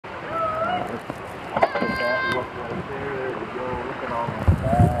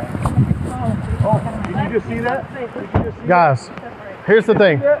just see that? Guys, here's the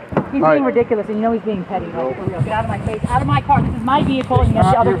thing. He's being ridiculous, and you know he's being petty. Like, for real. Get out of my face, out of my car. This is my vehicle, and you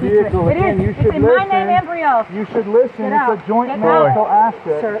have the other vehicle. It is. It's in my name, embryo. You should listen. It's a joint marital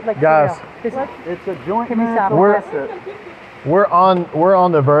asset. Sir, like, guys, it's a joint marital asset. We're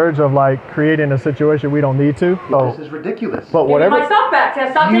on the verge of like creating a situation we don't need to. So, this is ridiculous. But whatever. Give me my stuff back.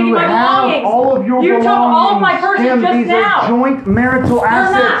 Stop taking my belongings. All of your belongings. You took all of my purses just these now. Are joint marital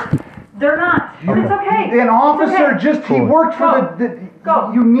assets. They're not. It's okay. An officer he worked for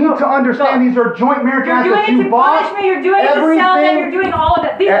you need to understand these are joint marital assets. You're doing it to punish me. You're doing it to sell them. You're doing all of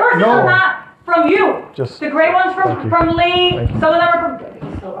that. These purses are not from you. Just the gray ones from Lee. Some of them are from.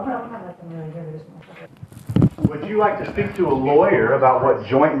 Would you like to speak to a lawyer about what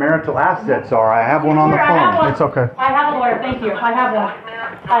joint marital assets are? I have one on the phone. It's okay. I have a lawyer. Thank you. I have one.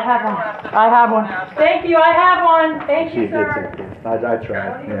 I have one. Thank you. I have one. Thank you, sir. I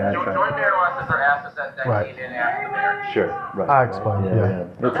tried. Yeah, I tried. Joint marital assets are assets that need in after marriage. Sure. Right. I explained.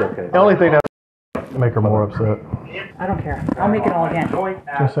 Yeah. It's okay. The only thing that make her more upset. I don't care. I'll make it all again.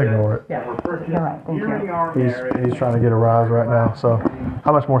 Just ignore it. Yeah. You're right. Thank you. He's trying to get a rise right now. So,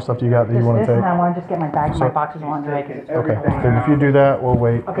 how much more stuff do you got that you want to take? And I want to just get my bag, my boxes of laundry. Okay. Then if you do that, we'll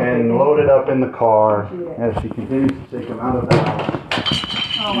wait. And load it up in the car as she continues to take them out of the house.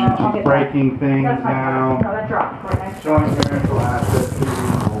 She's breaking things down. No, that dropped. Right. Joint marital assets.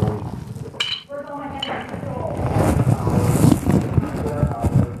 Where's all my hands?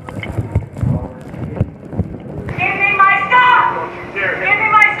 Give me my stuff! Give me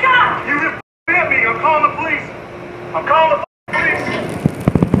my stuff! You just hit me. I'm calling the police. I'm calling the police.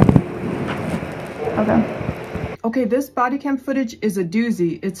 Okay. Okay, this body cam footage is a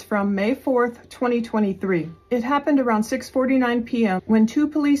doozy. It's from May 4th, 2023. It happened around 6:49 p.m. when two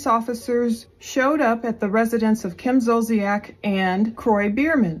police officers showed up at the residence of Kim Zolciak and Kroy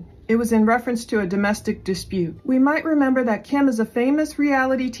Biermann. It was in reference to a domestic dispute. We might remember that Kim is a famous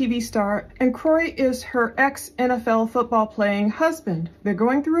reality TV star and Kroy is her ex-NFL football playing husband. They're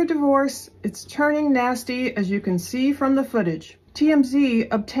going through a divorce. It's turning nasty, as you can see from the footage. TMZ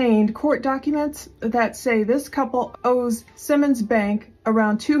obtained court documents that say this couple owes Simmons Bank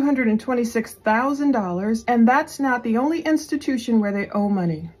around $226,000, and that's not the only institution where they owe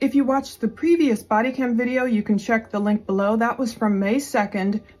money. If you watched the previous body cam video, you can check the link below. That was from May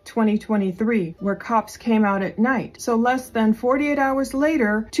 2nd, 2023, where cops came out at night. So less than 48 hours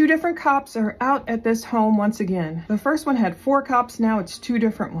later, two different cops are out at this home once again. The first one had 4 cops, now it's 2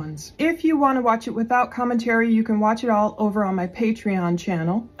 different ones. If you want to watch it without commentary, you can watch it all over on my Patreon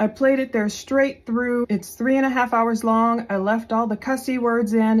channel. I played it there straight through. It's 3.5 hours long. I left all the cussy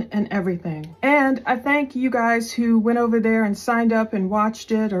words in and everything. And I thank you guys who went over there and signed up and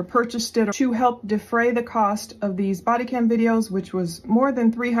watched it or purchased it to help defray the cost of these body cam videos, which was more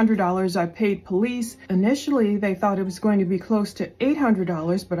than $300 I paid police. Initially, they thought it was going to be close to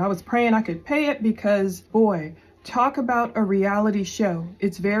 $800, but I was praying I could pay it because, boy, talk about a reality show.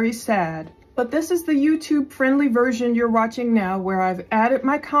 It's very sad. But this is the YouTube-friendly version you're watching now, where I've added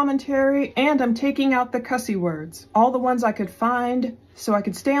my commentary and I'm taking out the cussy words. All the ones I could find so I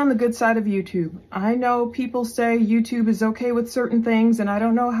could stay on the good side of YouTube. I know people say YouTube is okay with certain things, and I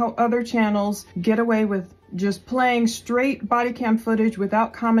don't know how other channels get away with just playing straight body cam footage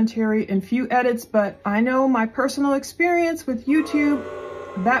without commentary and few edits, but I know my personal experience with YouTube,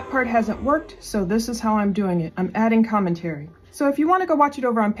 that part hasn't worked, so this is how I'm doing it. I'm adding commentary. So if you want to go watch it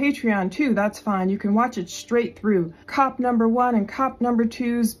over on Patreon too, that's fine. You can watch it straight through. Cop number 1 and cop number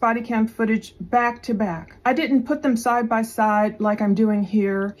 2's body cam footage back to back. I didn't put them side by side like I'm doing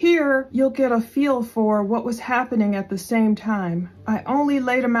here. Here, you'll get a feel for what was happening at the same time. I only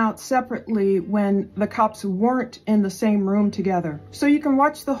laid them out separately when the cops weren't in the same room together. So you can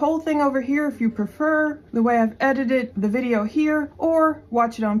watch the whole thing over here if you prefer, the way I've edited the video here, or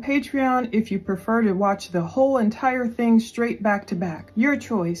watch it on Patreon if you prefer to watch the whole entire thing straight back to back. Your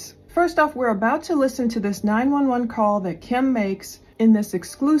choice. First off, we're about to listen to this 911 call that Kim makes in this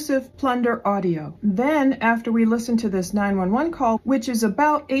exclusive Plunder audio. Then, after we listen to this 911 call, which is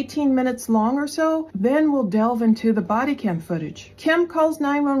about 18 minutes long or so, then we'll delve into the body cam footage. Kim calls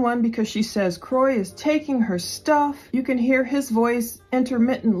 911 because she says Kroy is taking her stuff. You can hear his voice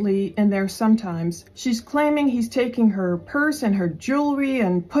intermittently in there sometimes. She's claiming he's taking her purse and her jewelry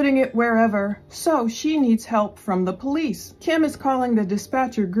and putting it wherever, so she needs help from the police. Kim is calling the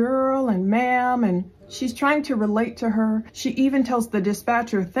dispatcher girl and ma'am, and she's trying to relate to her. She even tells the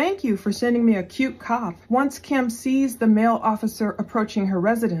dispatcher, "Thank you for sending me a cute cop." Once Kim sees the male officer approaching her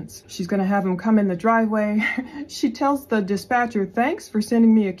residence, she's gonna have him come in the driveway. She tells the dispatcher, "Thanks for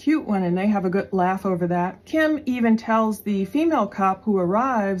sending me a cute one," and they have a good laugh over that. Kim even tells the female cop cop who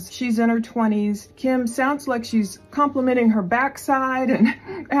arrives, she's in her 20s. Kim sounds like she's complimenting her backside and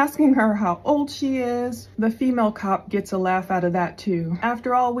asking her how old she is. The female cop gets a laugh out of that too.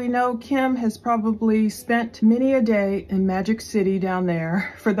 After all, we know Kim has probably spent many a day in Magic City down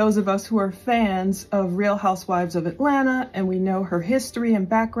there. For those of us who are fans of Real Housewives of Atlanta and we know her history and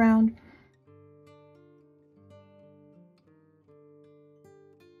background.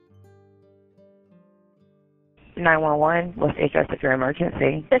 911, what's the address of your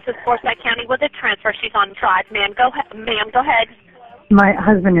emergency? This is Forsyth County with a transfer. She's on drive. Ma'am, go ahead. My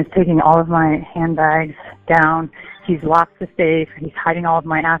husband is taking all of my handbags down. He's locked the safe. He's hiding all of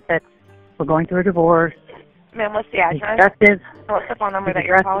my assets. We're going through a divorce. Ma'am, what's the address? He's aggressive. What's the phone number that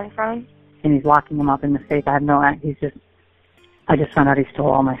you're calling from? And he's locking them up in the safe. I have no idea. I just found out he stole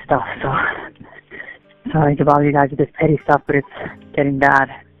all my stuff, so sorry to bother you guys with this petty stuff, but it's getting bad.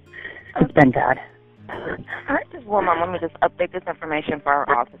 It's been bad. All right, just one moment. Let me just update this information for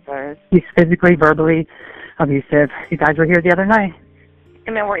our officers. He's physically, verbally abusive. You guys were here the other night.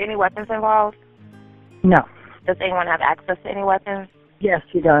 And then were any weapons involved? No. Does anyone have access to any weapons? Yes,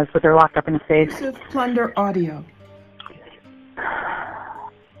 he does, but they're locked up in a safe. Plunder audio.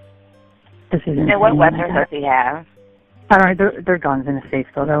 This is insane. And what weapons does he have? I don't know. They're guns in a safe,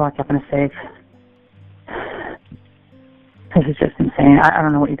 though. They're locked up in a safe. This is just insane. I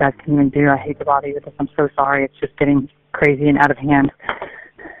don't know what you guys can even do. I hate to bother you with this. I'm so sorry. It's just getting crazy and out of hand.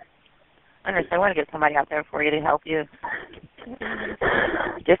 I understand. I want to get somebody out there for you to help you.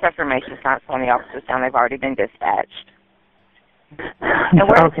 This information is not telling the officers down. They've already been dispatched. And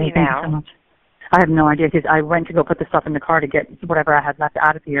where is he now? Thank you so much. I have no idea, because I went to go put the stuff in the car to get whatever I had left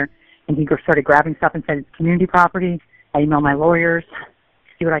out of here, and he started grabbing stuff and said it's community property. I emailed my lawyers,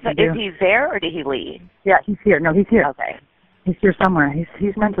 see what I can do. Is he there or did he leave? Yeah, he's here. No, he's here. Okay. He's here somewhere.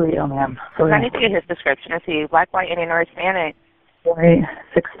 He's mentally ill, ma'am. So I need to get his description. Is he black, white, Indian, or Hispanic?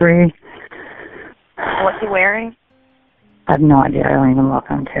 6'3". What's he wearing? I have no idea. I don't even look.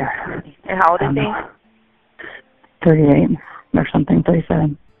 I don't care. And how old is he? 38 or something,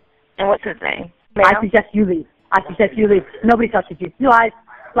 37. And what's his name? I suggest you leave. Nobody touches you. Lies.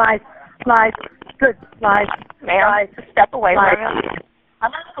 Good. Lies. Ma'am, step away from him. I'm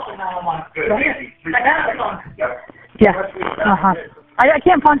not going on. Yeah. I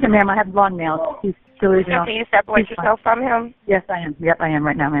can't punch him, ma'am. I have long nails. He's delusional. Can you separate yourself from him? Yes, I am. Yep, I am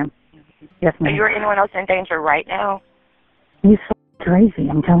right now, ma'am. Yes, ma'am. Are you or anyone else in danger right now? He's so crazy,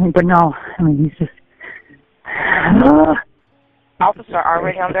 I'm telling you. But no, I mean, he's just... Officers are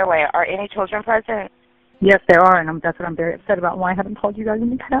already on their way. Are any children present? Yes, there are, and that's what I'm very upset about, why I haven't told you guys in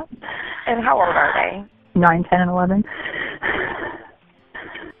the past. And how old are they? 9, 10, and 11.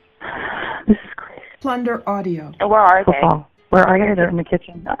 This is crazy. Plunder audio. And where are they? Where are they? They're in the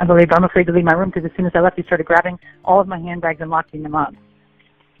kitchen. I believe. I'm afraid to leave my room because as soon as I left, he started grabbing all of my handbags and locking them up.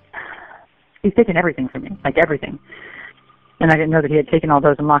 He's taken everything from me, like everything. And I didn't know that he had taken all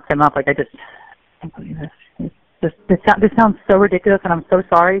those and locked them up. Like, I can't believe this. This sounds so ridiculous, and I'm so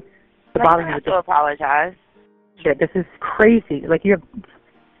sorry to bother you. I have to apologize. Shit, this is crazy. Like,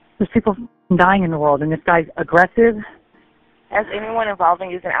 there's people dying in the world, and this guy's aggressive. Has anyone involved in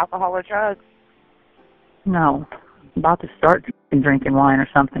using alcohol or drugs? No. I'm about to start drinking wine or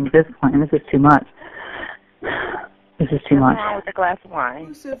something at this point, and this is too much. This is too much. What's wrong with a glass of wine?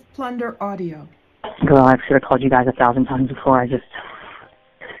 Exclusive Plunder audio. Girl, I should have called you guys 1,000 times before. I just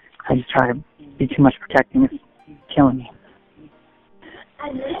try to be too much protecting. It's killing me.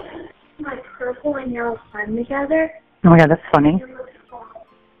 I made my purple and yellow slime together. Oh my God, that's funny.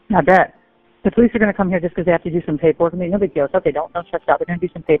 I bet. The police are going to come here just because they have to do some paperwork. I mean, no big deal. It's okay. Don't stress out. They're going to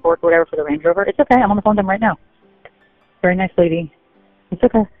do some paperwork or whatever for the Range Rover. It's okay. I'm on the phone with them right now. Very nice lady. It's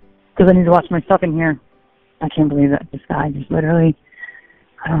okay. Because I need to watch my stuff in here. I can't believe that this guy just literally,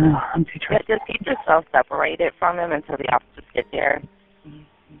 I don't know. I'm too trusting. Just keep yourself separated from him until the officers get there.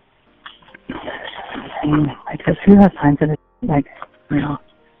 Because who has time for this? Like, you know.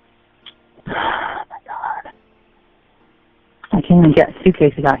 Oh my God. I can't even get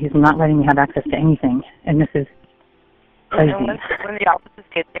suitcases out. He's not letting me have access to anything. And this is crazy. And when the officers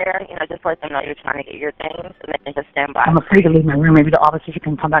get there, just let them know you're trying to get your things, and then just stand by. I'm afraid to leave my room. Maybe the officers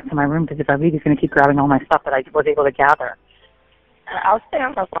can come back to my room, because if I leave, he's going to keep grabbing all my stuff that I was able to gather. I'll stay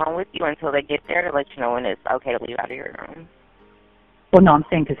on the phone with you until they get there to let you know when it's okay to leave out of your room. Well, no, I'm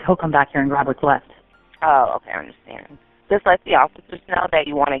saying because he'll come back here and grab what's left. Oh, okay, I understand. Just let the officers know that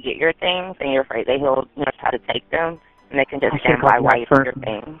you want to get your things, and you're afraid that he'll try to take them, and they can just stand by while you get your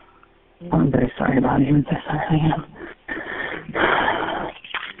things. I'm very sorry about it. I'm so sorry. I am.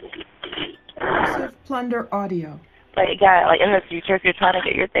 Plunder audio. But yeah, like in the future, if you're trying to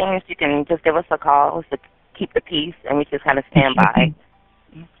get your things, you can just give us a call. keep the peace and we just kind of stand by.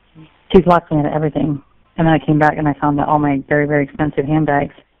 She's watching at everything. And then I came back and I found that all my very, very expensive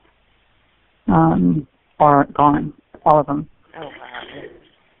handbags are gone. All of them. Oh, wow.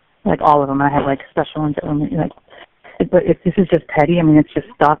 Like, all of them. I had, like, special ones that were, like, but if this is just petty, I mean, it's just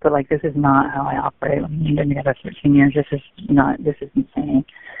stuff, but, like, this is not how I operate. We've been together 13 years. This is insane.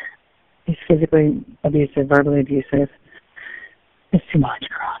 He's physically abusive, verbally abusive. It's too much,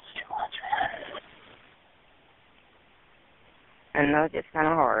 girl. It's too much, man. I know it's kind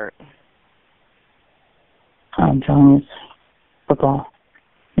of hard. I'm telling you, it's football.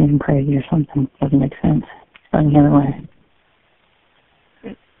 Even crazy or something. Doesn't make sense. Any other way.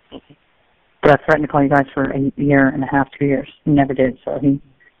 But I threatened to call you guys for a year and a half, 2 years. He never did, so I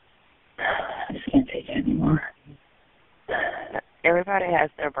just can't take it anymore. Everybody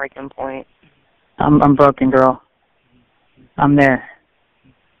has their breaking point. I'm broken, girl. I'm there.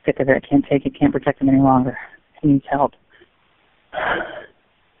 Sick of it. I can't take it. Can't protect him any longer. He needs help.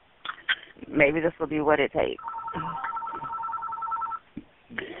 Maybe this will be what it takes.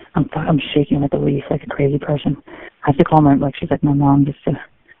 I'm shaking like a leaf, like a crazy person. I have to call my, like, she's like my mom, just to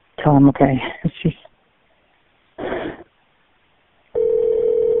tell him, okay. She's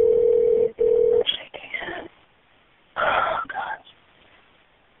shaking. Oh, God.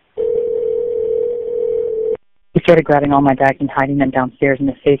 He started grabbing all my bags and hiding them downstairs in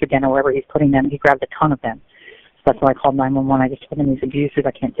the safe again or wherever he's putting them. He grabbed a ton of them. So that's why I called 911. I just told him he's abusive.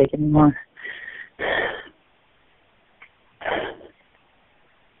 I can't take it anymore.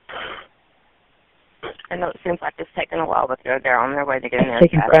 I know it seems like it's taking a while, but they're on their way to getting there.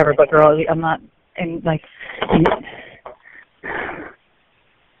 It's taking forever, but girl, I'm not, and like,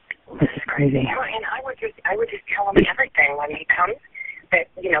 this is crazy. And I would just tell him everything when he comes, that,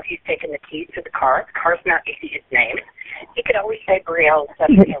 you know, he's taking the keys to the car. The car's not in his name. He could always say, Brielle,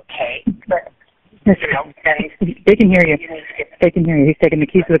 that's okay, but, you know, they can hear you. They can hear you. He's taking the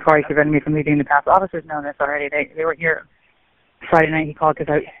keys to the car. He's preventing me from leaving the past. Officers know this already. They were here Friday night. He called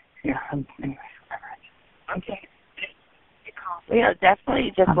because anyway. Okay. You know,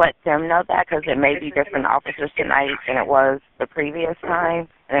 definitely just let them know that, because it may be different officers tonight than it was the previous time,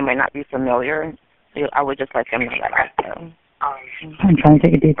 and they may not be familiar. So I would just let them know that also. I'm trying to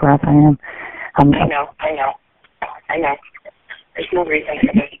take a deep breath. I am. I know. There's no reason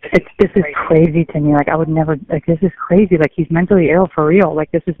for this. This is crazy to me. Like, I would never, like, this is crazy. Like, he's mentally ill for real. Like,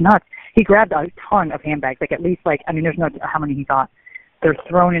 this is nuts. He grabbed a ton of handbags. Like, at least, like, I mean, there's no how many he got. They're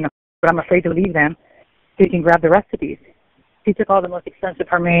thrown in a, but I'm afraid to leave them so he can grab the rest of these. He took all the most expensive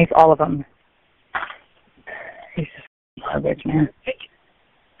Hermes, all of them. He's just garbage, man.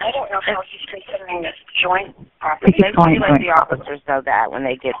 I don't know how he's considering this joint property. Maybe let the officers know that when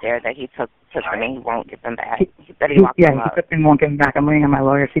they get there, that he took them and he won't get them back. He took them and won't give them back. I'm waiting on my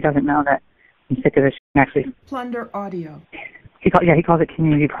lawyer. She doesn't know that I'm sick of this actually. Plunder audio. He calls it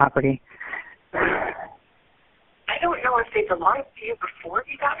community property. I don't know if they belonged to you before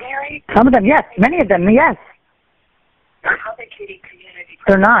you got married. Some of them, yes. Many of them, yes. Or how they can be community property.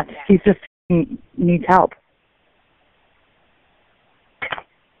 They're not. He just needs help.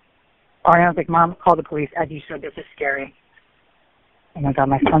 Ariana's like, Mom, call the police. As you said, this is scary. Oh, my God,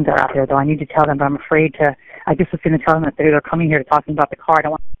 my sons are out there, though. I need to tell them, but I'm afraid to. I just was going to tell them that they're coming here to talk about the car. I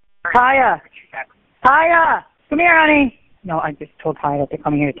don't want. Kaya! Come here, honey! No, I just told Kaya that they're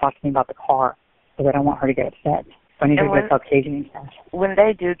coming here to talk to me about the car, because I don't want her to get upset. So I need to go tell Cajun and stuff. When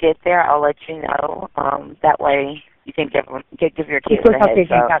they do get there, I'll let you know. That way you can give your kids a heads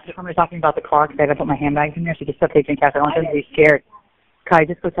up. Just when talking about the car, because I had to put my handbags in there, so just tell Cajun and Cass. I want them to be scared. Kai,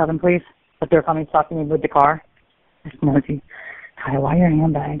 just go tell them, please, that they're coming to talk to me with the car. This nosy. Kai, why are your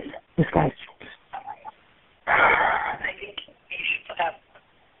handbags? This guy's... I think you should have...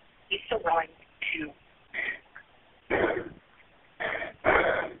 He's so willing to...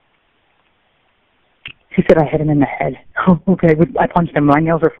 He said I hit him in the head. Oh, okay, I punched him. My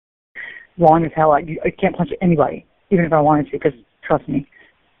nails are long as hell. I can't punch anybody, even if I wanted to, because trust me.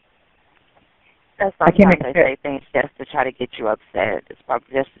 I can't make say things just to try to get you upset. It's probably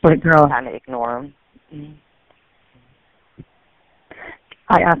just trying to ignore them. Mm-hmm.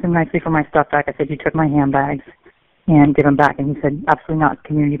 I asked him nicely for my stuff back. I said, you took my handbags and give them back. And he said, absolutely not. It's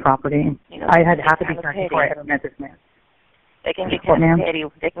community property. You know, I had half of these before I ever met this man. They can get kind of petty.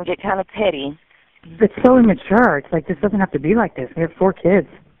 They can get kind of petty. It's so immature. It's like, this doesn't have to be like this. We have 4 kids.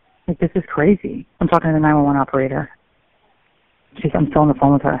 Like, this is crazy. I'm talking to the 911 operator. I'm still on the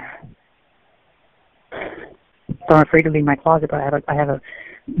phone with her. So I'm afraid to leave my closet, but I have a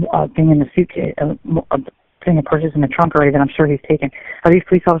thing in the suitcase, a thing of purses in the trunk already that I'm sure he's taken. Are these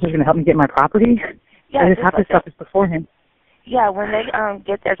police officers going to help me get my property? Yeah, I just have to stuff this before him. Yeah, when they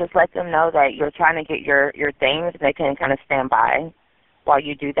get there, just let them know that you're trying to get your things, and they can kind of stand by while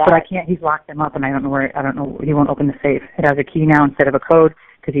you do that. But I can't. He's locked them up, and I don't know where. I don't know. He won't open the safe. It has a key now instead of a code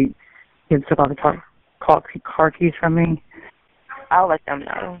because he took all the car keys from me. I'll let them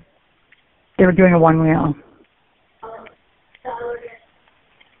know. They were doing a one-wheel.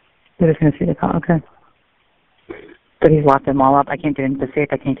 They're just going to see the car, okay. But he's locked them all up. I can't get into the safe.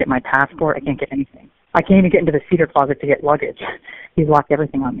 I can't get my passport. I can't get anything. I can't even get into the cedar closet to get luggage. He's locked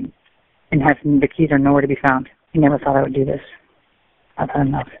everything on me. And the keys are nowhere to be found. He never thought I would do this. I've had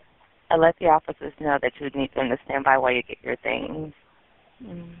enough. I let the officers know that you need them to stand by while you get your things.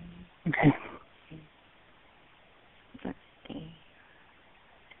 Okay. Let's see.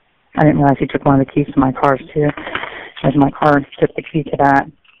 I didn't realize he took one of the keys to my cars, too. As my car took the key to that.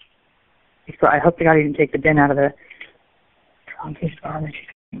 I hope the guy didn't take the bin out of the trunk. He's garbage.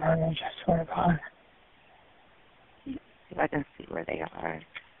 I swear to God. See if I can see where they are.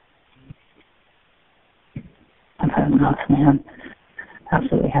 I've had enough, man.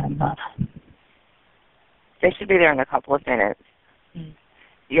 Absolutely had enough. They should be there in a couple of minutes.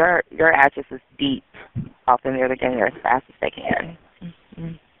 Your address is deep off in there. They're getting there as fast as they can.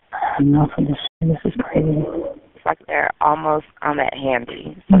 Enough of this. This is crazy. It's like they're almost on that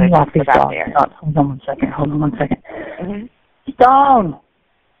handy. So they're just about there. Hold on 1 second. Hold on 1 second. Stone!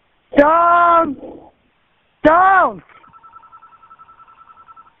 Stone! Stone!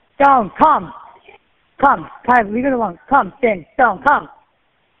 Stone, come! Come. Kai, leave it alone. Come, Finn. Stone, come.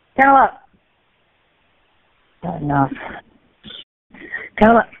 Kennel up. Not enough.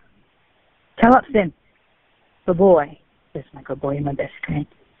 Kennel up. Kennel up, Finn. Good boy. This is my good boy. You're my best friend.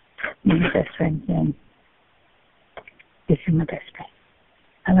 You're my best friend, Finn. This is my best friend.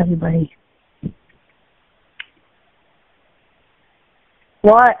 I love you, buddy.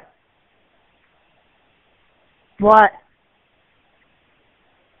 What? What?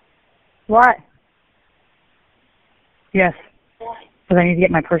 What? Yes. Because I need to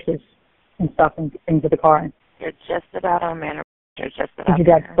get my purses and stuff and things of the car. You're just about on man. You're just about. Your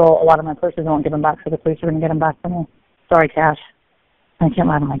dad stole a lot of my purses. I won't give them back, so the police are going to get them back for me. Sorry, Cash. I can't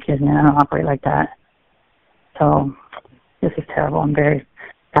lie to my kids, man. I don't operate like that. So, this is terrible. I'm very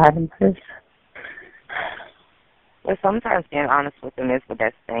bad in this. But sometimes being honest with them is the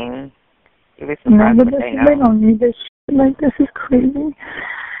best thing. You'll be surprised what they know. They don't need this shit. Like, this is crazy.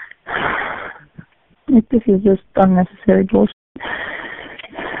 Like, this is just unnecessary bullshit.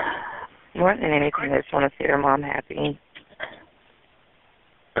 More than anything, they just want to see their mom happy.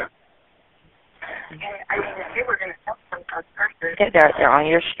 I mean, if they were going to sell some purses. Yeah, they're on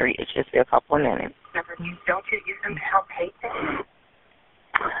your street. It's just be a couple of minutes. Don't you use them to help pay things?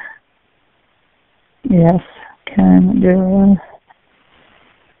 Yes, can do.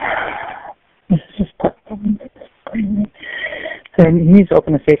 This is just crazy. So he needs to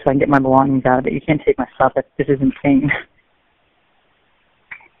open the safe so I can get my belongings out of it. You can't take my stuff. This is insane.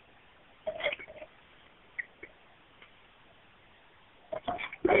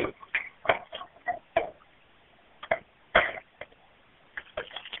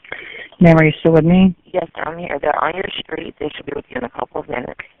 Ma'am, are you still with me? Yes, I'm here. They're on your street. They should be with you in a couple of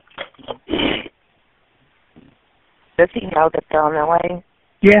minutes. Does he know that they're on their way?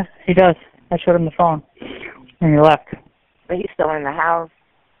 Yeah, he does. I showed him the phone. And he left. But he's still in the house?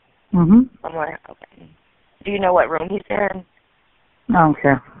 Mm-hmm. Somewhere? Okay. Do you know what room he's in? I don't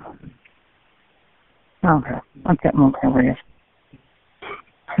care. I don't care. I don't care where he is.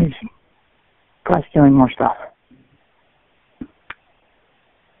 He's probably stealing more stuff.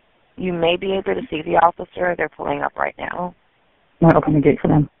 You may be able to see the officer. They're pulling up right now. I'm going to open the gate for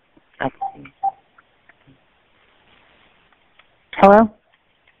them. Okay. Hello?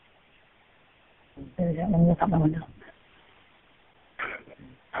 Let me look out my window.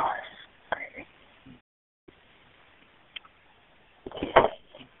 Oh, this is crazy.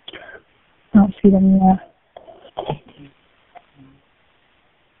 I don't see them yet.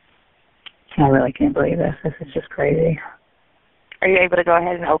 I really can't believe this. This is just crazy. Are you able to go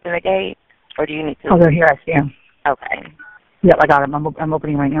ahead and open the gate? Or do you need to? Oh, they're here. I see them. Okay. Yep, I got them. I'm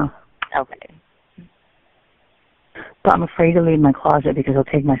opening right now. Okay. But I'm afraid to leave my closet because they'll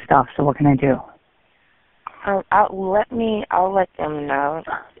take my stuff. So what can I do? I'll let them know.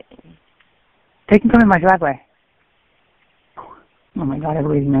 They can come in my driveway. Oh my God,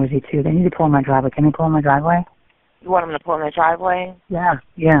 everybody's nosy too. They need to pull in my driveway. Can they pull in my driveway? You want them to pull in the driveway? Yeah,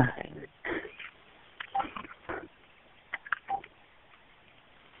 yeah. Okay.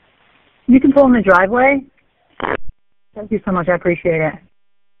 You can pull in the driveway? Thank you so much. I appreciate it.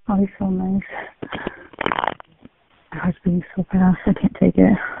 Oh, he's so nice. My heart's beating so fast. I can't take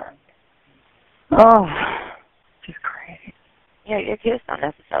it. Oh, just crazy. Yeah, your kids don't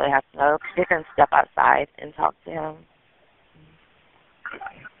necessarily have to know. They can step outside and talk to him.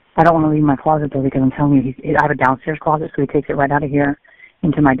 I don't want to leave my closet, though, because I'm telling you, I have a downstairs closet, so he takes it right out of here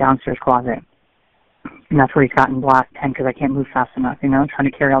into my downstairs closet. And that's where he's gotten the last 10 because I can't move fast enough, you know, trying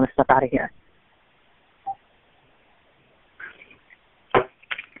to carry all this stuff out of here.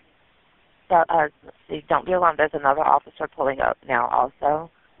 So, let's see, don't be alarmed. There's another officer pulling up now also.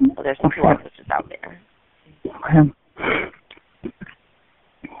 So there's 2 officers out there. Okay. This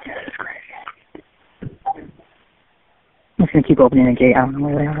is crazy. I'm just going to keep opening the gate. I don't know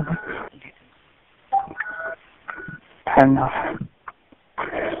where they are. I had enough.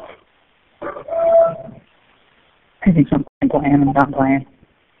 I think I'm playing. I'm not playing.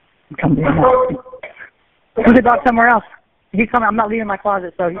 I'm coming in. Put the dog somewhere else. He's coming. I'm not leaving my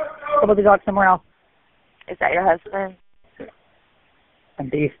closet, so go put the dog somewhere else. Is that your husband? A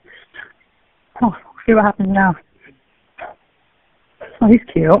beast. Oh, see what happens now. Oh, he's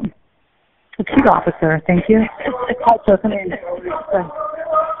cute. A cute officer, thank you.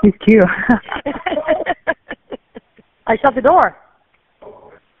 He's cute. I shut the door.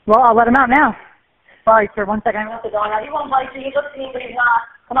 Well, I'll let him out now. Sorry, sir. 1 second. I'm going to let the dog out. He won't bite you. He looks at me, but he's not.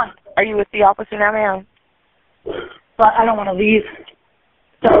 Come on. Are you with the officer now, ma'am? But I don't want to leave.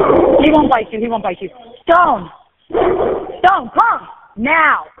 So, he won't bite you. He won't bite you. Stone! Stone, come!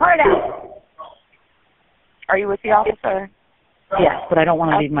 Now! Cut it out! Are you with the officer? Yes, but I don't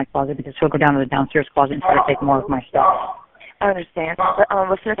want to leave my closet because he'll go down to the downstairs closet and try to take more of my stuff. I understand. But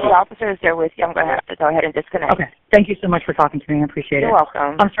listen, if the officer is there with you, I'm going to have to go ahead and disconnect. Okay. Thank you so much for talking to me. I appreciate it. You're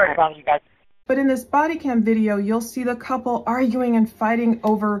welcome. I'm sorry to bother you guys. But in this body cam video, you'll see the couple arguing and fighting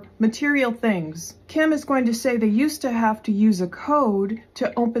over material things. Kim is going to say they used to have to use a code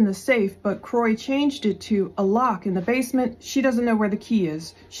to open the safe, but Kroy changed it to a lock in the basement. She doesn't know where the key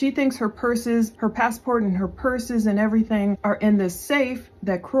is. She thinks her purses, her passport and her purses and everything are in this safe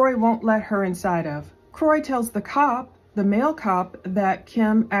that Kroy won't let her inside of. Kroy tells the cop, the male cop, that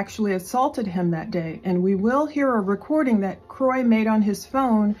Kim actually assaulted him that day. And we will hear a recording that Kroy made on his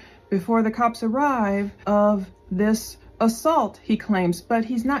phone before the cops arrive of this assault, he claims, but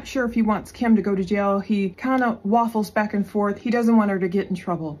he's not sure if he wants Kim to go to jail. He kind of waffles back and forth. He doesn't want her to get in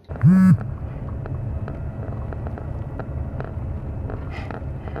trouble.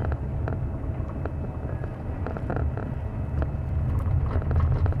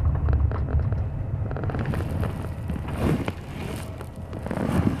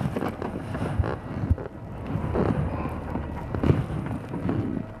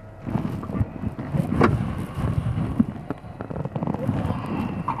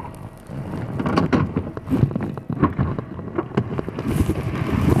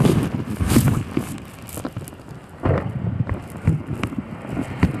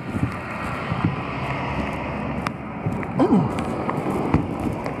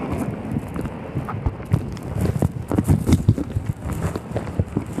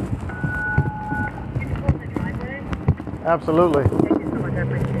 Absolutely. Thank you so much. I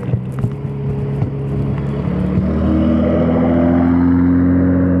appreciate it.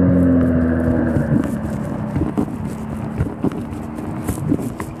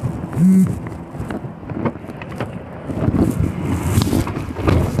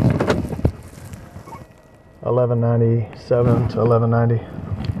 $11.97 to $11.90.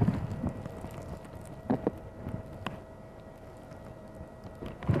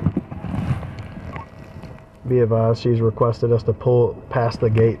 Be advised, she's requested us to pull past the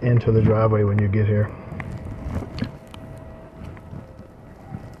gate into the driveway when you get here.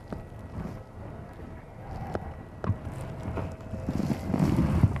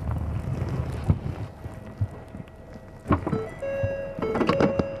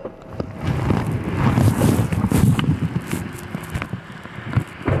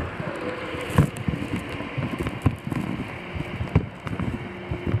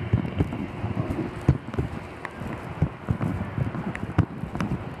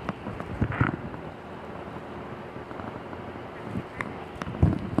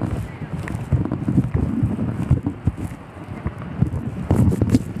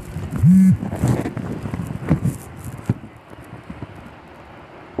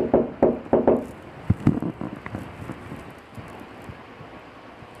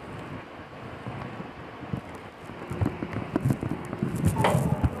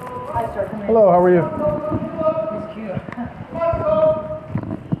 Hello, how are you? He's cute.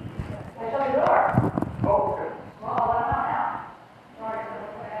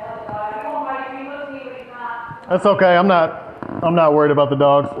 That's okay. I'm not worried about the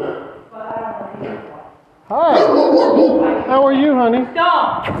dogs. Hi. How are you, honey?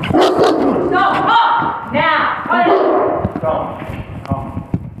 Stop! Stop! Up! Now!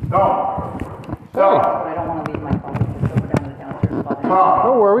 Go. But I don't want to leave my phone. Just go down to the downstairs closet.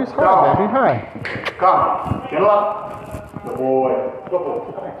 No worries. Hi, baby. Hi. Come. Get up. Good boy. Good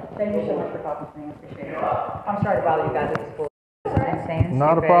boy. Thank you so much for talking to me. I appreciate it. I'm sorry to bother you guys at the school. This is insane.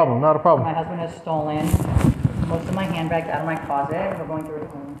 Not a problem. Not a problem. My husband has stolen most of my handbags out of my closet. We're going through a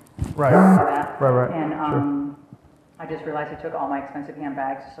home. Right. Right. And Sure. I just realized he took all my expensive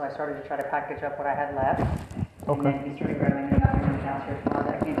handbags, so I started to try to package up what I had left. Okay. And then he started grabbing me out in the downstairs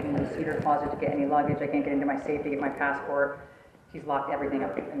closet. I can't get into the cedar closet to get any luggage. I can't get into my safe to get my passport. He's locked everything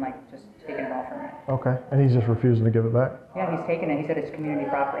up and like just taken it all from me. Okay. And he's just refusing to give it back? Yeah, he's taken it. He said it's community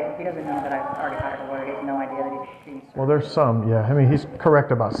property. He doesn't know that I've already hired a lawyer. He has no idea that he's... Well, there's some, yeah. I mean, he's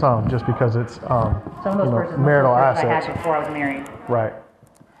correct about some, just because it's some of those persons, marital assets. assets. I had before I was married. Right.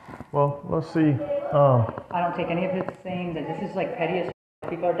 Well, let's see. I don't take any of his things. This is like petty as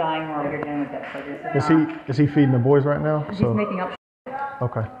people are dying while we're dealing with this. So this Is he feeding the boys right now? He's making up.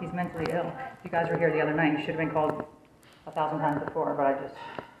 Okay. He's mentally ill. If you guys were here the other night, you should have been called 1,000 times before, but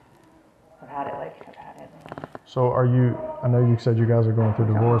I've had it. So are you, I know you said you guys are going through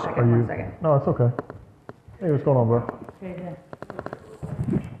divorce. Are you? 1 second. No, it's okay. Hey, what's going on, bro? He doesn't.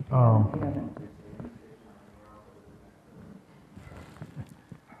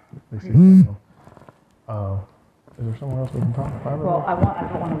 Is there somewhere else we can talk privately? Well, I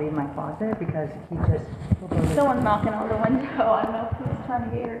don't want to leave my closet because he just... Someone's knocking on the window. I don't know if he's trying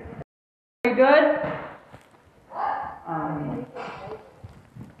to get here. Are you good?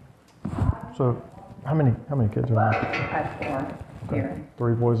 So, how many kids are there? I have 4 here.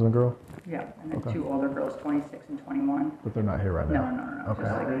 3 boys and a girl? Yeah, and then 2 older girls, 26 and 21. But they're not here right now? No. Okay.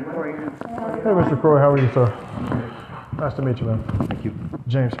 Just like 4 years. Hey, Mr. Kroy, how are you, sir? Nice to meet you, man. Thank you.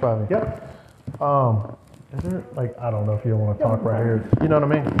 James Spivey. Yep. Is there, like, I don't know if you want to talk right here. You know what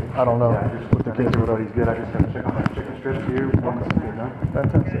I mean? I don't know. Yeah, I just with the kids, everybody's good. I just have to check on that chicken strips here. You're done.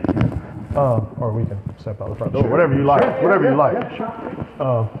 Fantastic. Or we can step out the front door. Whatever you like. Whatever you like.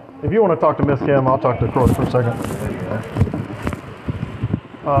 If you want to talk to Miss Kim, I'll talk to Kroy for a second. I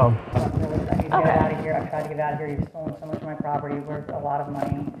need to get out of here. I've tried to get out of here. You've stolen so much of my property, worth a lot of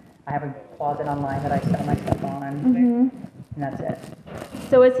money. I have a closet online that I sell my stuff on, and that's it.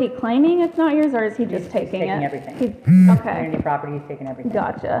 So is he claiming it's not yours, or is he just taking it? He's taking everything. Okay. Community property, he's taking everything.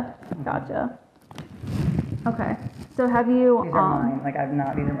 Gotcha. Okay. So have you... These are mine. Like, I've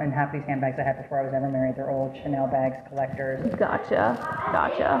not... And half these handbags I had before I was ever married. They're old Chanel bags, collectors. Gotcha.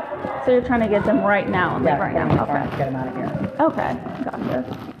 So you're trying to get them right now and leave right now? Okay. Get them out of here. Okay. Gotcha.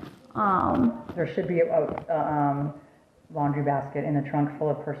 There should be a laundry basket in the trunk full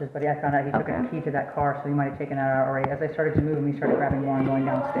of purses, but I found out he took a key to that car, so he might have taken that out already. As I started to move him, he started grabbing more and going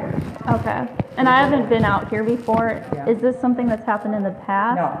downstairs. Okay. And I haven't been out here before. Yeah. Is this something that's happened in the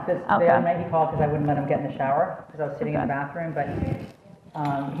past? No. The other night he called because I wouldn't let him get in the shower because I was sitting in the bathroom, but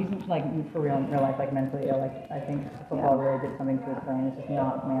he's like, for real, in real life, like mentally ill. Like, I think football really did something to his brain. This is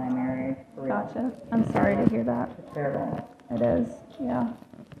not the man I married, for real. Gotcha. I'm sorry to hear that. It's terrible. It is, yeah.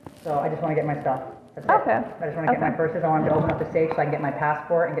 So I just want to get my stuff. That's okay. I just want to get my purses. I want him to open up the safe so I can get my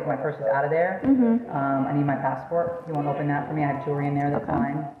passport and get my purses out of there. I need my passport. He won't open that for me. I have jewelry in there that's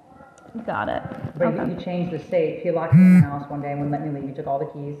mine. Got it. But he changed the safe. He locked me in the house one day and wouldn't let me leave. He took all the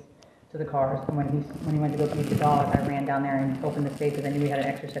keys to the cars. And when he went to go feed the dog, I ran down there and opened the safe because I knew he had an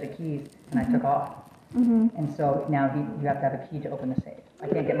extra set of keys, and I took off. And so now you have to have a key to open the safe. I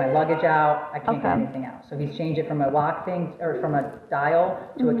can't get my luggage out. I can't get anything out. So he's changed it from a lock thing, or from a dial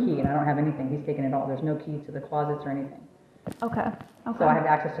to a key, and I don't have anything. He's taken it all. There's no keys to the closets or anything. Okay. So I have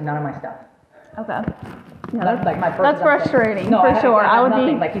access to none of my stuff. Okay. Yeah, like my that's frustrating, no, for sure. I would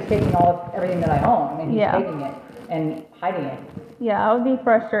nothing. be like he's taking everything that I own, and he's taking it and hiding it. Yeah, I would be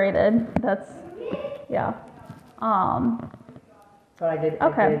frustrated. That's But I did.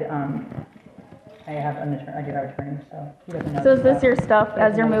 I have an attorney. I do have an attorney, so he doesn't know. So is this your stuff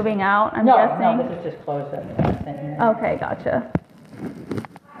as you're moving out? I'm guessing. No, this is just clothes that I sent in. Okay, gotcha.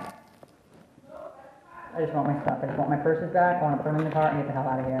 I just want my stuff. I just want my purses back. I want to put them in the car and get the hell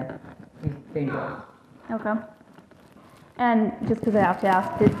out of here. He's dangerous. Okay. And just because I have to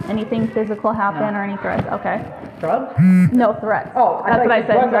ask, did anything physical happen or any threats? Okay. Drugs? No threats. Oh, that's what I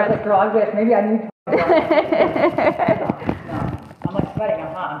said. Drugs. I was like, drugs. Yes, maybe I need I'm like sweating.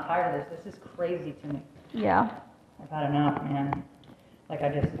 I'm hot. I'm tired of this. This is crazy to me. Yeah. I've had enough, man. Like, I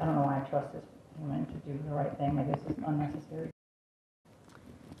don't know why I trust this woman to do the right thing. Like, this is unnecessary.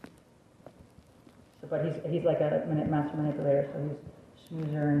 So, but he's like a master manipulator, so he's a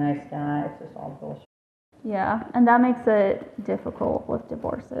schmoozer, nice guy. It's just all bullshit. Yeah, and that makes it difficult with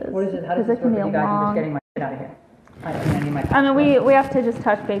divorces. What is it? How does this work with you guys? I'm just getting my shit out of here. I mean, we have to just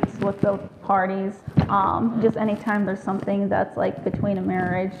touch base with both parties. Just anytime there's something that's like between a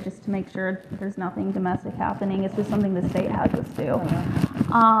marriage, just to make sure there's nothing domestic happening. It's just something the state has us do.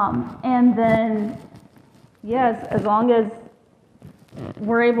 And then, yes, as long as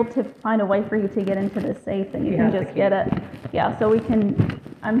we're able to find a way for you to get into the safe, then you can just get it. Yeah, so we can.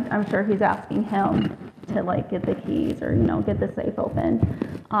 I'm sure he's asking him to like get the keys or get the safe open.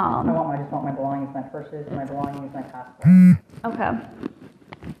 I just want my belongings, my purses, my belongings, my passport. Okay,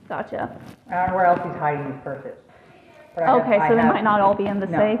 gotcha. I don't know where else he's hiding these purses. Okay, so they might not all be in the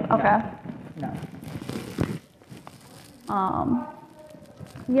safe. Okay. No.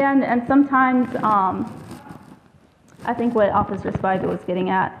 Yeah, and sometimes I think what Officer Spiga was getting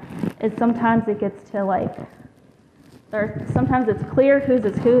at is sometimes it gets to like, sometimes it's clear whose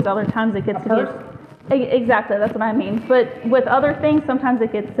is whose, other times it gets to be, exactly, that's what I mean. But with other things, sometimes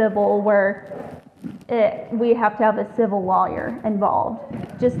it gets civil where we have to have a civil lawyer involved.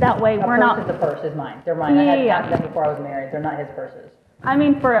 Just that way we're not. The purse is mine. They're mine. I had them before I was married. They're not his purses. I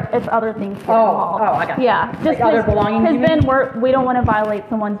mean, for if other things get involved. I got you. Yeah, just like other belongings. Because then we don't want to violate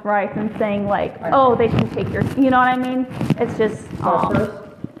someone's rights and saying like, oh, they can take your, you know what I mean? It's just.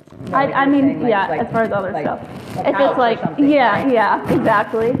 I mean, as far as other stuff. If it's like, yeah,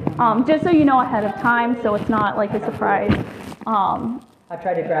 exactly. Just so you know ahead of time, so it's not like a surprise. I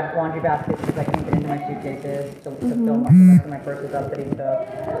tried to grab laundry baskets because I can't get into my suitcases to fill the rest of my purses up pretty stuff.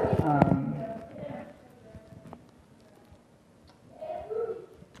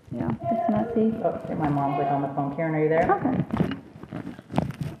 Yeah, it's messy. Oh, okay, my mom's like on the phone. Karen, are you there? Okay.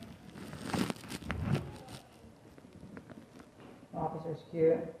 Officer's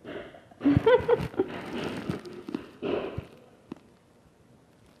cute.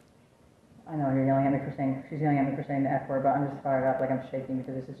 I know you're yelling at me for saying, she's yelling at me for saying the F word, but I'm just fired up, like I'm shaking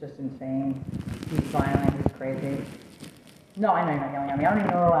because this is just insane. He's violent, he's crazy. No, I know you're not yelling at me. I don't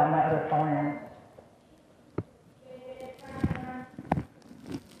even know where my other phone is.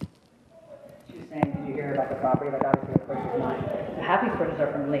 Saying, did you hear about the property? Like, obviously, the purse is mine. Half these purses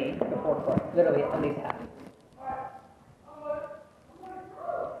are from Lee, before Kroy. Literally, at least half.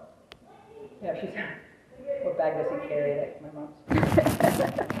 Yeah, she said, what bag does he carry? Like, my mom's.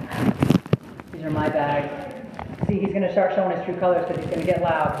 These are my bags. See, he's going to start showing his true colors because he's going to get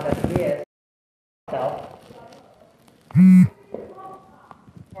loud, because that's who he is. So.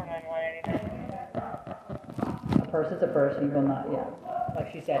 49189. A purse is a purse, and you will not,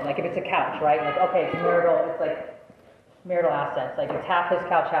 like she said, like if it's a couch, right? Like, okay, it's marital, it's like marital assets. Like it's half his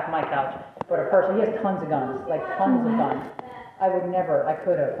couch, half my couch. But a person, he has tons of guns, like tons of guns. I would never, I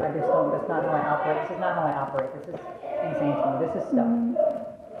could have, I just don't, that's not how I operate. This is not how I operate. This is insane to me. This is stuff.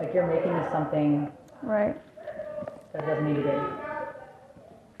 Like you're making this something right that doesn't need to be.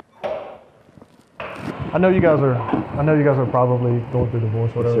 I know you guys are probably going through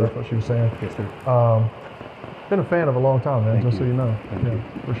divorce, whatever. That's what she was saying. Yes, sir. Been a fan of a long time, man. Thank just you. So you know. Thank you.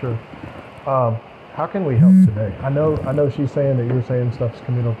 For sure. How can we help today? I know she's saying that you're saying stuff's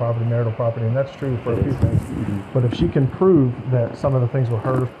communal property, marital property, and that's true for a few things. Mm-hmm. But if she can prove that some of the things were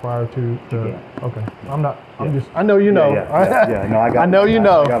hers prior to okay, I know you know. No, I know you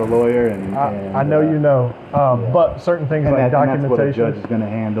know. I got a lawyer, and I know you know. But certain things like documentation, that's what a judge is going to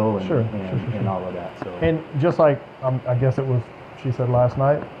handle, and, sure. and all of that. So. And just like I guess it was, she said last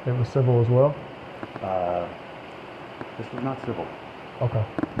night, it was civil as well. This was not civil. Okay.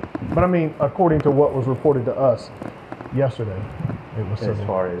 But I mean, according to what was reported to us yesterday, it was civil. As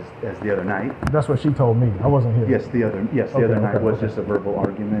far as the other night? That's what she told me. I wasn't here. Yes, the other night was just a verbal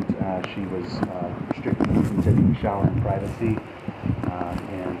argument. She was restricting me from taking a shower in privacy.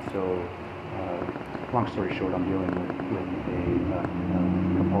 And so, long story short, I'm dealing with a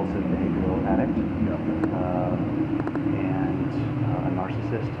compulsive behavioral addict and a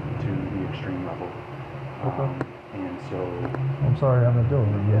narcissist to the extreme level. Okay. And so... I'm sorry I'm not doing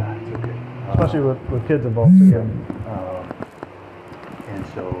it. Yeah, it's okay. Especially with kids involved too. And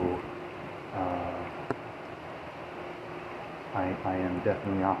so I am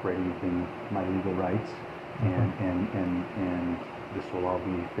definitely operating within my legal rights, and this will all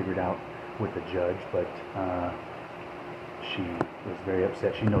be figured out with the judge, but she was very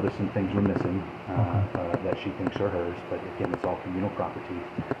upset. She noticed some things were missing that she thinks are hers, but again, it's all communal property,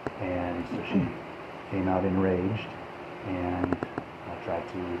 and so she came out enraged, and I tried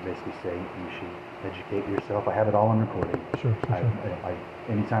to basically say, you should educate yourself. I have it all on recording. Sure.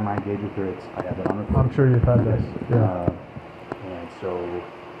 Anytime I engage with her, I have it on recording. I'm sure you've had this. Yeah. And so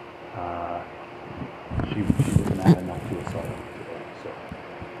she was mad enough to assault me today. So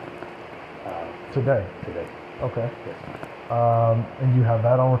today. Okay. Yes. And you have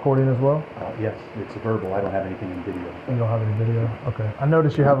that on recording as well? Yes, it's verbal. I don't have anything in video. You don't have any video? Okay. I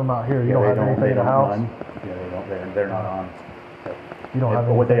noticed you have them out here. You don't have anything in the house? Run. Yeah, they don't. They're not on. You don't have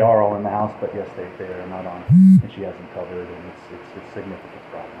What anything? they are all in the house, but yes, they are not on. And she hasn't covered, and it's a significant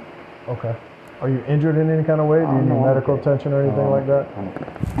problem. Okay. Are you injured in any kind of way? Do you need medical attention or anything like that?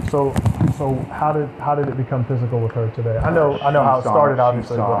 So how did it become physical with her today? I know how it started,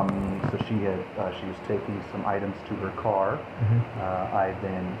 obviously. She saw me, so she was taking some items to her car. I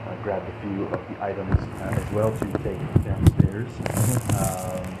then grabbed a few of the items as well to take downstairs,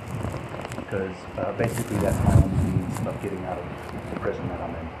 because basically that's my only means of getting out of the prison that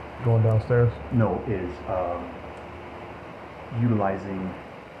I'm in. Going downstairs? No, is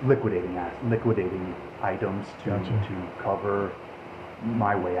liquidating items to cover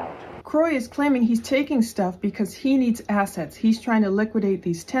my way out. Kroy is claiming he's taking stuff because he needs assets. He's trying to liquidate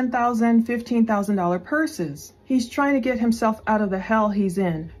these $10,000, $15,000 purses. He's trying to get himself out of the hell he's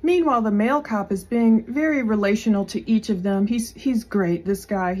in. Meanwhile, the male cop is being very relational to each of them. He's great, this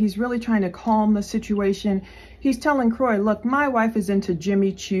guy. He's really trying to calm the situation. He's telling Kroy, look, my wife is into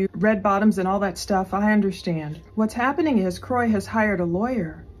Jimmy Choo, red bottoms and all that stuff. I understand. What's happening is Kroy has hired a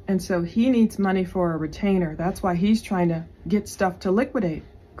lawyer, and so he needs money for a retainer. That's why he's trying to get stuff to liquidate.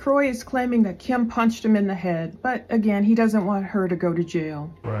 Kroy is claiming that Kim punched him in the head, but again, he doesn't want her to go to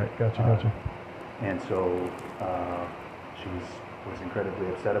jail. Right, gotcha. And so she was incredibly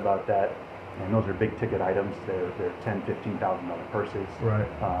upset about that. And those are big ticket items. They're $10,000, $15,000 purses. Right.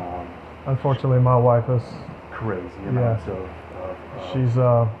 Unfortunately, my wife is crazy amounts of.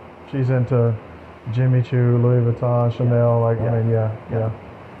 She's into Jimmy Choo, Louis Vuitton, Chanel.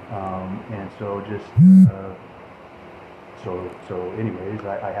 And so just. So anyways,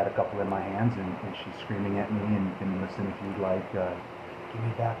 I had a couple in my hands, and she's screaming at me, and listen, if you'd like, give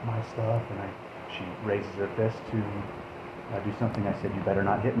me back my stuff. And she raises her fist to do something. I said, you better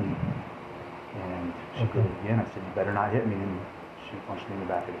not hit me. And she did it again. I said, you better not hit me. And she punched me in the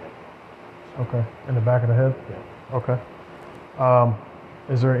back of the head. Okay, in the back of the head? Yeah. Okay.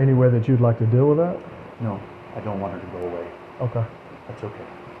 Is there any way that you'd like to deal with that? No, I don't want her to go away. Okay. That's okay.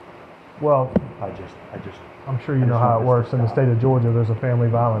 Well, I'm sure you know how it works. In the state of Georgia, there's a Family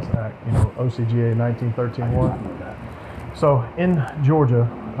Violence Act, OCGA 1913-1. So in Georgia,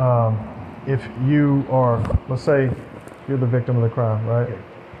 if you are, let's say you're the victim of the crime, right?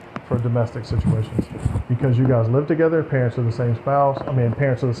 For domestic situations, because you guys live together, parents of the same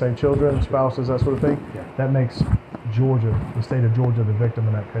parents of the same children, spouses, that sort of thing, that makes Georgia, the state of Georgia, the victim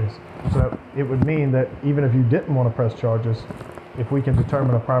in that case. So it would mean that even if you didn't want to press charges, if we can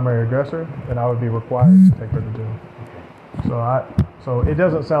determine a primary aggressor, then I would be required to take her to jail. So it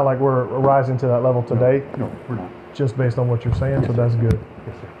doesn't sound like we're rising to that level today. No, we're not. Just based on what you're saying, so that's good.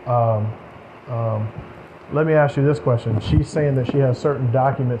 Yes, sir. Let me ask you this question. She's saying that she has certain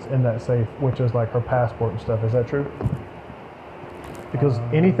documents in that safe, which is like her passport and stuff. Is that true? Because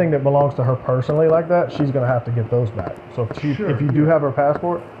anything that belongs to her personally like that, she's going to have to get those back. So if you do have her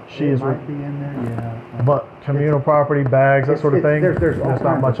passport, she might be in there, yeah. But communal property, bags, that sort of thing, there's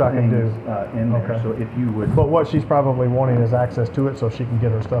not much I can do. In there. So if you would. But what she's probably wanting is access to it so she can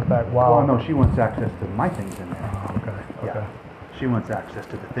get her stuff back. Well, no, she wants access to my things in there. Okay. Yeah. She wants access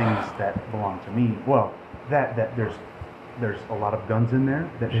to the things that belong to me. Well, that there's a lot of guns in there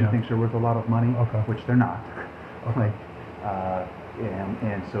that she thinks are worth a lot of money, which they're not. Okay.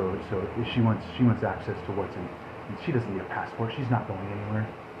 And so she wants access to what's in. And she doesn't need a passport. She's not going anywhere.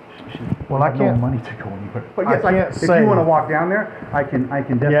 Well, I can't. No money to go anywhere. But yes, if you want to walk down there, I can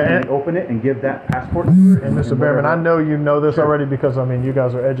definitely open it and give that passport to her. And Mr. Biermann, I know you know this already because you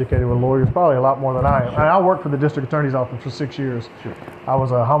guys are educated with lawyers, probably a lot more than I am. And I worked for the district attorney's office for 6 years. Sure. I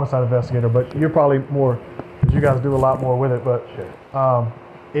was a homicide investigator, but you're probably more, because you guys do a lot more with it. But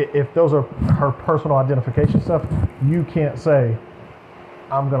if those are her personal identification stuff, you can't say,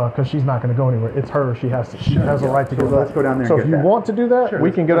 because she's not gonna go anywhere. It's her. She has a right to go. Let's go down there. So if you want to do that, we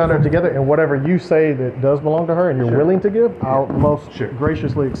can go down there together, and whatever you say that does belong to her, and you're willing to give, I'll most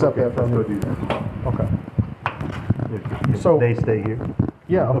graciously accept that from you. Let's go do that. Okay. So they stay here.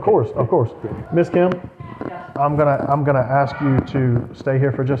 Yeah, of course. Miss Kim, I'm gonna ask you to stay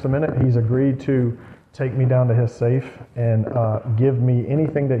here for just a minute. He's agreed to take me down to his safe and give me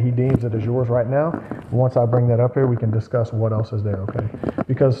anything that he deems that is yours right now. Once I bring that up here, we can discuss what else is there, okay?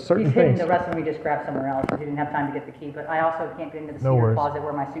 Because certain He's things... the rest of them we just grabbed somewhere else because he didn't have time to get the key. But I also can't get into the cedar closet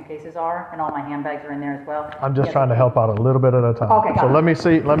where my suitcases are, and all my handbags are in there as well. I'm just trying to help out a little bit at a time. Okay, so let me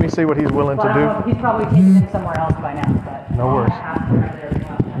see what he's willing to do. He's probably taken them somewhere else by now. But no worries.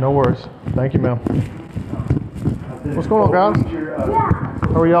 No worries. Thank you, ma'am. What's going on, guys? Yeah.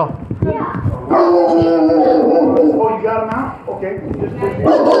 How are y'all? Oh, you got him out? Okay.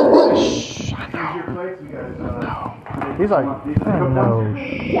 Shh, I know. He's like, no.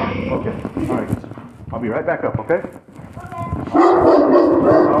 Okay. All right. I'll be right back up, okay?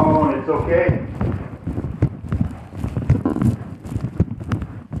 Oh, it's okay.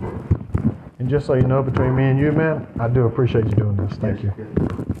 And just so you know, between me and you, man, I do appreciate you doing this. Thank you.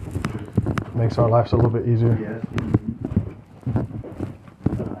 Makes our lives a little bit easier.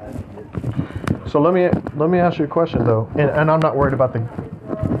 So let me ask you a question though, and I'm not worried about the.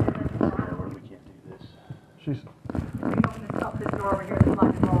 She's.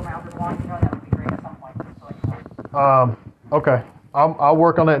 Okay. I'll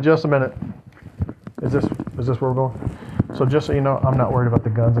work on that in just a minute. Is this where we're going? So just so you know, I'm not worried about the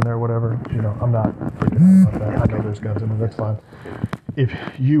guns in there or whatever. You know, I'm not freaking out about that. I know there's guns in there. That's fine. If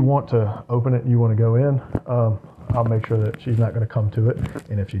you want to open it and you want to go in, I'll make sure that she's not going to come to it.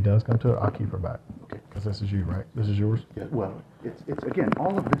 And if she does come to it, I'll keep her back. Okay. Because this is you, right? This is yours? Yeah, well, it's again,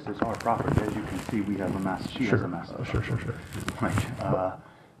 all of this is our property. As you can see, we have a mass. She has a mass. Sure. Right.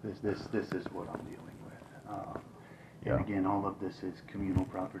 This is what I'm dealing with. And again, all of this is communal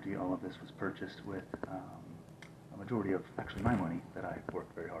property. All of this was purchased with a majority of actually my money that I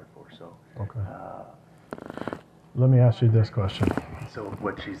worked very hard for. So. Okay. Let me ask you this question. So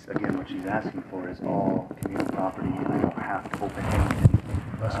what she's asking for is all communal property, and I don't have to open anything.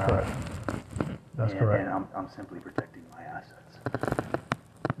 That's correct. That's correct. And I'm simply protecting my assets.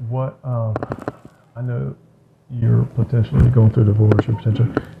 What I know you're potentially going through divorce.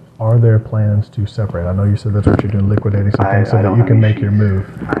 Are there plans to separate? I know you said that's what you're doing, liquidating some things so that you can make your move.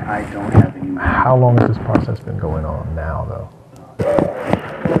 I don't have any. How long has this process been going on now, though?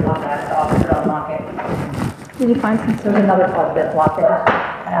 Did you find some sort of another closet that's locked in? I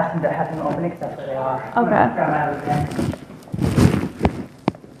asked them to have them open except for they are. Okay.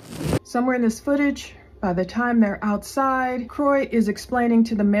 Somewhere in this footage, by the time they're outside, Kroy is explaining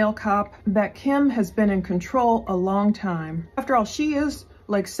to the male cop that Kim has been in control a long time. After all, she is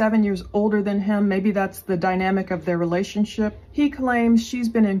like 7 years older than him. Maybe that's the dynamic of their relationship. He claims she's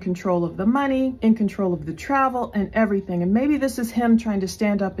been in control of the money, in control of the travel and everything. And maybe this is him trying to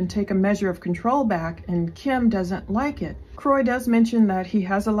stand up and take a measure of control back, and Kim doesn't like it. Kroy does mention that he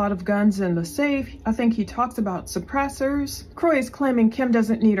has a lot of guns in the safe. I think he talks about suppressors. Kroy is claiming Kim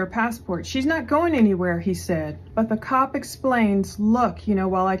doesn't need her passport. She's not going anywhere, he said. But the cop explains, look, you know,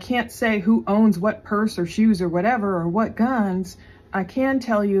 while I can't say who owns what purse or shoes or whatever or what guns, I can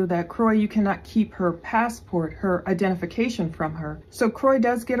tell you that Kroy, you cannot keep her passport, her identification from her. So Kroy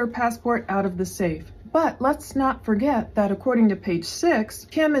does get her passport out of the safe. But let's not forget that according to page 6,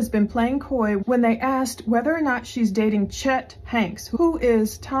 Kim has been playing coy when they asked whether or not she's dating Chet Hanks, who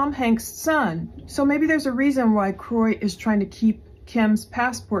is Tom Hanks' son. So maybe there's a reason why Kroy is trying to keep Kim's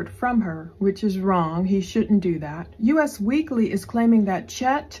passport from her, which is wrong. He shouldn't do that. US Weekly is claiming that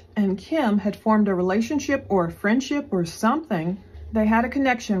Chet and Kim had formed a relationship or a friendship or something. They had a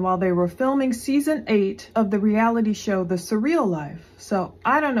connection while they were filming season 8 of the reality show The Surreal Life. So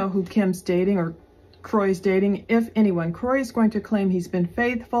I don't know who Kim's dating or Kroy's dating, if anyone. Kroy is going to claim he's been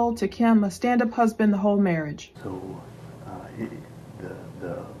faithful to Kim, a stand-up husband the whole marriage. So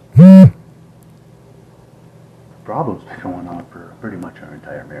the problem's been going on for pretty much our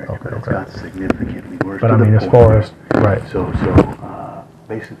entire marriage, but it's got significantly worse. But I mean, as far as, right. So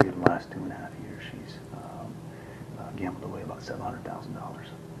basically in the last 2.5 years, she's gambled away about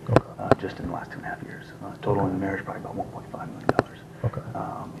 $700,000. Just in the last 2.5 years. Total in the marriage probably about $1.5 million. Okay.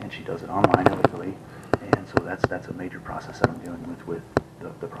 And she does it online illegally, and so that's a major process that I'm dealing with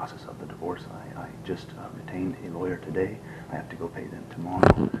the process of the divorce. I just retained a lawyer today. I have to go pay them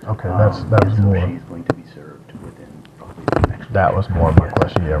tomorrow. Okay, that was more. She's going to be served within probably the next week. That was more of my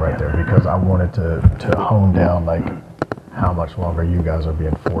question, right there, because I wanted to hone down like how much longer you guys are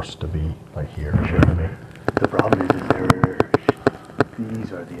being forced to be like here. You know what I mean? The problem is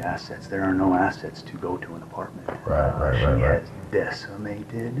these are the assets. There are no assets to go to an apartment. Right. She has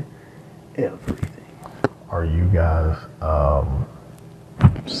decimated everything. Are you guys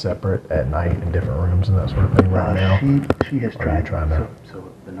separate at night in different rooms and that sort of thing right now? She has tried.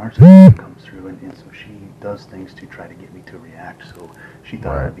 So the narcissist comes through, and so she does things to try to get me to react. So she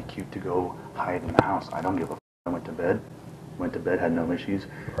thought it would be cute to go hide in the house. I don't give a f***. I went to bed, had no issues.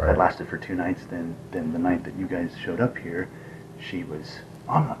 That lasted for 2 nights. Then the night that you guys showed up here, she was,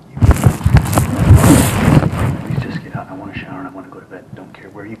 I'm not you. Please just get out. I want to shower and I want to go to bed. Don't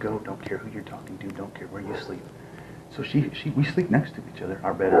care where you go. Don't care who you're talking to. Don't care where you sleep. So we sleep next to each other.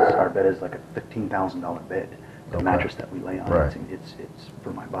 Our bed is like a $15,000 bed. the mattress that we lay on. Right. It's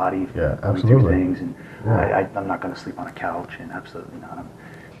for my body, for Yeah, going through absolutely. things, and Yeah. I'm not going to sleep on a couch, and absolutely not.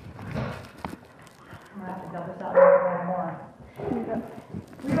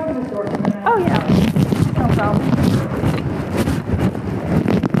 Oh, yeah. No problem.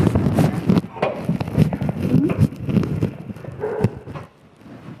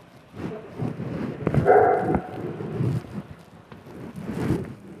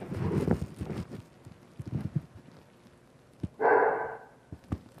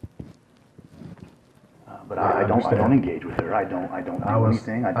 But I don't engage with her. I don't do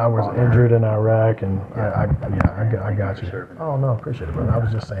anything. I was bother her. injured in Iraq, and I Thank got for you. serving. Oh no, appreciate it, brother. I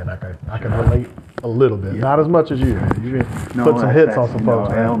was just saying I can relate a little bit, not as much as you. You put some hits on some folks.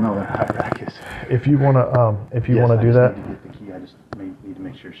 No, hell no, Iraq is. If you wanna do that. I just need to get the key. I just need to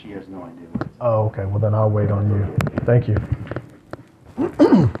make sure she has no idea what it's. Oh, okay. Well, then I'll wait on you. Thank you.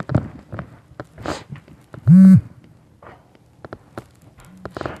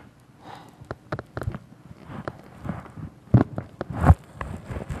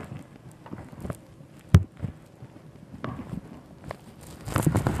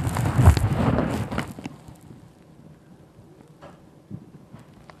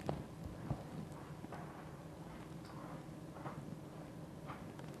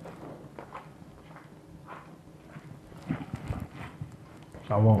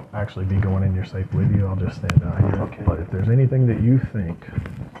 I won't actually be going in your safe with you. I'll just stand out here. Okay. But if there's anything that you think,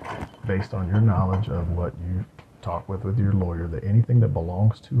 based on your knowledge of what you talk with your lawyer, that anything that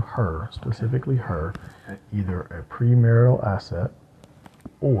belongs to her, specifically her, either a premarital asset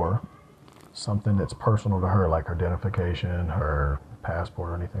or something that's personal to her, like her identification, her passport,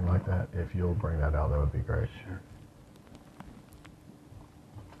 or anything like that, if you'll bring that out, that would be great. Sure.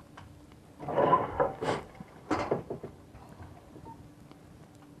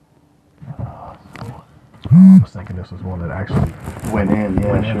 I was thinking this was one that actually Went in,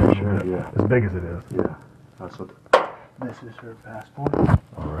 yeah, went in a little sure, bit. yeah. As big as it is. Yeah. So this is her passport.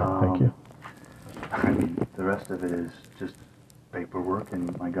 All right, thank you. I mean, the rest of it is just paperwork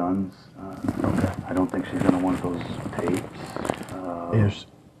and my guns. Okay. I don't think she's going to want those tapes.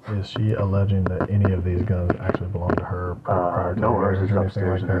 Is she alleging that any of these guns actually belong to her prior to No, the hers marriage is or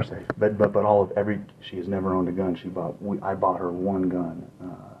upstairs anything in like her that? safe. But she has never owned a gun. I bought her one gun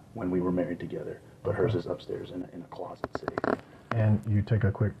when we were married together. But hers is upstairs in a closet safe. And you take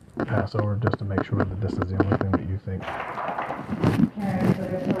a quick pass over just to make sure that this is the only thing that you think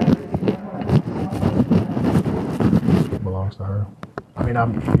belongs to her. I mean,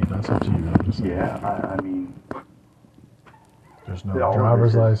 that's up to you. I'm just saying. Yeah, I mean, there's no all of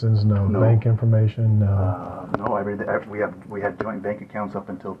driver's this is- license, no bank information, no. no. We had joint bank accounts up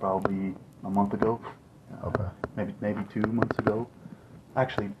until probably a month ago. Okay. Maybe 2 months ago.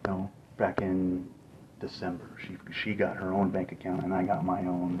 Actually, no. Back in December, she got her own bank account, and I got my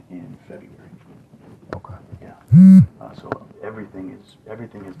own in February. Okay. Yeah. So everything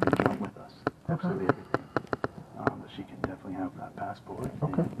has been done with us. Absolutely everything. But she can definitely have that passport.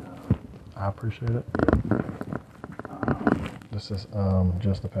 Okay. And, I appreciate it. This is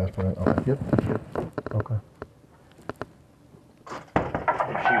just the passport. Okay. Yep. Okay.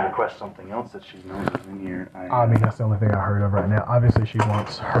 If she requests something else that she knows is in here, I mean, that's the only thing I heard of right now. Obviously, she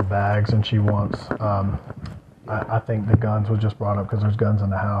wants her bags, and she wants. I think the guns was just brought up because there's guns in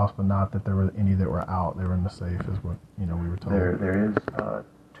the house, but not that there were any that were out. They were in the safe, is what we were told. There is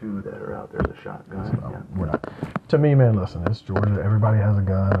 2 that are out. There's a shotgun. So, we're not. To me, man, listen, it's Georgia. Everybody has a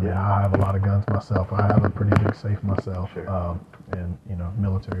gun. I mean, I have a lot of guns myself. I have a pretty big safe myself, and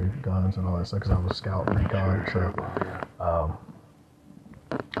military guns and all that stuff because I was scout and recon.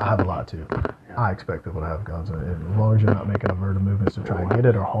 I have a lot too. I expect people to have guns. As long as you're not making averted movements to try and get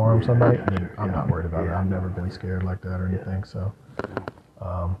it or harm somebody, then I'm not worried about it. I've never been scared like that or anything. So,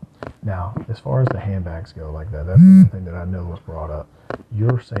 now, as far as the handbags go like that, that's the one thing that I know was brought up.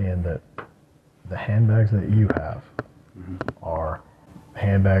 You're saying that the handbags that you have are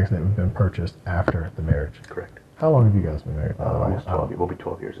handbags that have been purchased after the marriage. Correct. How long have you guys been married, by the way? Almost 12. We'll be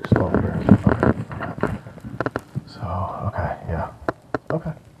 12 years this 12 summer. years. Okay. Yeah. So, okay, yeah.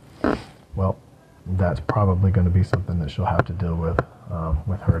 Okay. Well, that's probably going to be something that she'll have to deal with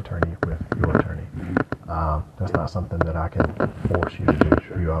her attorney, with your attorney. That's not something that I can force you to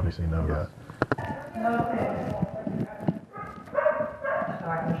do. You obviously know that.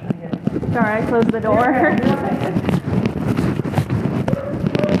 Sorry, I closed the door.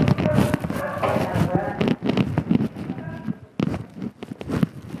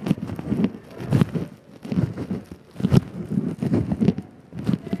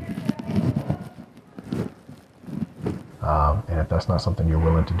 And if that's not something you're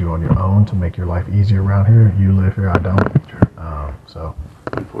willing to do on your own to make your life easier around here, you live here, I don't. So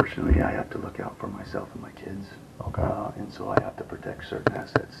unfortunately, I have to look out for myself and my kids. Okay. And so I have to protect certain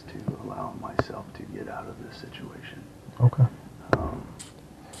assets to allow myself to get out of this situation. Okay.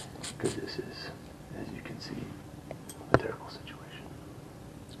 Because this is, as you can see, a terrible situation.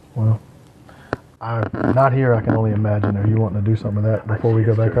 Well, I'm not here. I can only imagine. Are you wanting to do some of that before we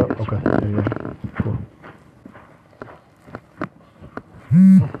go back up? Okay. Yeah. Cool.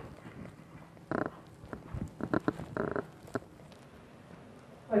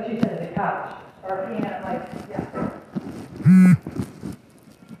 Like she said, the couch. Or peanut, like, yeah.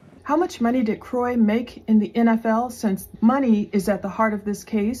 How much money did Kroy make in the NFL, since money is at the heart of this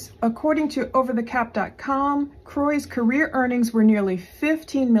case? According to overthecap.com, Kroy's career earnings were nearly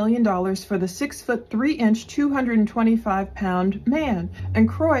 $15 million for the 6'3", 225-pound man. And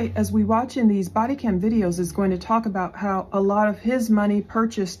Kroy, as we watch in these body cam videos, is going to talk about how a lot of his money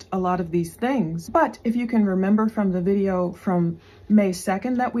purchased a lot of these things. But if you can remember from the video from May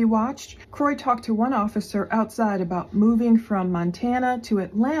 2nd that we watched, Kroy talked to one officer outside about moving from Montana to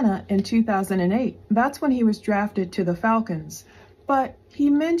Atlanta in 2008. That's when he was drafted to the Falcons. But he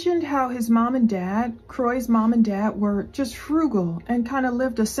mentioned how his mom and dad, Kroy's mom and dad, were just frugal and kind of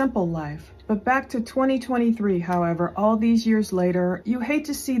lived a simple life. But back to 2023, however, all these years later, you hate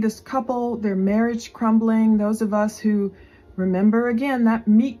to see this couple, their marriage crumbling. Those of us who remember again that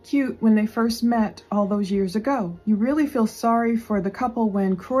meet cute when they first met all those years ago. You really feel sorry for the couple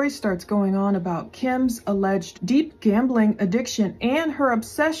when Kroy starts going on about Kim's alleged deep gambling addiction and her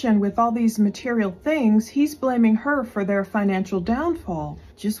obsession with all these material things. He's blaming her for their financial downfall.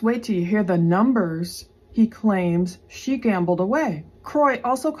 Just wait till you hear the numbers he claims she gambled away. Kroy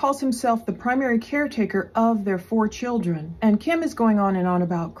also calls himself the primary caretaker of their 4 children. And Kim is going on and on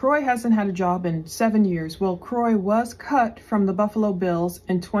about Kroy hasn't had a job in 7 years. Well, Kroy was cut from the Buffalo Bills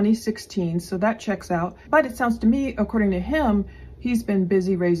in 2016, so that checks out. But it sounds to me, according to him, he's been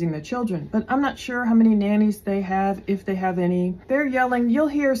busy raising the children. But I'm not sure how many nannies they have, if they have any. They're yelling, you'll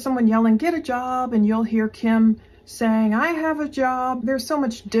hear someone yelling, get a job, and you'll hear Kim saying, I have a job. There's so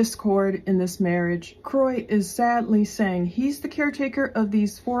much discord in this marriage. Kroy is sadly saying he's the caretaker of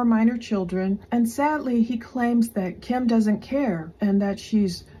these 4 minor children, and sadly he claims that Kim doesn't care and that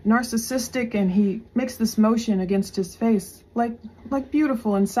she's narcissistic, and he makes this motion against his face like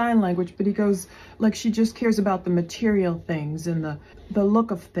beautiful in sign language, but he goes like she just cares about the material things and the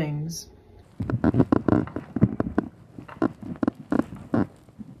look of things.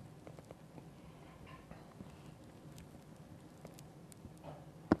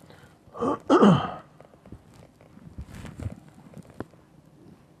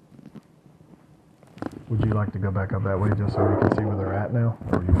 Would you like to go back up that way just so we can see where they're at now?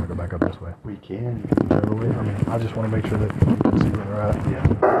 Or do you want to go back up this way? We can. Whichever way. I mean, I just want to make sure that you can see where they're at. Yeah.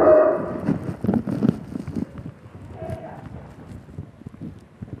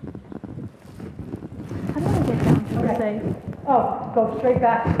 How do I get down to the safe? Oh, go straight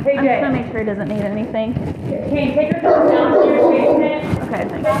back. I'm just KJ. gonna make sure he doesn't need anything. Kane, take yourself down to your basement. Okay,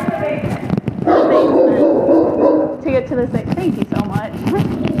 thanks. Go to the basement. To get to the safe. Thank you so much.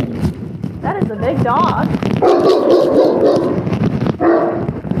 That is a big dog.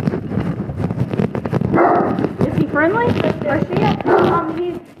 Is he friendly? Or she?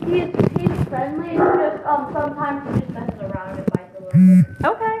 He's friendly. It's just sometimes he just messes around and bites a little bit.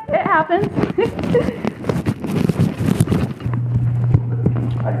 Okay, it happens.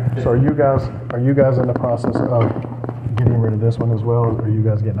 So are you guys in the process of getting rid of this one as well? Are you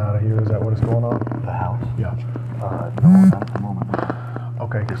guys getting out of here? Is that what is going on? The house? Yeah. No, not at the moment.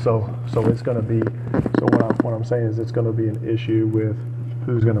 Okay, so it's going to be, so what I'm saying is it's going to be an issue with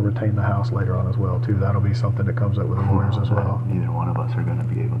who's going to retain the house later on as well too. That'll be something that comes up with the lawyers as well. Neither one of us are going to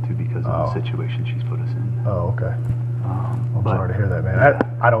be able to because of the situation she's put us in. Oh, okay. I'm sorry to hear that, man.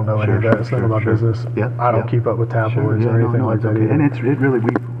 I don't know any of that. It's none of my business. Yep, I don't keep up with tabloids or anything like that. Okay. And it really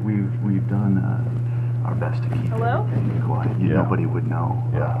we've done our best to keep it quiet. Nobody would know.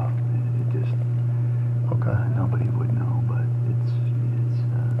 Yeah. It just nobody would know, but it's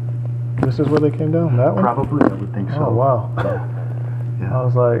This is where they came down? That one? probably, I would think so. Oh, wow. Yeah. I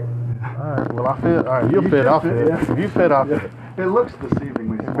was like, all right, well, I fit. All right, you'll fit. I'll fit. Yeah. If you fit, I'll fit. It looks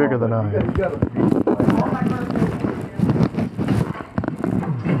deceivingly small. Bigger than I am. You gotta be.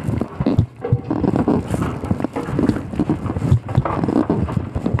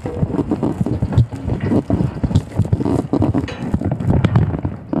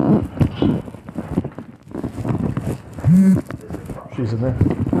 She's in there?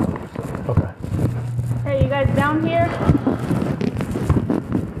 Okay. Hey, you guys down here?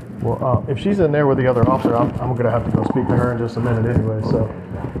 Well, if she's in there with the other officer, I'm going to have to go speak to her in just a minute anyway. So,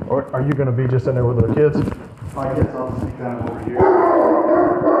 or are you going to be just in there with the kids? I guess I'll sneak down over here.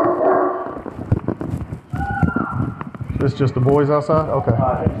 This just the boys outside? Okay.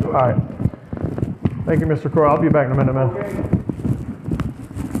 All right. Thank you, Mr. Kroy. I'll be back in a minute, man.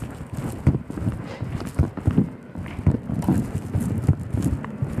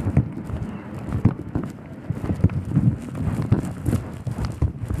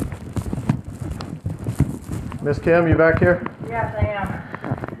 Miss Kim, you back here? Yes, I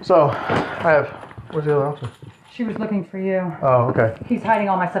am. So, where's the other officer? She was looking for you. Oh, okay. He's hiding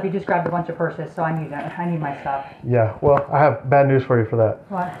all my stuff. He just grabbed a bunch of purses, so I need my stuff. Yeah, well, I have bad news for you for that.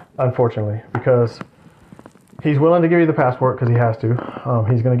 What? Unfortunately, because he's willing to give you the passport because he has to.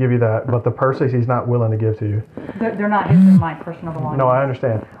 He's going to give you that, but the purses he's not willing to give to you. They're not his, they're my personal belongings. No, I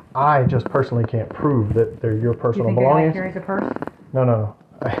understand. I just personally can't prove that they're your personal you think belongings. A guy carries a purse? No.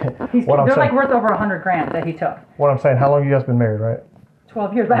 They're like worth over $100,000 that he took. What I'm saying, how long you guys been married, right?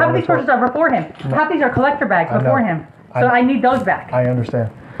 12 years. But half of these purses are before him. No. Half these are collector bags before him. So I need those back. I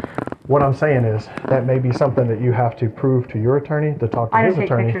understand. What I'm saying is that may be something that you have to prove to your attorney to talk to his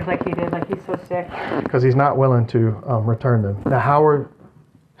attorney. I take pictures like he did, like he's so sick. Because he's not willing to return them. Now,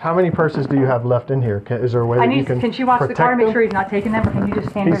 how many purses do you have left in here? Is there a way that you can Can she watch the car and make them? sure he's not taking them, or can you just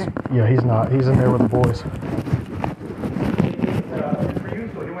stand there? Yeah, he's not. He's in there with the boys.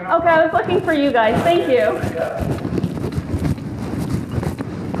 Okay, I was looking for you guys. Thank you.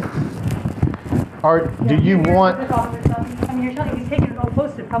 Do you want? I mean, you're telling me he's taking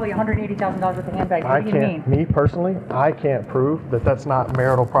close to probably $180,000 worth of handbags. What do you mean? Me personally, I can't prove that that's not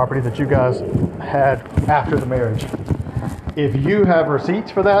marital property that you guys had after the marriage. If you have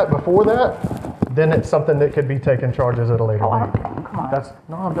receipts for that before that, then it's something that could be taken charges at a later date. Come on.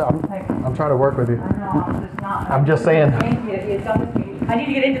 I'm trying to work with you. I know, I'm just not. I'm just saying. I need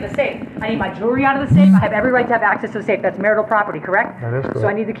to get into the safe. I need my jewelry out of the safe. I have every right to have access to the safe. That's marital property, correct? That is correct. So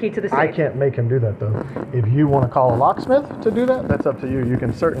I need the key to the safe. I can't make him do that, though. If you want to call a locksmith to do that, that's up to you. You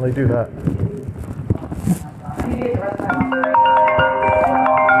can certainly do that. I need to get the rest of my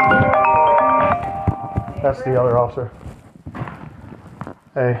That's the other officer.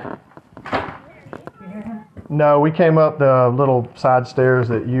 Hey. No, we came up the little side stairs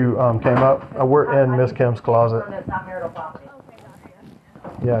that you came up. We're in Miss Kim's closet. That's not marital property.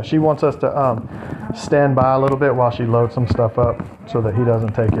 Yeah, she wants us to stand by a little bit while she loads some stuff up so that he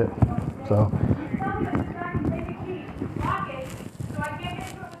doesn't take it. So.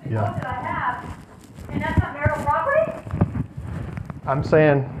 Yeah. And that's not marital property? I'm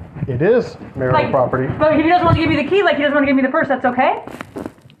saying it is marital property. But if he doesn't want to give me the key, like he doesn't want to give me the purse, that's okay?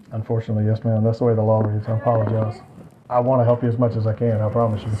 Unfortunately, yes, ma'am. That's the way the law reads. I apologize. I want to help you as much as I can. I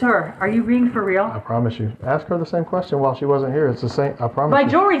promise you. Sir, are you being for real? I promise you. Ask her the same question while she wasn't here. It's the same. I promise My you.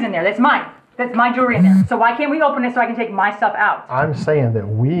 jewelry's in there. That's mine. That's my jewelry in there. So why can't we open it so I can take my stuff out? I'm saying that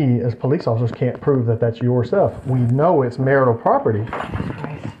we, as police officers, can't prove that that's your stuff. We know it's marital property.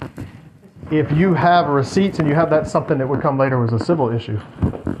 If you have receipts and you have that, something that would come later was a civil issue.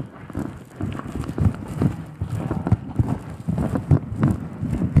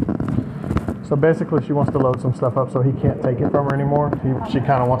 So basically, she wants to load some stuff up so he can't take it from her anymore. She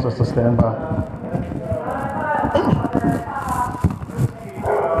kind of wants us to stand by.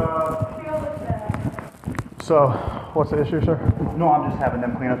 So, what's the issue, sir? No, I'm just having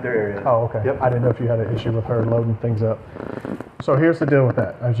them clean up their area. Oh, okay. Yep. I didn't know if you had an issue with her loading things up. So here's the deal with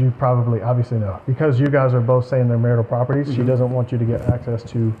that, as you probably obviously know. Because you guys are both saying they're marital properties, she doesn't want you to get access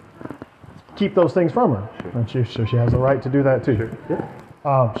to keep those things from her. And so she has the right to do that too.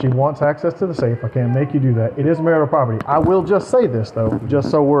 She wants access to the safe. I can't make you do that. It is marital property. I will just say this, though,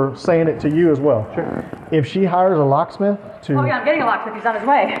 just so we're saying it to you as well. Sure. If she hires a locksmith to... Oh, yeah, I'm getting a locksmith. He's on his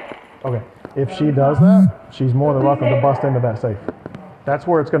way. Okay. If she does that, she's more than welcome to bust into that safe. That's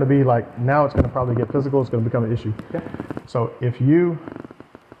where it's going to be like, now it's going to probably get physical. It's going to become an issue. Yeah. So if you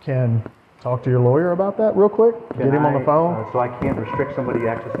can talk to your lawyer about that real quick, get him on the phone. So I can't restrict somebody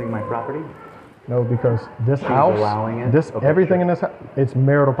accessing my property? No, because this house, everything in this house, it's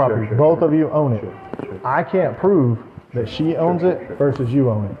marital property. Both of you own it. I can't prove that she owns it versus you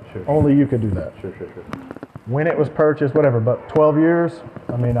own it. Only you could do that. When it was purchased, whatever, but 12 years,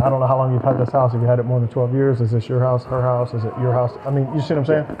 I mean, I don't know how long you've had this house. If you had it more than 12 years, is this your house, her house, is it your house? I mean, you see what I'm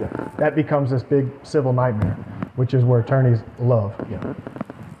saying? That becomes this big civil nightmare, which is where attorneys love.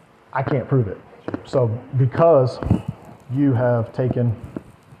 I can't prove it. So because you have taken,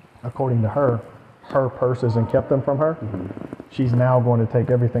 according to her purses and kept them from her, she's now going to take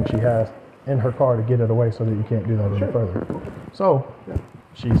everything she has in her car to get it away so that you can't do that any further. So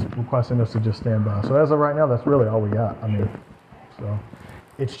she's requesting us to just stand by. So as of right now, that's really all we got. I mean, so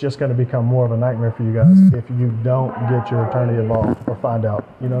it's just going to become more of a nightmare for you guys if you don't get your attorney involved or find out.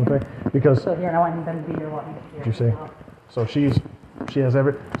 You know what I'm saying? Because So here, I want them to be here, want me to you see, so she has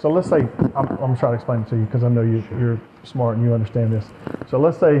every. So let's say I'm trying to explain it to you because I know you're smart and you understand this. So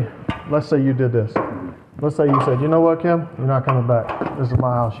let's say you did this. Let's say you said, you know what, Kim, you're not coming back. This is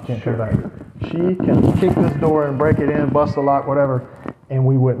my house. You can't come back. She can kick this door and break it in, bust the lock, whatever, and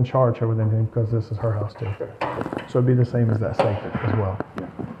we wouldn't charge her with anything because this is her house too. So it'd be the same as that safe as well. Yeah.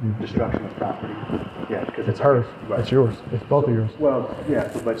 Destruction of property. Yeah, because it's hers. Right. It's yours. It's both of yours. Well, yeah.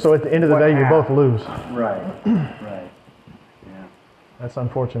 But so at the end of the day, you both lose. Right. Right. Yeah. That's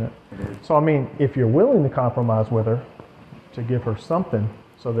unfortunate. It is. So I mean, if you're willing to compromise with her, to give her something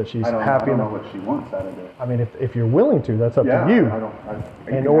so that she's happy. I don't know what she wants out of it. I mean, if you're willing to, that's up to you.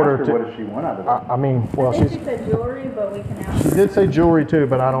 In order to. What does she want out of it? I mean, well, she said jewelry, but we can ask. She did say jewelry too,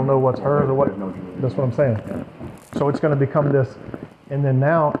 but I don't know what's hers or what. No jewelry. That's what I'm saying. Yeah. So it's going to become this, and then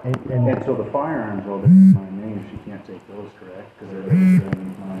now, and so the firearms, well, they're in my name. She can't take those, correct? Because they're registered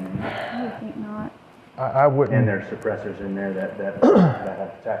in my name. I think not. I wouldn't. And there's suppressors in there that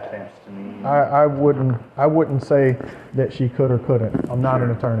have tax stamps to me. I wouldn't say that she could or couldn't. I'm not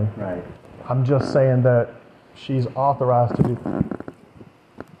an attorney. Right. I'm just saying that she's authorized to do.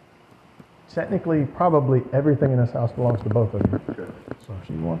 Technically, probably everything in this house belongs to both of you. Sure. So if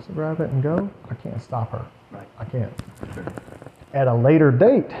she wants to grab it and go, I can't stop her. Right. I can't. Sure. At a later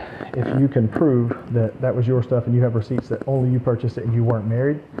date, if you can prove that that was your stuff and you have receipts that only you purchased it and you weren't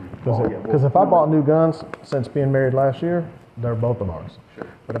married, because if I bought new guns since being married last year, they're both of ours. Sure.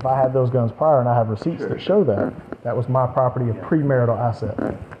 But if I had those guns prior and I have receipts that show that, that was my property, a premarital asset.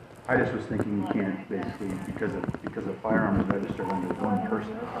 I just was thinking you can't basically, because a firearm is registered under one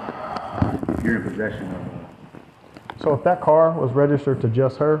person, if you're in possession of a... So if that car was registered to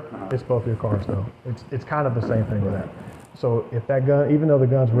just her, it's both your cars though. It's kind of the same thing with that. So if that gun, even though the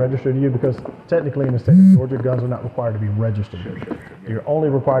gun's registered to you, because technically in the state of Georgia, guns are not required to be registered. Sure, You're only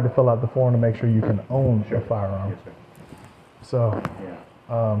required to fill out the form to make sure you can own a firearm. Yes, so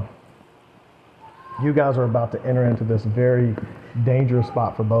you guys are about to enter into this very dangerous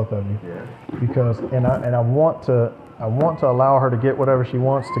spot for both of you. Yeah. Because I want to allow her to get whatever she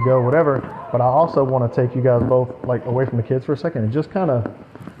wants to go, whatever, but I also want to take you guys both like away from the kids for a second and just kind of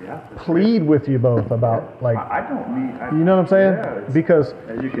plead with you both about like I don't need. You know what I'm saying? Yeah, because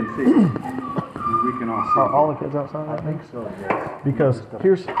as you can see, we can all see. Are all the kids outside? I think so. Yes. Because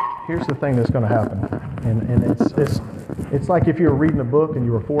here's the thing that's going to happen, and it's like if you were reading a book and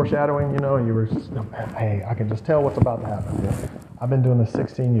you were foreshadowing, you know, and you were, hey, I can just tell what's about to happen. Yeah. I've been doing this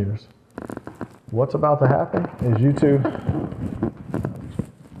 16 years. What's about to happen is you two.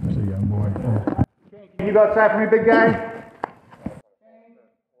 There's a young boy. Can you go outside for me, big guy?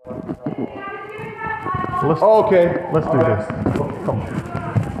 Okay. Let's do this. Come on.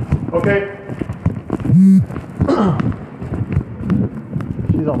 Okay.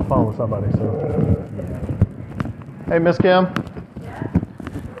 She's on the phone with somebody, so. Hey, Miss Kim.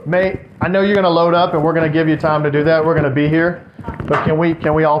 I know you're going to load up, and we're going to give you time to do that. We're going to be here, but can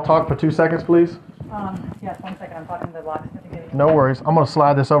we all talk for 2 seconds, please? Yes, 1 second. I'm talking to the locksmith. No worries. I'm going to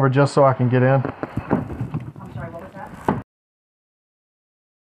slide this over just so I can get in. I'm sorry. What was that?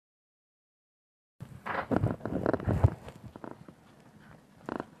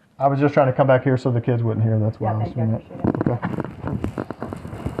 I was just trying to come back here so the kids wouldn't hear. That's why I was doing it. Okay.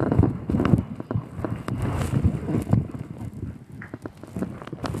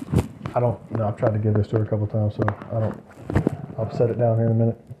 I've tried to give this to her a couple times, so I'll set it down here in a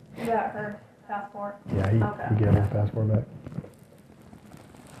minute. You got her passport? Yeah, he gave her passport back.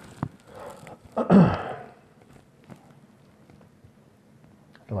 I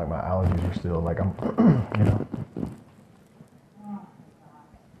feel like my allergies are still like I'm, you know.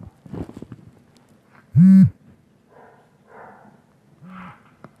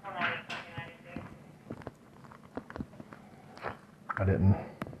 I didn't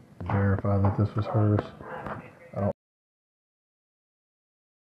verify that this was hers. I don't.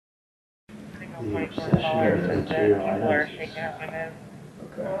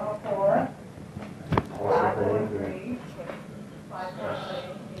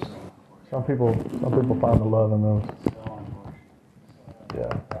 Some people find the love in those.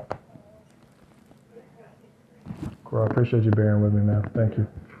 Yeah. Kroy, I appreciate you bearing with me, man. Thank you.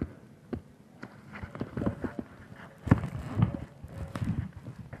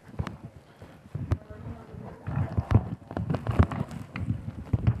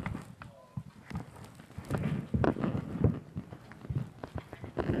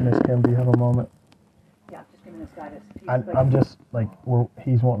 Miss Kim, do you have a moment? Yeah, just give me this guy. I'm just like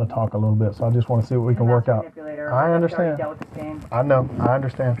he's wanting to talk a little bit, so I just want to see what we can work out. I understand. Dealt with this game. I know. I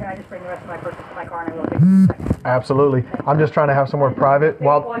understand. Can I just bring the rest of my purses to my car and I will take them in a second? Absolutely. I'm just trying to have somewhere private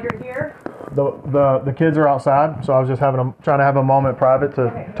While you're here, the kids are outside, so I was just trying to have a moment private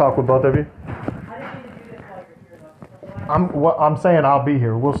to talk with both of you. I'm saying I'll be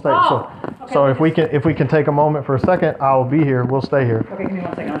here. We'll stay. So if we can take a moment for a second, I'll be here. We'll stay here. okay, give me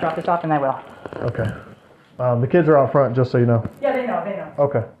 1 second. I'll drop this off and I will. Okay. The kids are out front, just so you know. Yeah, they know.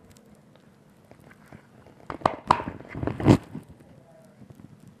 Okay.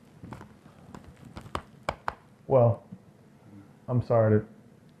 Well, I'm sorry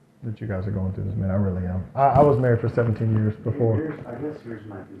that you guys are going through this, man. I really am. I was married for 17 years before. I guess here's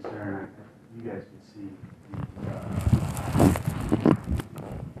my concern. You guys can see the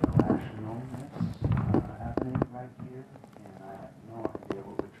irrationalness happening right here, and I have no idea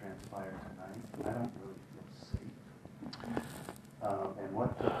what would transpire tonight. I don't really feel safe. And what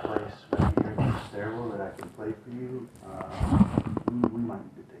took place right here in the stairwell that I can play for you, we might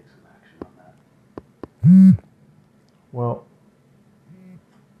need to take some action on that. Well,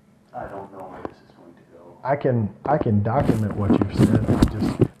 I don't know where this is going to go. I can document what you've said.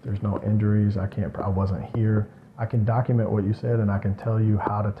 Just there's no injuries. I wasn't here. I can document what you said, and I can tell you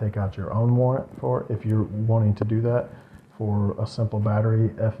how to take out your own warrant for if you're wanting to do that for a simple battery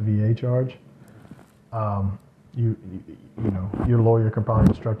FVA charge. You know, your lawyer can probably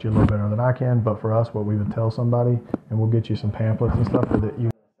instruct you a little better than I can, but for us, what we would tell somebody, and we'll get you some pamphlets and stuff that you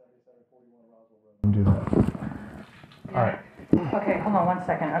can do that. All right. Okay, hold on 1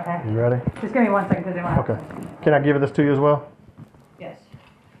 second, okay? You ready? Just give me 1 second because they want to. Okay. Can I give this to you as well? Yes.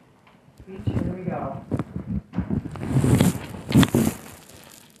 Here we go.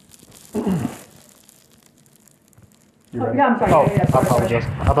 You ready? Yeah, I'm sorry. Oh, Yeah, I apologize.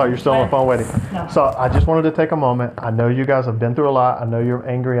 I thought you were still on the phone waiting. No. So I just wanted to take a moment. I know you guys have been through a lot. I know you're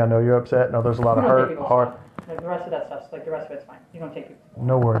angry. I know you're upset. I know there's a lot of hurt, heart. The rest of that stuff, like the rest of it's fine. You don't take it.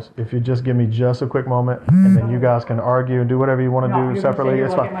 No worries. If you just give me just a quick moment, and then you guys can argue and do whatever you want to do separately,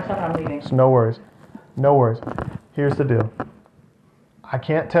 it's fine. So no worries. No worries. Here's the deal. I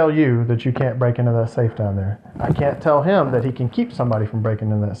can't tell you that you can't break into that safe down there. I can't tell him that he can keep somebody from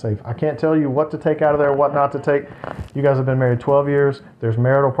breaking into that safe. I can't tell you what to take out of there, what not to take. You guys have been married 12 years. There's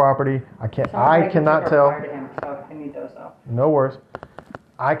marital property. I cannot tell. So I need those though. No worries.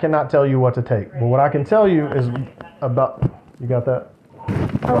 I cannot tell you what to take. But what I can tell you is about, you got that?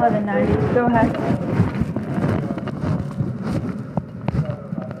 1190. Go ahead.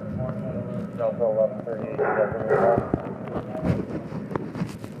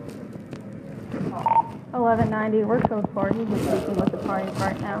 $11.90. We're code 4. He's just speaking with the parties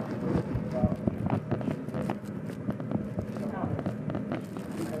right now.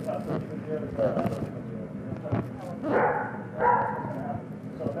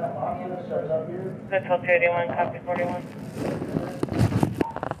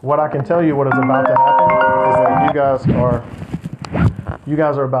 What I can tell you, what is about to happen, is that you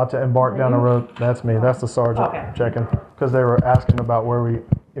guys are about to embark down a road. That's me. That's the sergeant checking, because they were asking about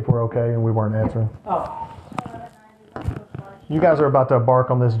if we're okay, and we weren't answering. Oh. You guys are about to embark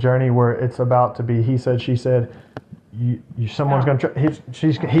on this journey where it's about to be he said, she said. Someone's gonna try.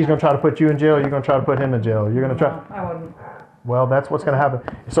 He's gonna try to put you in jail. You're gonna try to put him in jail. You're gonna try. I wouldn't. Well, that's what's gonna happen.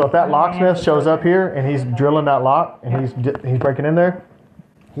 So if that locksmith shows up here and he's drilling that lock and he's breaking in there,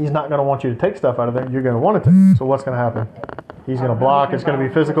 he's not gonna want you to take stuff out of there. You're gonna want it to. So what's gonna happen? He's gonna block. It's gonna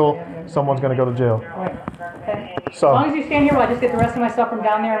be physical. Someone's gonna go to jail. Okay. So as long as you stand here while I just get the rest of my stuff from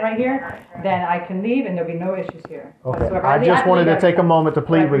down there and right here, then I can leave and there'll be no issues here. Okay. I just wanted to take a moment to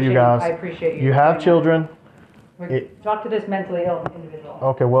plead with you guys. I appreciate you. You have children. Talk to this mentally ill individual.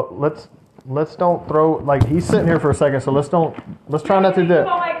 Okay. Well, let's don't throw, like, he's sitting here for a second, so let's try not to do that.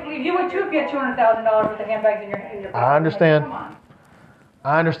 You would too if you had $200,000 worth of handbags in your pocket. I understand. Come on.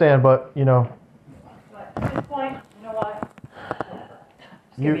 I understand, but At this point, you know what?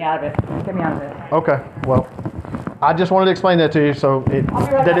 Get me out of it. Get me out of it. Okay. Well, I just wanted to explain that to you so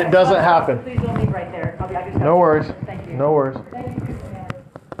that it doesn't happen. Please don't leave right there. No worries. Thank you. No worries. Thank you,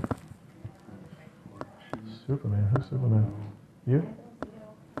 Superman. Who's Superman? You?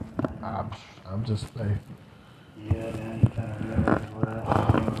 I'm just a. Yeah, man, you kind of realize what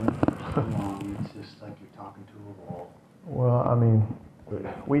it's just like you're talking to a wall. Well, I mean,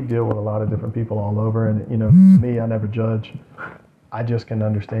 we deal with a lot of different people all over, and to me, I never judge. I just can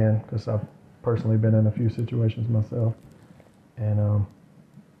understand because I've personally been in a few situations myself, and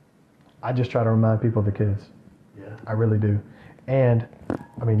I just try to remind people of the kids. Yeah. I really do, and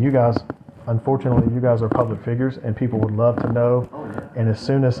I mean, you guys. Unfortunately, you guys are public figures, and people would love to know. Oh, yeah. And as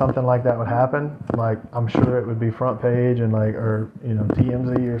soon as something like that would happen, like I'm sure it would be front page and or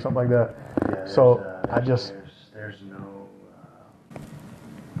TMZ or something like that. Yeah, so I just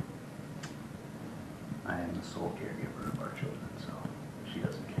the sole caregiver of our children, so she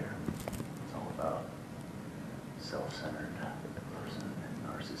doesn't care. It's all about self-centered person and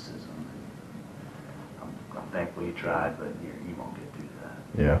narcissism. I'm thankful you tried, but you won't get through that.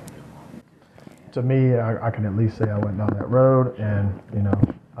 Yeah. To me, I can at least say I went down that road, and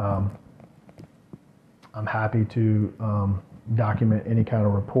I'm happy to document any kind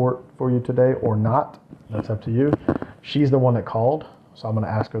of report for you today or not. That's up to you. She's the one that called, so I'm going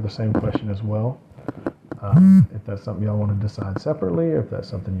to ask her the same question as well. If that's something y'all want to decide separately, if that's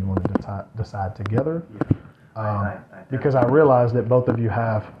something you want to decide together. Because I realize that both of you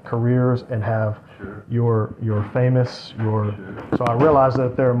have careers and have you're famous. So I realize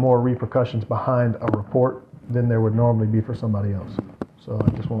that there are more repercussions behind a report than there would normally be for somebody else. So I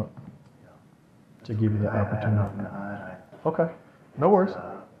just want to give you the opportunity. Okay, no worries.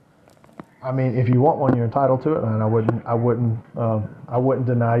 I mean, if you want one, you're entitled to it, and I wouldn't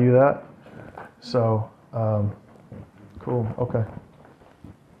deny you that. So, cool. Okay.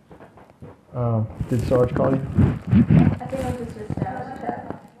 Did Sarge call you? I think it was just a status check.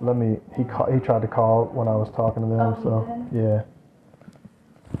 He tried to call when I was talking to them. So yeah.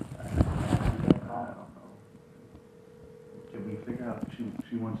 Can we figure out if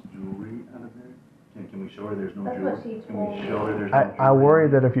she wants jewelry out of there? Can we show her there's no That's jewelry? what she Can told we me. show her there's no jewelry? I worry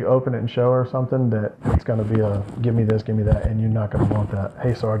that if you open it and show her something, that it's going to be a give me this, give me that, and you're not going to want that.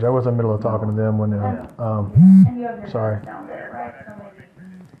 Hey, Sarge, I was in the middle of talking to them when And you have your sorry. notes down there, right? So maybe.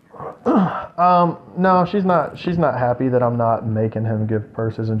 No, she's not happy that I'm not making him give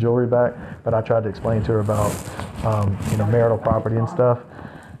purses and jewelry back, but I tried to explain to her about marital property and stuff.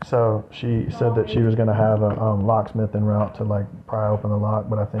 So she said that she was going to have a locksmith en route to like pry open the lock,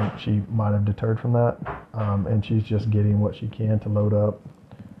 but I think she might have deterred from that, and she's just getting what she can to load up.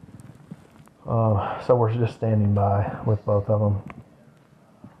 So we're just standing by with both of them.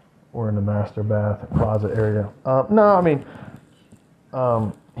 We're in the master bath closet area. No, I mean,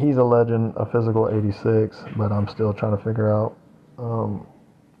 he's alleging a physical 86, but I'm still trying to figure out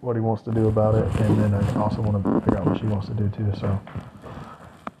what he wants to do about it, and then I also want to figure out what she wants to do too. So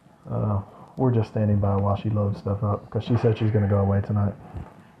we're just standing by while she loads stuff up, because she said she's going to go away tonight.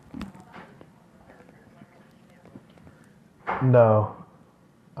 No,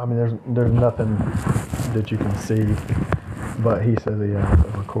 I mean there's nothing that you can see, but he says he has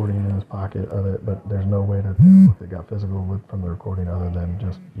a recording in his pocket of it, but there's no way to tell if it got physical from the recording other than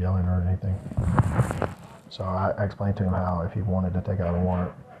just yelling or anything. So I explained to him how if he wanted to take out a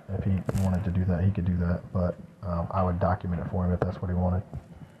warrant, if he wanted to do that, he could do that, but I would document it for him if that's what he wanted.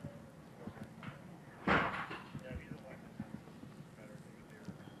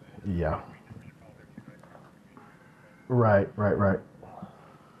 Yeah. Right.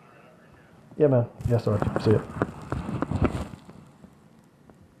 Yeah, man. Yes, sir. See it.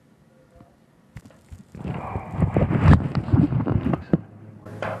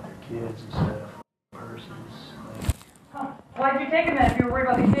 About their kids and stuff, purses. Why did you take a minute? If you were worried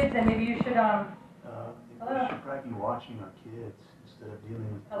about the kids, then maybe you should, We should probably be watching our kids instead of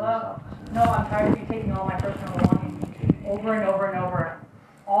dealing with police officers. No, I'm tired of you taking all my personal belongings over and over and over.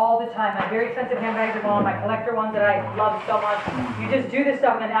 All the time. My very expensive handbags are gone, my collector ones that I love so much. You just do this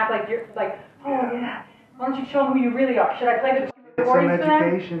stuff and then act like you're like, oh yeah. Why don't you show them who you really are? Should I play the recordings for them?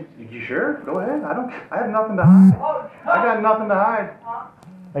 Education. You sure? Go ahead. I have nothing to hide. I got nothing to hide.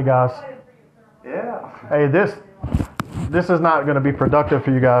 Hey guys. Yeah. Hey, this is not going to be productive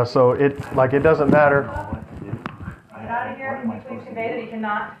for you guys, so it doesn't matter. Get out of here. Can you please convey that he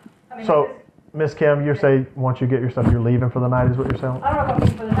cannot? So, Miss Kim, you say once you get your stuff, you're leaving for the night, is what you're saying? I don't know if I'm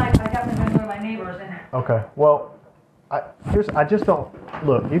leaving for the night, but I definitely going to go to my neighbors. And Okay. Well, I just don't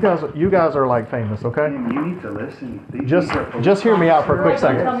look. You guys are like famous, okay? You need to listen. Just hear me out for a quick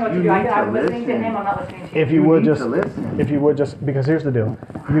second. Tell me what to do. I'm listening to him. I'm not listening to you. If you would just, because here's the deal.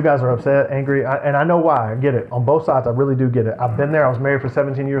 You guys are upset, angry, and I know why. I get it. On both sides, I really do get it. I've been there. I was married for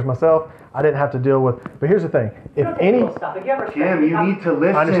 17 years myself. I didn't have to deal with, but here's the thing. If any, Kim, you need to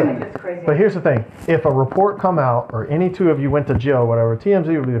listen. I understand. But here's the thing. If a report come out or any two of you went to jail, whatever, TMZ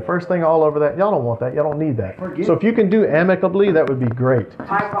would be the first thing all over that. Y'all don't want that. Y'all don't need that. So if you can do amicably, that would be great.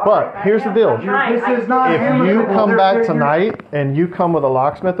 But here's the deal. If you come back tonight and you come with a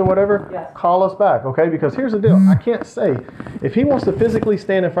locksmith or whatever, call us back, okay? Because here's the deal. I can't say, if he wants to physically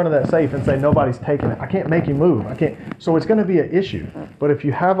stand in front of that safe and say nobody's taking it, I can't make him move. I can't. So it's going to be an issue. But if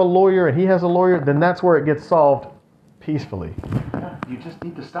you have a lawyer and he has a lawyer, then that's where it gets solved peacefully. You just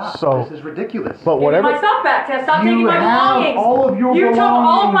need to stop. So, this is ridiculous. But whatever. Give me my stuff back, Tess. Stop taking my belongings. All of your you belongings. took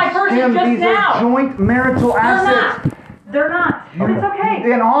all of my purses Kim, just these now. are joint marital assets. They're not. It's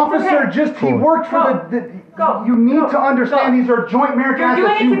okay. An officer okay. just, he worked for Go. You need Go. to understand Go. these are joint marital You're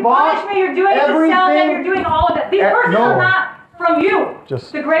assets. doing it You to bought punish me. You're doing it to sell them. You're doing all of that. These purses no. are not from you.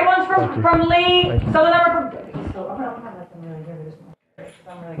 Just the gray ones from Lee. Some of them are from.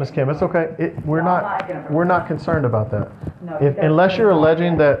 Miss Kim, it's okay. We're not concerned about that. No, Unless you're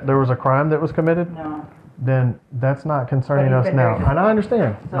alleging that there was a crime that was committed, then that's not concerning us now. And I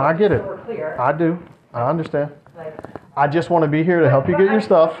understand. So, I get it. We're clear. I do. I understand. I just want to be here to help you get your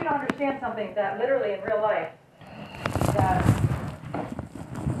stuff. I want you to understand something that literally in real life, that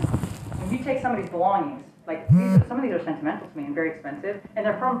when you take somebody's belongings, like some of these are sentimental to me and very expensive, and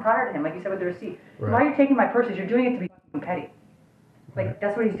they're from prior to him, like you said with the receipt. Right. Why are you taking my purses? You're doing it to be petty. Like,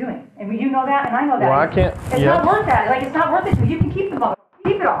 that's what he's doing. And you know that, and I know that. Well, I can't. It's not worth that. Like, it's not worth it to you. You can keep them all.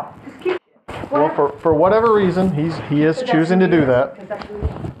 Keep it all. Just keep it. Well, for whatever reason, he is choosing to do that.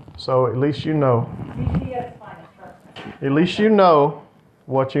 So at least you know. At least you know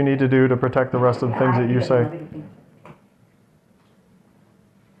what you need to do to protect the rest of the things that you say.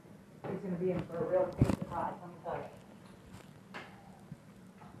 He's going to be in for a real big surprise, let me tell you.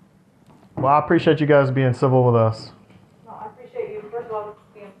 Well, I appreciate you guys being civil with us. No, I appreciate you, first of all,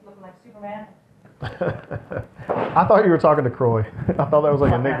 looking like Superman. I thought you were talking to Kroy. I thought that was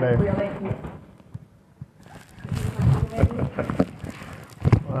like a nickname.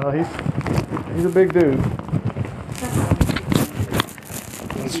 Well, he's a big dude.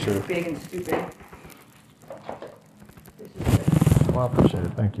 That's true. Big and stupid. Well, I appreciate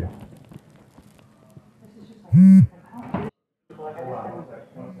it. Thank you.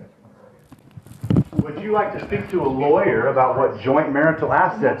 Would you like to speak to a lawyer about what joint marital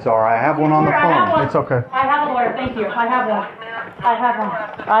assets are? I have one on the phone. It's okay. I have a lawyer. Thank you. I have one. I have one.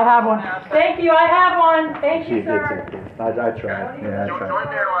 I have one. Thank you. I have one. Thank you, sir. I tried. Yeah, I tried. Joint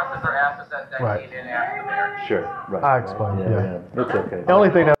marital assets are assets that came in after the marriage. Sure. Right. I explained. Yeah. It's okay. The only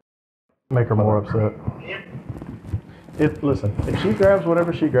thing that make her more upset. Listen, if she grabs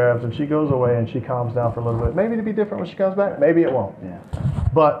whatever she grabs and she goes away and she calms down for a little bit, maybe it'll be different when she comes back. Maybe it won't. Yeah.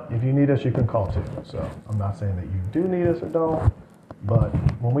 But if you need us, you can call too. So I'm not saying that you do need us or don't. But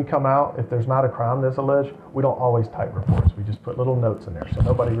when we come out, if there's not a crime that's alleged, we don't always type reports. We just put little notes in there. So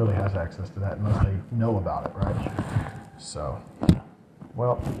nobody really has access to that unless they know about it, right? So,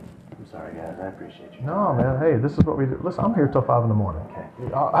 well. I'm sorry, guys. I appreciate you. No, man. Hey, this is what we do. Listen, I'm here till 5 in the morning. Okay.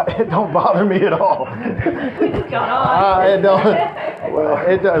 It don't bother me at all. It don't. Well,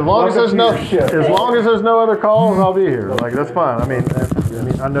 as long as there's no other calls, I'll be here. Like, that's fine. I mean,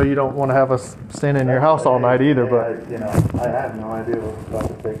 I know you don't want to have us standing in your house all night either, but I have no idea what's about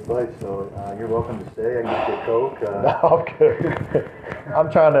to take place. So you're welcome to stay. I can get Coke. No, good.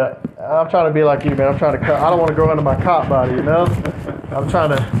 I'm trying to be like you, man. I'm trying to cut. I don't want to grow into my cop body, you know. I'm trying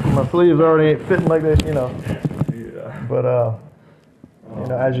to. My sleeves already ain't fitting like this, you know. Yeah. But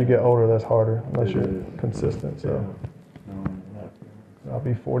as you get older, that's harder unless you're consistent. So I'll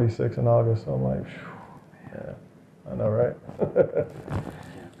be 46 in August. So I'm like, yeah, I know, right?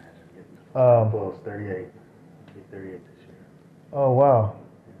 Well, it's 38. I'll be 38 this year. Oh wow.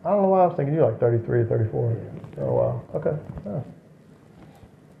 I don't know why I was thinking you like 33 or 34. Yeah. Oh wow. Okay. Yeah.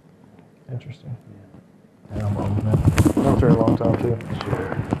 Interesting. Yeah, I'm old, man. Military a long time too.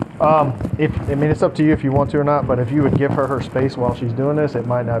 Sure. It's up to you if you want to or not. But if you would give her space while she's doing this, it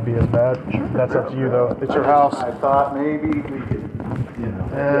might not be as bad. Sure. That's up to you, though. It's your house. I thought maybe we could,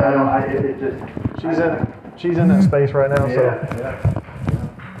 She's in that space right now, so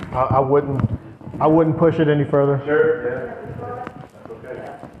I wouldn't push it any further. Sure. Yeah. That's okay.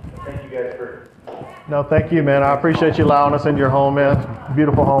 Thank you guys for. No, thank you, man. I appreciate you allowing us into your home, man.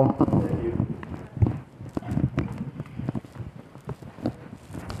 Beautiful home. Thank you.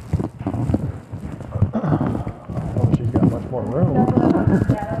 She's got much more room.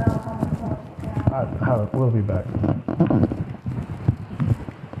 We'll be back.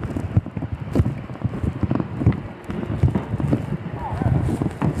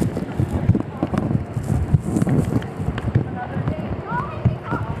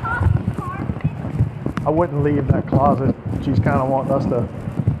 I wouldn't leave that closet. She's kind of wanting us to.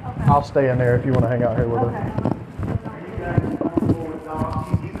 I'll stay in there if you want to hang out here with her.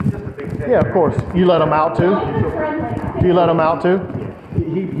 Yeah, of course. You let him out too? Do you let him out too?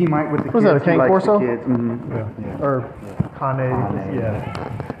 He might with the kids. Was that a cane corso? Mm-hmm. Yeah. Or Kane,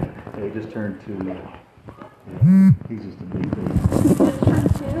 yeah. He just turned 2. Yeah. He's just a big baby.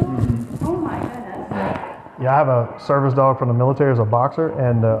 Mm-hmm. Oh my goodness. Yeah, I have a service dog from the military as a boxer,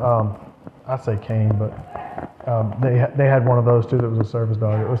 and I say cane, but they had one of those too that was a service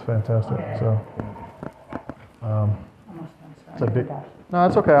dog. It was fantastic. So it's a big. No,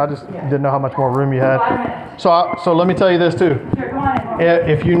 it's okay. I just didn't know how much more room you had. So let me tell you this too.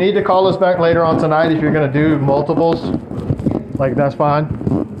 If you need to call us back later on tonight, if you're going to do multiples, like that's fine.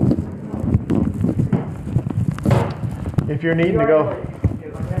 If you're needing to go.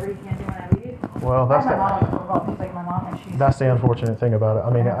 Well, that's the unfortunate thing about it. I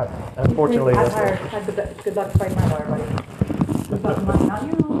mean, unfortunately, good luck fighting my lawyer, buddy. Good luck, not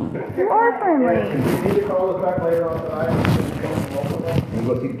you. You are friendly. If you need to call us back later on tonight, You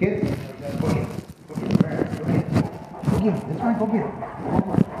go see the kids? Go get it. Go get it. It's fine, go get it.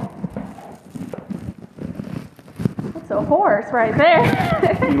 It's a horse right there.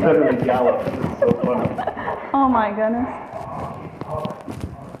 You literally galloped. It's so funny. Oh my goodness.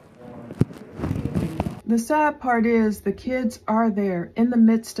 The sad part is the kids are there in the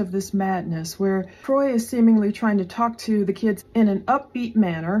midst of this madness where Kroy is seemingly trying to talk to the kids in an upbeat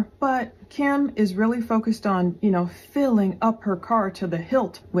manner, but Kim is really focused on, filling up her car to the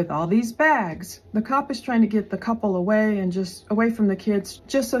hilt with all these bags. The cop is trying to get the couple away and just away from the kids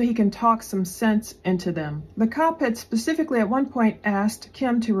just so he can talk some sense into them. The cop had specifically at one point asked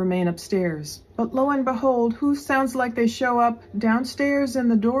Kim to remain upstairs. But lo and behold, who sounds like they show up downstairs in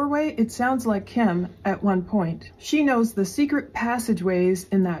the doorway? It sounds like Kim at one point. She knows the secret passageways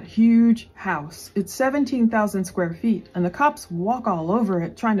in that huge house. It's 17,000 square feet, and the cops walk all over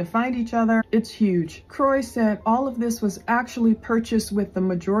it trying to find each other. It's huge. Kroy said all of this was actually purchased with the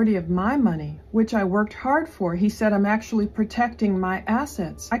majority of my money, which I worked hard for. He said I'm actually protecting my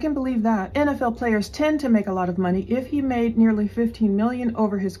assets. I can believe that. NFL players tend to make a lot of money. If he made nearly $15 million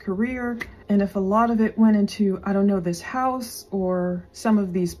over his career, and if a lot of it went into, I don't know, this house or some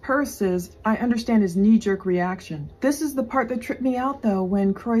of these purses, I understand his knee-jerk reaction. This is the part that tripped me out though,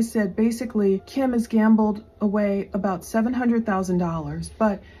 when Kroy said basically Kim has gambled away about $700,000,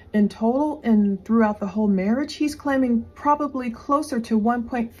 but in total and throughout the whole marriage, he's claiming probably closer to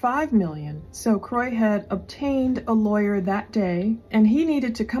 $1.5 million. So Kroy had obtained a lawyer that day, and he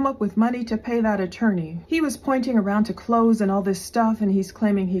needed to come up with money to pay that attorney. He was pointing around to clothes and all this stuff, and he's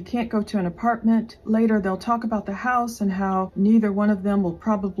claiming he can't go to an apartment. Later, they'll talk about the house and how neither one of them will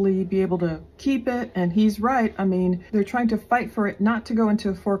probably be able to keep it, and he's right. I mean, they're trying to fight for it not to go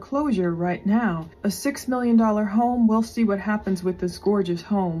into foreclosure right now. A $6 million home, we'll see what happens with this gorgeous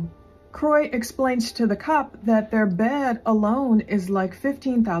home. Kroy explains to the cop that their bed alone is like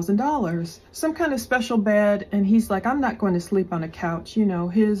 $15,000, some kind of special bed, and he's like, I'm not going to sleep on a couch,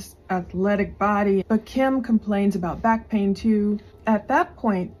 his athletic body. But Kim complains about back pain too. At that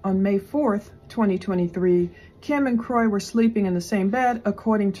point, on May 4th, 2023, Kim and Kroy were sleeping in the same bed,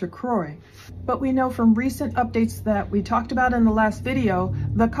 according to Kroy. But we know from recent updates that we talked about in the last video,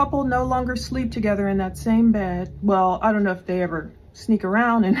 the couple no longer sleep together in that same bed. Well, I don't know if they ever sneak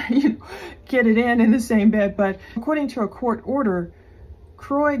around and get it in the same bed, but according to a court order,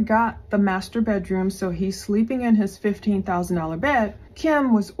 Kroy got the master bedroom, so he's sleeping in his $15,000 bed.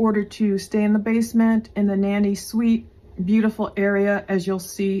 Kim was ordered to stay in the basement in the nanny suite, beautiful area as you'll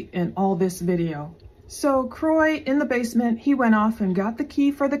see in all this video. So Kroy in the basement, he went off and got the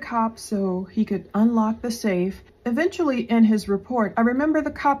key for the cop so he could unlock the safe. Eventually in his report, I remember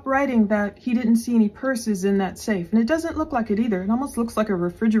the cop writing that he didn't see any purses in that safe, and it doesn't look like it either. It almost looks like a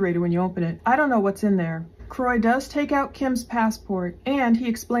refrigerator when you open it. I don't know what's in there. Kroy does take out Kim's passport, and he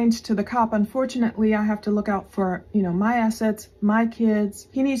explains to the cop, unfortunately, I have to look out for, my assets, my kids.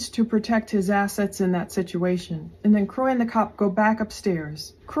 He needs to protect his assets in that situation. And then Kroy and the cop go back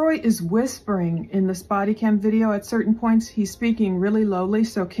upstairs. Kroy is whispering in this body cam video at certain points. He's speaking really lowly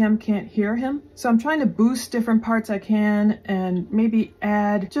so Kim can't hear him. So I'm trying to boost different parts I can and maybe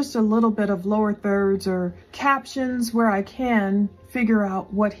add just a little bit of lower thirds or captions where I can figure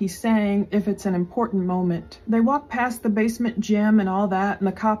out what he's saying if it's an important moment. They walk past the basement gym and all that, and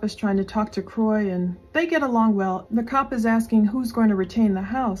the cop is trying to talk to Kroy, and they get along well. The cop is asking who's going to retain the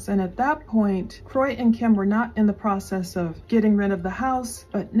house, and at that point, Kroy and Kim were not in the process of getting rid of the house,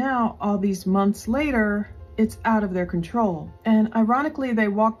 but now, all these months later, it's out of their control. And ironically, they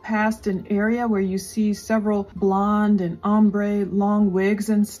walk past an area where you see several blonde and ombre long wigs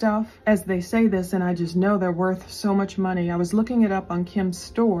and stuff. As they say this, and I just know they're worth so much money. I was looking it up on Kim's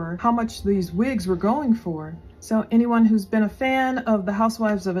store, how much these wigs were going for. So anyone who's been a fan of the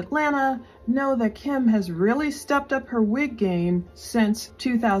Housewives of Atlanta know that Kim has really stepped up her wig game since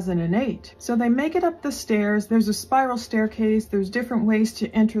 2008. So they make it up the stairs. There's a spiral staircase. There's different ways to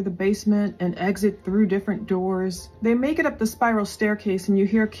enter the basement and exit through different doors. They make it up the spiral staircase and you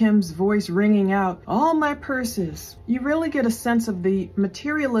hear Kim's voice ringing out, "All my purses." You really get a sense of the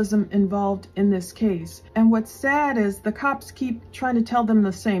materialism involved in this case. And what's sad is the cops keep trying to tell them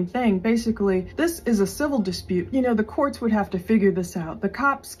the same thing. Basically, this is a civil dispute. You know, the courts would have to figure this out. The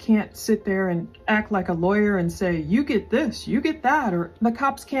cops can't sit there and act like a lawyer and say, you get this, you get that, or the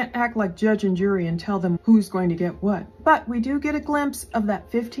cops can't act like judge and jury and tell them who's going to get what. But we do get a glimpse of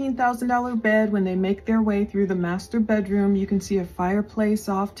that $15,000 bed when they make their way through the master bedroom. You can see a fireplace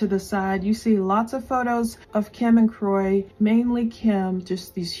off to the side. You see lots of photos of Kim and Kroy, mainly Kim,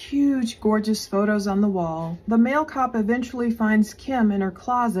 just these huge, gorgeous photos on the wall. The male cop eventually finds Kim in her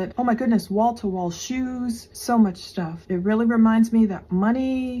closet. Oh my goodness, wall-to-wall shoes, so much stuff. It really reminds me that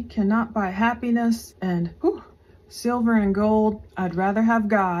money cannot buy happiness, and whew, silver and gold, I'd rather have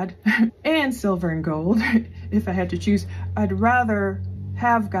God, and silver and gold, if I had to choose. I'd rather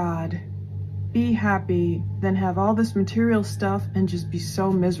have God, be happy, than have all this material stuff and just be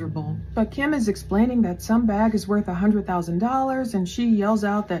so miserable. But Kim is explaining that some bag is worth $100,000, and she yells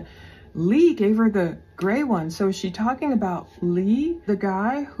out that Lee gave her the gray one. So is she talking about Lee, the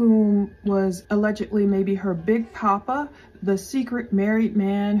guy who was allegedly maybe her big papa, the secret married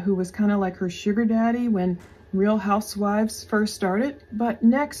man who was kind of like her sugar daddy when Real Housewives first started? But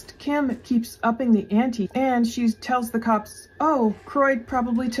next, Kim keeps upping the ante and she tells the cops, oh, Kroy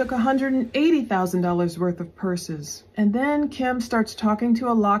probably took $180,000 worth of purses. And then Kim starts talking to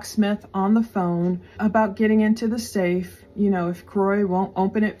a locksmith on the phone about getting into the safe, you know, if Kroy won't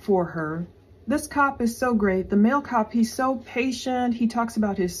open it for her. This cop is so great. The male cop, he's so patient. He talks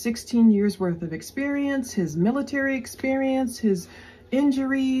about his 16 years worth of experience, his military experience, his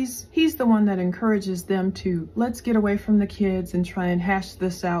injuries. He's the one that encourages them to, let's get away from the kids and try and hash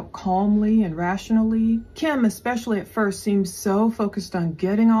this out calmly and rationally. Kim, especially at first, seems so focused on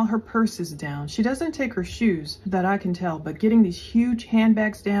getting all her purses down. She doesn't take her shoes, that I can tell, but getting these huge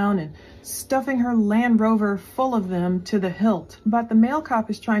handbags down and stuffing her Land Rover full of them to the hilt. But the male cop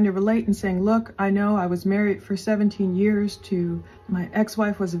is trying to relate and saying, look, I know I was married for 17 years to my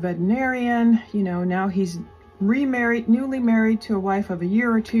ex-wife was a veterinarian, you know, now he's remarried, newly married to a wife of a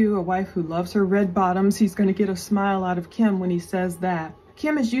year or two, a wife who loves her red bottoms. He's going to get a smile out of Kim when he says that.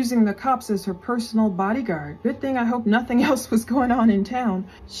 Kim is using the cops as her personal bodyguard. Good thing I hope nothing else was going on in town.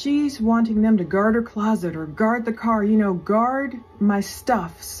 She's wanting them to guard her closet or guard the car, you know, guard my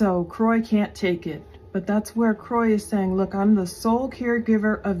stuff so Kroy can't take it. But that's where Kroy is saying, look, I'm the sole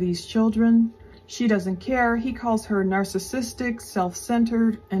caregiver of these children. She doesn't care. He calls her narcissistic,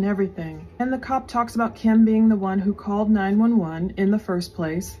 self-centered, and everything. And the cop talks about Kim being the one who called 911 in the first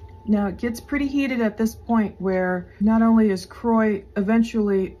place. Now, it gets pretty heated at this point where not only is Kroy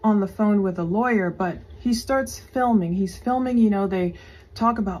eventually on the phone with a lawyer, but he starts filming. He's filming, you know, they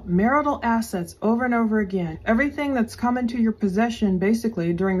talk about marital assets over and over again. Everything that's come into your possession,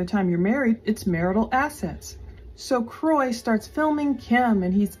 basically, during the time you're married, it's marital assets. So Kroy starts filming Kim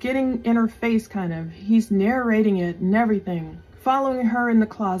and he's getting in her face kind of. He's narrating it and everything. Following her in the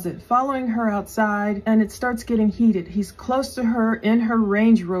closet, following her outside, and it starts getting heated. He's close to her in her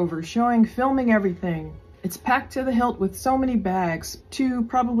Range Rover, filming everything. It's packed to the hilt with so many bags, to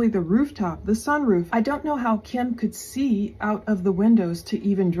probably the rooftop, the sunroof. I don't know how Kim could see out of the windows to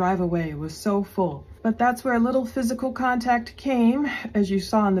even drive away. It was so full. But that's where a little physical contact came, as you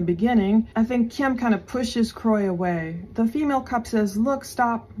saw in the beginning. I think Kim kind of pushes Kroy away. The female cop says, look,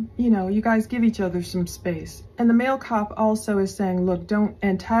 stop, you know, you guys give each other some space. And the male cop also is saying, look, don't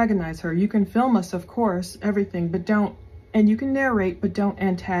antagonize her. You can film us, of course, everything, but don't, and you can narrate, but don't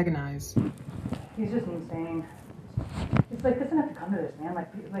antagonize. He's just insane. It's like, doesn't have to come to this, man.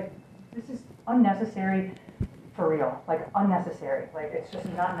 Like this is unnecessary for real. Like, unnecessary. Like, it's just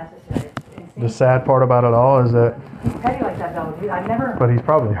not necessary. The sad part about it all is that He's petty like that, though, dude. I've never... But he's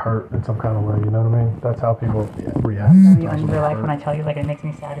probably hurt in some kind of way, you know what I mean? That's how people react. In real life, when I tell you, like, it makes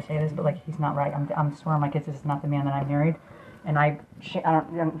me sad to say this, but, like, he's not right. I'm swearing my kids, this is not the man that I married. And you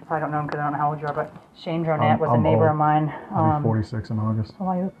probably don't know him because I don't know how old you are, but Shane Dronette was a neighbor of mine. I'll be 46 in August.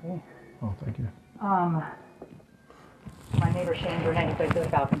 Oh, you look great. Oh, thank you. My neighbor Shane Dronette, he played for the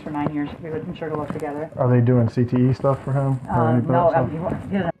Falcons for 9 years. We lived in Sugarloaf together. Are they doing CTE stuff for him? No, he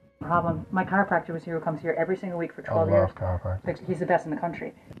doesn't have a problem. My chiropractor was here, who comes here every single week for 12 years. I love chiropractors. He's the best in the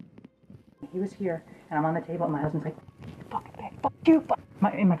country. He was here, and I'm on the table, and my husband's like, fucking big, fuck you, fuck.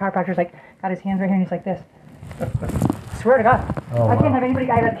 My chiropractor's like, got his hands right here, and he's like this. Swear to God. I can't have anybody,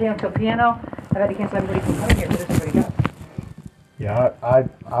 I've had to cancel piano, I've had to cancel everybody from coming here, because this is what he does. Yeah,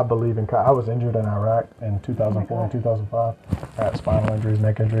 I believe in. I was injured in Iraq in 2004 and 2005. I had spinal injuries,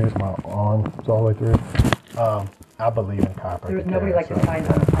 neck injuries, my arm was all the way through. I believe in chiropractic. There was nobody like the signs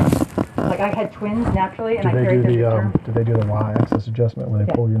on the front. Like I had twins naturally, and I carried them. Did they do the Y-axis adjustment when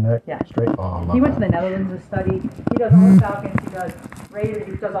they pull your neck straight? Oh, he went to the Netherlands to study. He does all the Falcons. He does Raiders.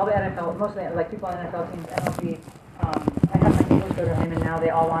 He does all the NFL. Most of the like people on NFL teams, MLB. I have my neighbors go to him, and now they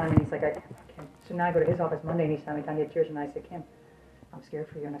all want him. And he's like, so now I go to his office Monday, and he's telling me, "Time to get tears." And I said, "Kim, I'm scared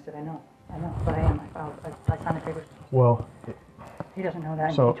for you." And I said, I know, but I am. I signed the papers. Well, he doesn't know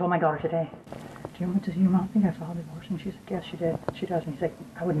that. So, he told my daughter today, does your mom think I filed a divorce? And she's like, yes, she did. She does. And he's like,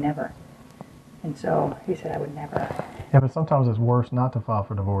 I would never. And so he said, I would never. Yeah, but sometimes it's worse not to file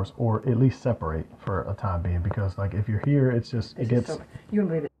for divorce or at least separate for a time being, because like if you're here, it's just, it gets... So, you wouldn't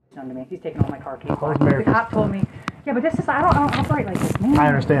believe this done to me. He's taking all my car keys. The cop told me, yeah, but this is, I don't operate like this, man. I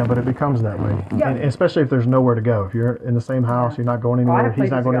understand, but it becomes that way. Yeah. And especially if there's nowhere to go. If you're in the same house, you're not going anywhere, he's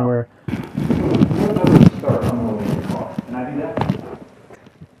not going anywhere. Can I do that?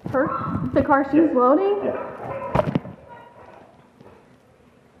 The car she's loading? Yeah.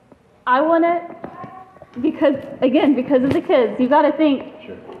 I want it because of the kids. You got to think.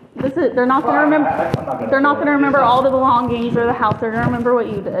 Sure. They're not going to remember. They're not going to remember all the belongings or the house. They're going to remember what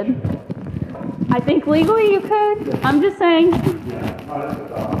you did. I think legally you could. I'm just saying.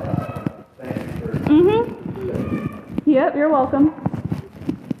 Yep, you're welcome.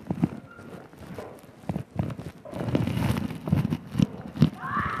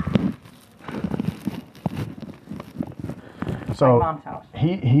 So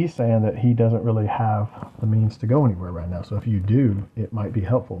he's saying that he doesn't really have the means to go anywhere right now. So if you do, it might be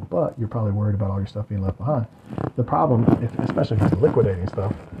helpful. But you're probably worried about all your stuff being left behind. The problem, especially if he's liquidating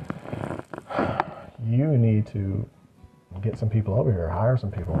stuff, you need to get some people over here, hire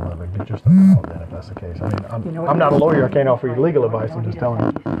some people, and get your stuff out then if that's the case. I mean, I'm not a lawyer. I can't offer you legal advice. I'm just telling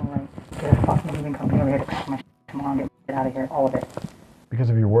you. Get a fucking moving company over here to pack my tomorrow and get out of here, all of it. Because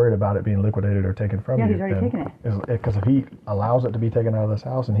if you're worried about it being liquidated or taken from you, he's already taken it. Because if he allows it to be taken out of this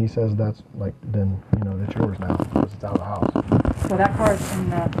house and he says that's like, then it's yours now because it's out of the house. So that car's in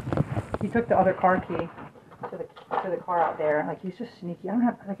he took the other car key to the car out there. Like he's just sneaky. I don't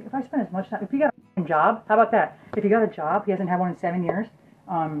have if I spend as much time. If he got a job, how about that? If he got a job, he hasn't had one in 7 years.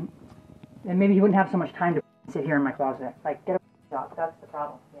 Then maybe he wouldn't have so much time to sit here in my closet. Like get a job. That's the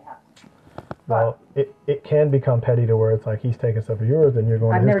problem. Yeah. Well, it can become petty to where it's like he's taking stuff of yours, and you're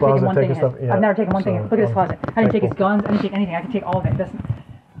going to his closet taking stuff. I've never taken one thing in. Look at his closet. I didn't take his guns. I didn't take anything. I can take all of it. That's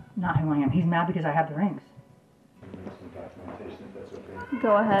not who I am. He's mad because I have the rings.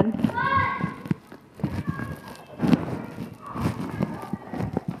 Go ahead.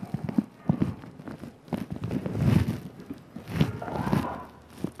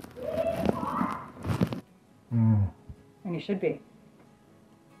 And you should be.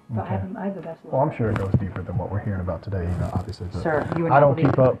 But Okay. I have the best lawyer. Well, I'm sure it goes deeper than what we're hearing about today. Obviously. Sir, you would I not don't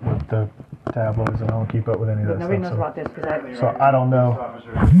believe keep up with the tabloids, and I don't keep up with any of that Nobody stuff. knows about this because So I don't know.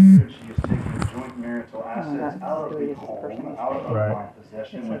 She is taking joint marital assets out of the home, out of my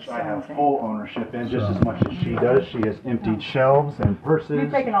possession, which I have full ownership in, just as much as she does. She has emptied shelves and purses.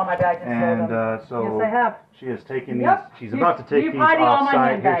 You've taken all my bags and sold them. So yes, I have. she has taken these. She's about to take these hiding all my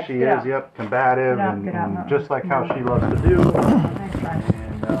off-site. Here handbags. she is. Yep, combative and just like how she loves to do.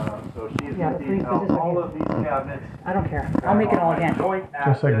 So she is emptied out all of these cabinets. I don't care. I'll make it all again.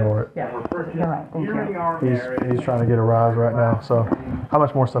 Just ignore it. Yeah, you're right. Thank you. He's trying to get a rise right now. So, how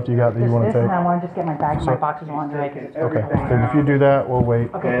much more stuff do you got that you want to take? And I want to just get my bags, my boxes of laundry. Okay. Then if you do that, we'll wait.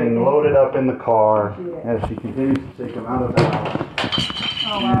 And load it up in the car as she continues to take them out of the house.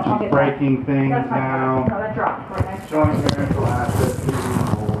 And she's breaking things now. No, that dropped. Joint marital assets.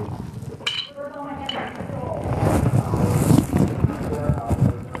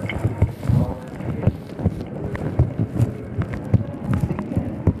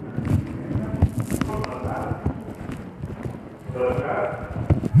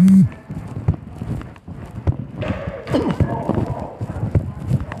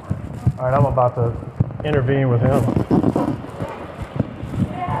 All right, I'm about to intervene with him.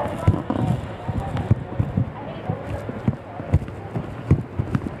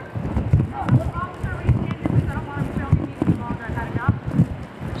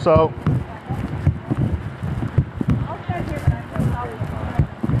 So,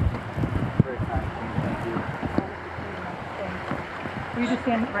 You just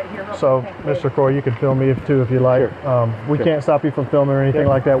stand right here. So, Mr. Kroy, you can film me if you like. We can't stop you from filming or anything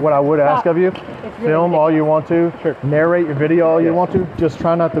like that. What I would ask of you, film all you want to, narrate your video all you want to. Just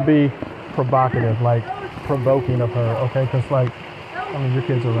try not to be provocative, like provoking of her, okay? Because like I mean, your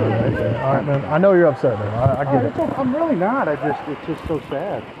kids are right there. All right, man. I know you're upset, though. I get it. I'm really not. It's just so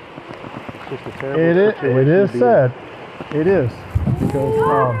sad. It's just a terrible It is sad. It is. Because,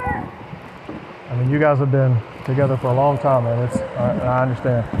 I mean, you guys have been together for a long time, man. I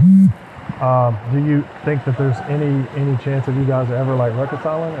understand. Do you think that there's any chance of you guys ever like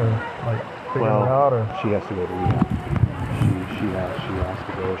reconciling or like figuring it out? Or she has to go to rehab. She has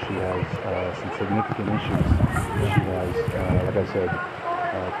to go. She has some significant issues. She has, like I said,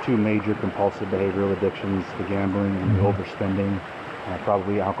 2 major compulsive behavioral addictions: the gambling and the overspending,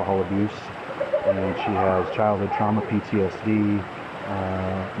 probably alcohol abuse, and she has childhood trauma, PTSD,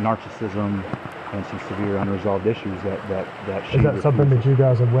 narcissism, and some severe unresolved issues that she is that something that you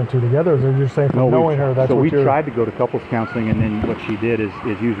guys have went to together, or is it just saying from knowing her that's so what we you're... tried to go to couples counseling, and then what she did is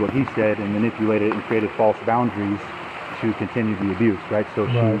use what he said and manipulated it and created false boundaries to continue the abuse, right? So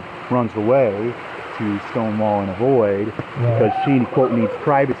she runs away to stonewall and avoid because she, quote, needs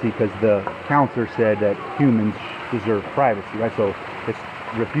privacy because the counselor said that humans deserve privacy, right? So it's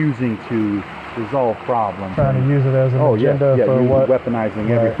refusing to resolve problems. Trying to use it as an agenda for what? Weaponizing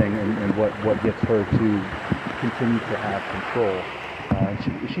everything and what gets her to continue to have control.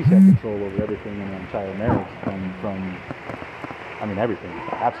 She's had control over everything in the entire marriage from I mean, everything,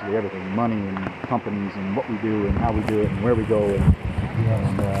 absolutely everything, money and companies and what we do and how we do it and where we go. And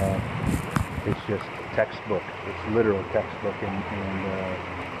it's just textbook. It's literal textbook. And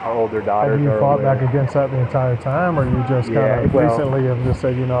our older daughters have you fought back against that the entire time, or you just kind of recently have just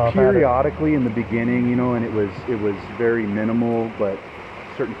said, you know, I've periodically in the beginning, you know, and it was very minimal, but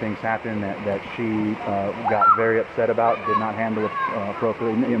certain things happened that she got very upset about, did not handle it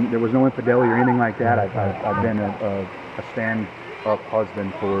appropriately. There was no infidelity or anything like that. I've been a stand-up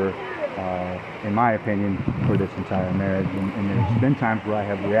husband for, in my opinion, for this entire marriage, and there's been times where I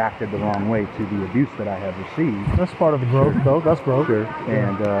have reacted the wrong way to the abuse that I have received. That's part of the growth, though. That's growth. Sure.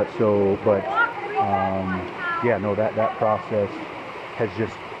 And that process has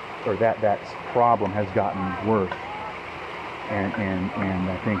just, or that problem has gotten worse. And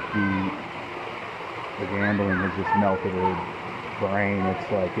I think the gambling has just melted her brain.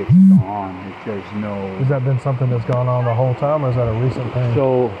 It's like it's gone. There's no. Has that been something that's gone on the whole time, or is that a recent thing?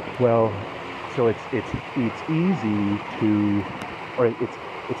 So it's easy to, or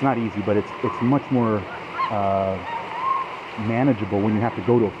it's not easy, but it's much more manageable when you have to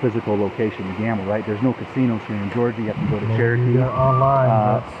go to a physical location to gamble, right? There's no casinos here in Georgia. You have to go to Cherokee.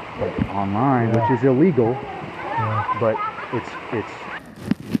 Online. Online, which is illegal. But it's.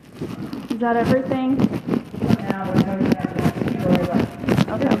 Is that everything?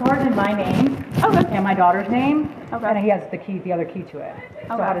 Okay. This card's in my name and my daughter's name, and he has the other key to it.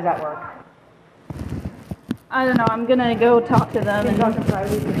 So how does that work? I don't know. I'm gonna go talk to them. Can you talk to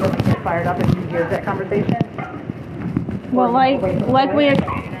privately so you don't get fired up if you hear that conversation? Well, like we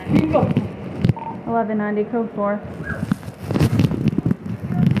 1190 code 4.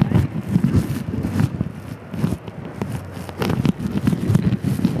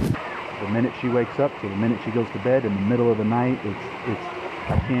 The minute she wakes up to the minute she goes to bed in the middle of the night, it's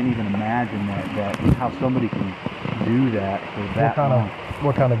I can't even imagine that how somebody can do that for that long.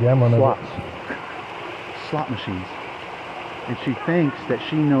 What kind of gambling is it? Slot machines. And she thinks that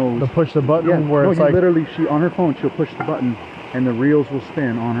she knows to push the button where it's like literally she on her phone she'll push the button and the reels will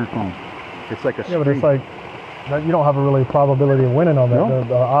spin on her phone. It's like a but it's like you don't have a really probability of winning on that. No.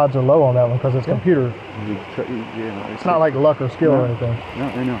 The odds are low on that one because it's computer. It's not like luck or skill or anything.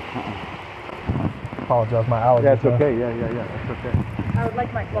 No. Apologize, my allergies. That's okay. Yeah. That's okay. I would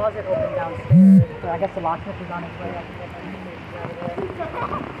like my closet open downstairs. So I guess the locksmith is on his way. I can get my roommates out of there.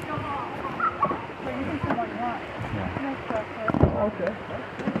 But you can come when you want. Okay.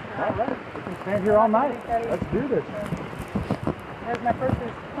 All right. We can stand here all night. Let's do this. There's my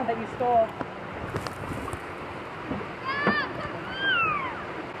purses that you stole.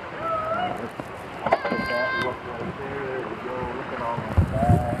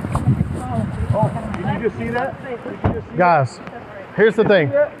 Did you just see that? Guys, here's the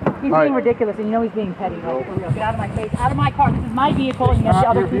thing. He's being ridiculous, and you know he's being petty. Like, for real. Get out of my face. Out of my car. This is my vehicle, and you have the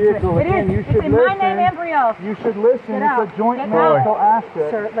other key to it. It is. It's in my name, Embryo. You should listen. It's a joint marital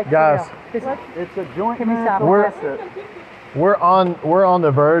asset. Sir, like, guys, it's a joint marital asset. We're on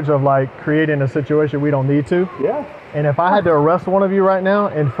the verge of like creating a situation we don't need to. Yeah. And if I had to arrest one of you right now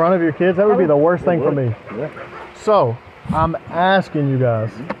in front of your kids, that would be the worst thing for me. Yeah. So I'm asking you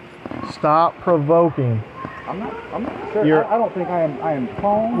guys, stop provoking. I'm not sure. I don't think I am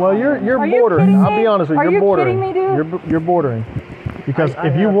calm. Well, you're bordering. I'll be honest with you. You're bordering. Are you kidding me, dude? You're bordering. Because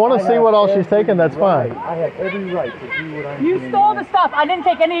if you want to see what all she's taking, that's fine. I have every right to do what I'm doing. You stole the stuff. I didn't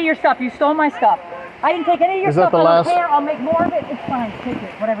take any of your stuff. You stole my stuff. I didn't take any of your Is that stuff. the I last- don't care. I'll make more of it. It's fine. Take it.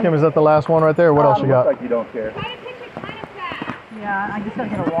 Whatever. Kim, is that the last one right there? What else you got? Looks like you don't care. Yeah, I just gotta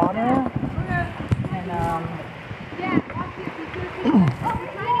get a water. And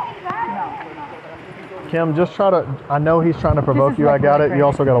Kim, just try to, I know he's trying to provoke you. I got it. You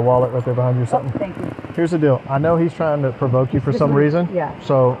also got a wallet right there behind you or something. thank you. Here's the deal. I know he's trying to provoke you for some reason. Yeah.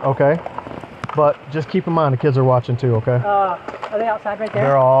 So, okay. But just keep in mind the kids are watching too, okay? Are they outside right there?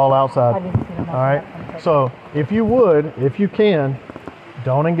 They're all outside. I didn't see them All right. So if you would, if you can,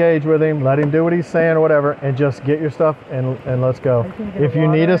 don't engage with him. Let him do what he's saying or whatever, and just get your stuff and let's go. If you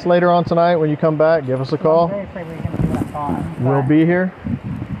need us later on tonight when you come back, give us a call. I'm very afraid what he's going to do when I'm gone. We'll be here.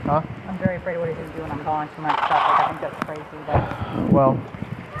 Huh? I'm very afraid of what he's going to do when I'm gone. Too much stuff. Like, I think that's crazy. But Well,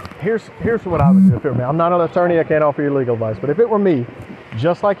 here's what I would do if it were me. I'm not an attorney. I can't offer you legal advice. But if it were me,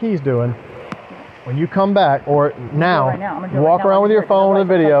 just like he's doing, when you come back or now, walk around with your phone and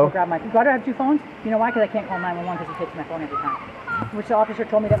video. Do I have two phones? You know why? Because I can't call 911 because he takes my phone every time. Which the officer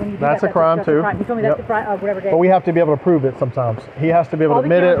told me that when you do That's a crime that's too. A crime. He told me that's a crime, whatever day. But we have to be able to prove it sometimes. He has to be able All to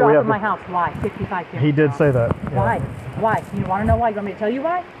admit it. Or We we have my to. house. Why? 55 cameras. He did say that. Yeah. Why? Why? You want to know why? You want me to tell you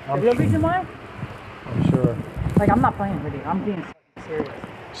why? The real reason why? I'm sure. Like, I'm not playing with you. I'm being serious.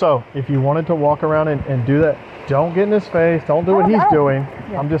 So if you wanted to walk around and do that, don't get in his face. Don't do what he's doing.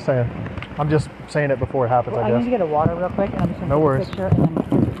 Yeah. I'm just saying it before it happens, Well, I I guess. need to get a water real quick, and I'm just going to No take worries. a picture, and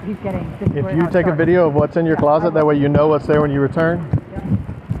then he's getting... This is If where you how it take a started. video of what's in your closet, that way you know what's there when you return.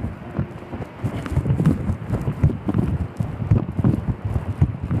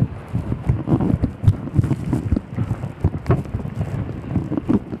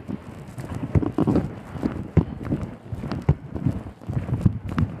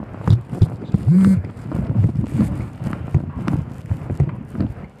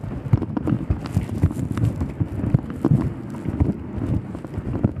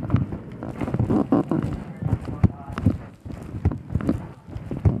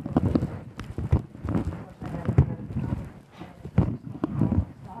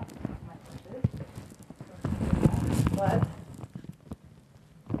 What?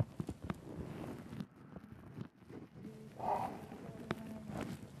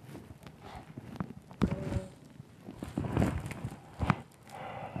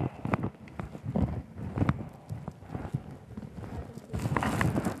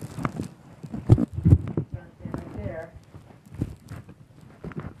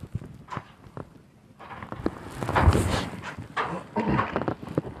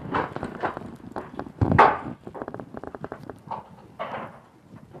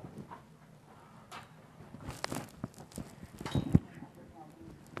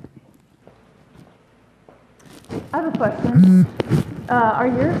 I have a question. Are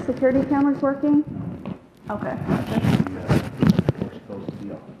your security cameras working? Okay.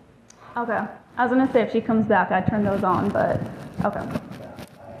 Okay. I was gonna say if she comes back, I'd turn those on, but okay.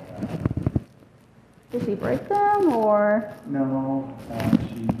 Did she break them or? No,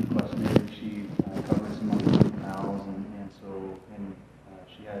 she requested she covered some other canals and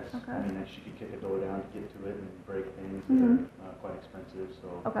she has, Okay. I mean, she could kick a door down to get to it and break things Mhm. that are quite expensive, so.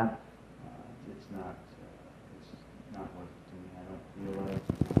 Okay. It's not worth it to me. I don't feel like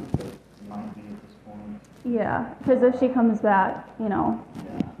it might be at this point. Yeah, because if she comes back, you know,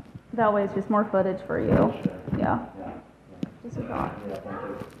 that way it's just more footage for you. Sure. Yeah. Yeah. Disregard. Yeah, thank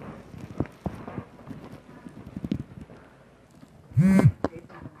you.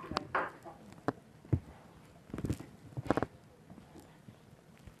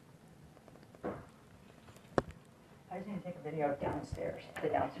 I just need to take a video downstairs. The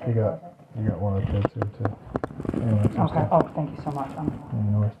downstairs. You got one of the kids here too. Anyway, Okay. Oh, thank you so much.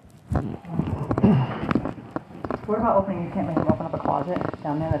 What about opening? You can't make him open up a closet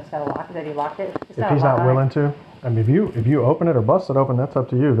down there that's got a lock. That he locked it. It's If a he's lock. not willing to, I mean, if you open it or bust it open, that's up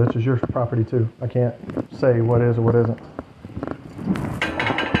to you. This is your property too. I can't say what is or what isn't.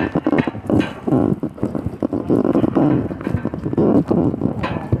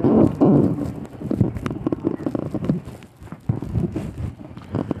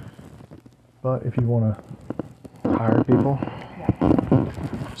 But if you want to hire people,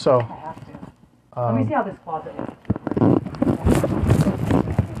 so. I have to. Let me see how this closet is.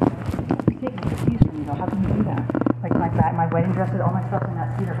 You're taking the keys from me though. How can you do that? Like my wedding dresses, all my stuff's in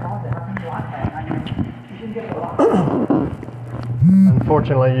that cedar closet. How can you lock that? I mean, you shouldn't get it locked.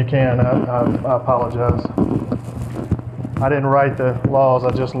 Unfortunately, you can. I apologize. I didn't write the laws. I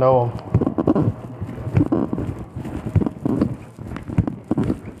just know them.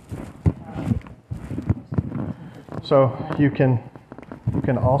 So you can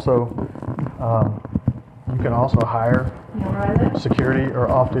also hire security or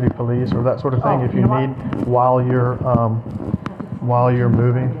off-duty police or that sort of thing if you need while you're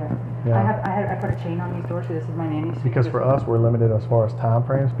moving. Yeah. I put a chain on these doors, so this is my nanny's. Because for us, we're limited as far as time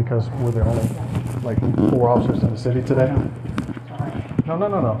frames because we're the only like 4 officers in the city today. No.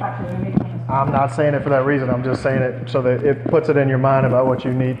 I'm not saying it for that reason. I'm just saying it so that it puts it in your mind about what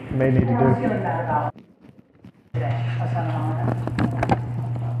you may need to do. I was feeling bad about today. I was telling mom that.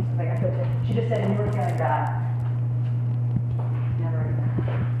 Like I could. She just said you were feeling bad. Never again.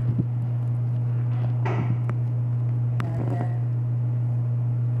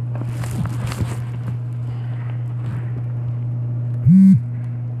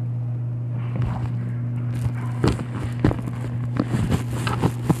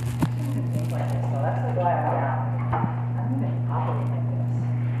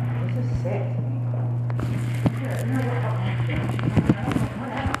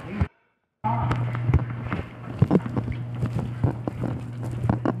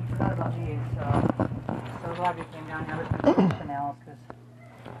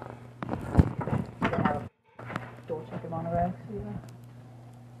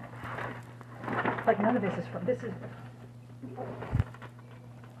 Like none of this is from, this is...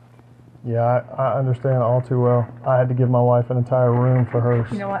 Yeah, I understand all too well. I had to give my wife an entire room for hers.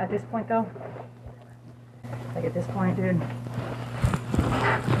 You know what, at this point though, like at this point, dude,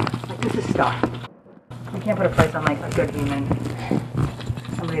 like this is stuff. You can't put a price on like a good human,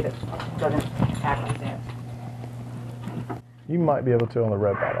 somebody that doesn't act like that. You might be able to on the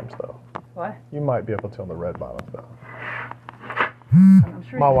red bottoms though. What? You might be able to on the red bottoms though. I'm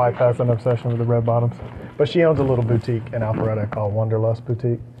sure my wife has an obsession with the red bottoms, but she owns a little boutique in Alpharetta called Wanderlust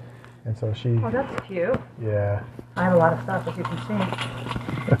Boutique, and so she. Oh, that's cute. Yeah. I have a lot of stuff, as you can see.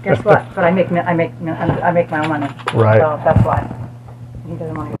 Guess what? But I make my own money. Right. So that's why. He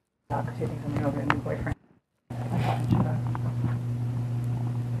doesn't want to get out because he thinks I'm going to get a new boyfriend.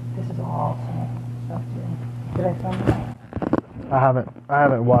 This is all some stuff too. Did I film that? I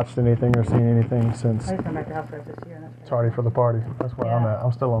haven't watched anything or seen anything since. I just went back to house this year. Tardy for the party. That's where I'm at.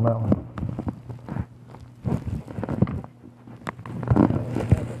 I'm still on that one.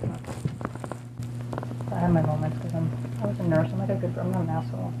 I have my moments because I was a nurse. I'm like a good girl. I'm not an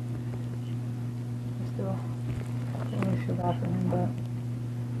asshole. I still really feel bad for him, but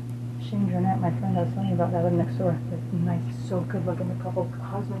Shane Jurnette, my friend I was telling you about that, lived next door. Like, nice, so good looking couple,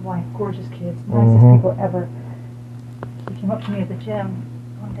 husband, wife, gorgeous kids, nicest people ever. He came up to me at the gym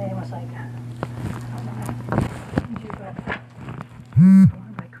one day and was like, I want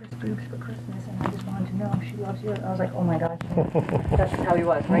to buy Chris boobs for Christmas, and I just wanted to know if she loves you. I was like, oh my gosh. That's just how he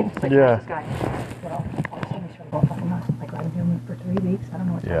was, right? Just like, yeah. This guy. Well, all of a sudden he started going fucking nuts. Like, I've been doing it for 3 weeks. I don't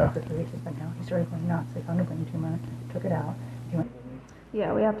know what's happened for 3 weeks. It's been now. He started going nuts. They found a brain tumor, took it out. He went,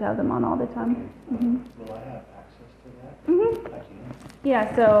 yeah, we have to have them on all the time. Will I have access to that?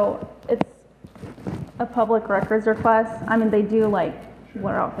 Yeah, so it's a public records request. I mean, they do like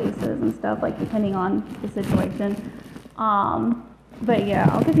blur out faces and stuff, like depending on the situation. But yeah,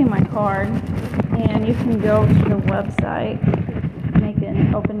 I'll give you my card, and you can go to the website, make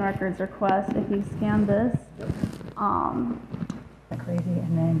an open records request if you scan this. Crazy,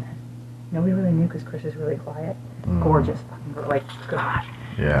 and then nobody really knew because Chris is really quiet, gorgeous, fucking girl, like gosh.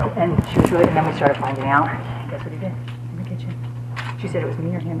 Yeah. And she was really, and then we started finding out. Guess what he did in the kitchen? She said it was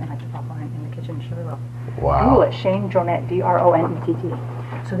me or him, and I could pop on in the kitchen and show her love. Wow. Google it, Shane Dronette, D-R-O-N-E-T-T.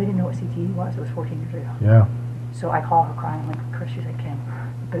 So they didn't know what CTE was. It was 14 years ago. Yeah. So I call her crying, I'm like, Chris, she's like, Kim.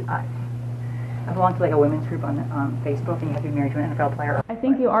 But I belong to like a women's group on Facebook, and you have to be married to an NFL player. I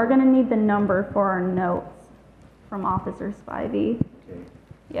think you are going to need the number for our notes from Officer Spivey. Okay.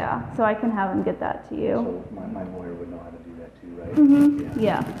 Yeah, so I can have him get that to you. So my lawyer would know how to do that too, right?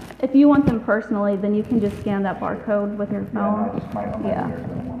 Yeah. If you want them personally, then you can just scan that barcode with your phone.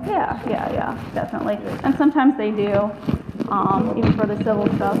 Yeah, definitely. And sometimes they do, even for the civil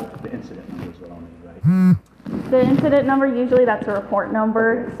stuff. The incident number is what I'll need, right? The incident number, usually that's a report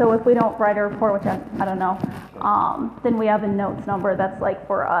number. So if we don't write a report, which I don't know, then we have a notes number that's like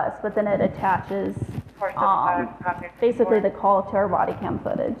for us, but then it attaches basically the call to our body cam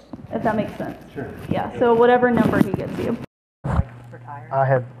footage, if that makes sense. Sure. Yeah, so whatever number he gives you. I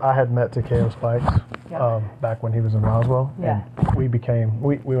had met Takeo Spikes back when he was in Roswell, and we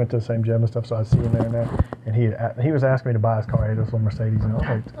went to the same gym and stuff, so I'd see him there and there, and he was asking me to buy his car. He had this little Mercedes, and I was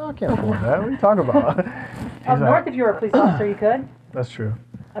like, oh, I can't afford that. What are you talking about? Up north, if you were a police officer, you could. That's true.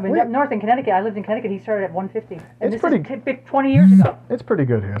 I mean, up north in Connecticut, I lived in Connecticut, he started at 150. And It's this pretty is 20 years ago. It's pretty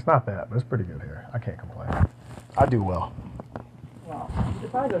good here. It's not bad, but it's pretty good here. I can't complain. I do well. Well, you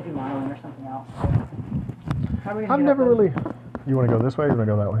could probably go do modeling or something else. How are we gonna I've do never that? really. You want to go this way or you want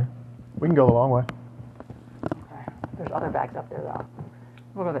to go that way? We can go the long way. Okay. There's other bags up there though.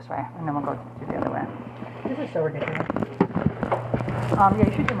 We'll go this way, and then we'll go through the other way. This is so ridiculous. Yeah,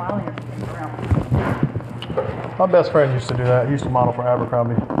 you should do modeling or something around. My best friend used to do that. He used to model for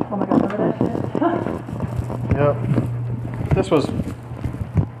Abercrombie. Oh my God, remember that shit? Yep. This was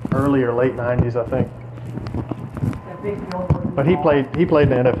early or late 90s, I think. But he played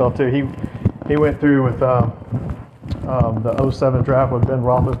in the NFL too. He went through with the 07 draft with Ben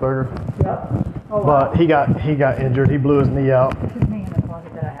Roethlisberger. Yep. Oh, but he got injured. He blew his knee out. This is me in the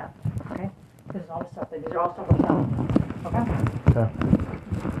closet that I have. Okay. This is all the stuff. These are all stuff I'm selling. Okay. Okay.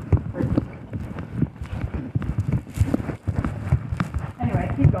 Anyway,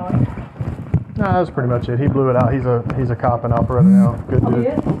 keep going. No, that was pretty much it. He blew it out. He's a cop and operator now. Good dude. He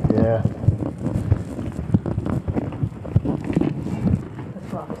is? Yeah.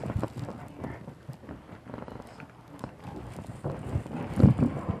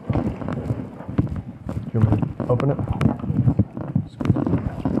 Do you want me to open it?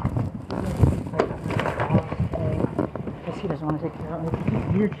 Because he doesn't want to take care of it.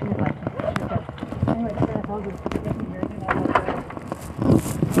 Weird shit like that. Anyway, that's all good.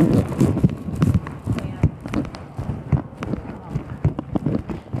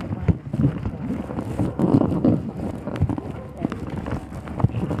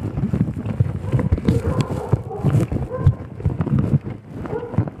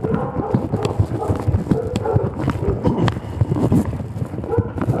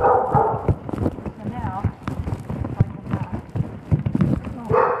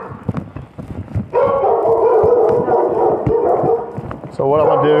 So what I'm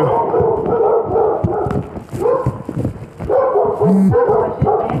gonna do?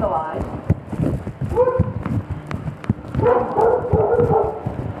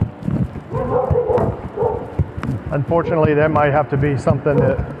 Unfortunately, that might have to be something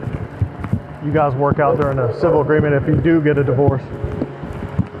that you guys work out during a civil agreement if you do get a divorce.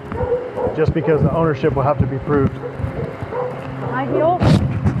 Just because the ownership will have to be proved. High heels?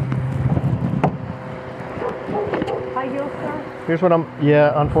 High heels, sir? Here's what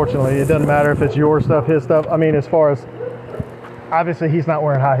yeah, unfortunately, it doesn't matter if it's your stuff, his stuff. I mean, as far as, obviously he's not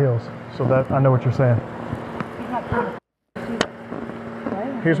wearing high heels. So that, I know what you're saying.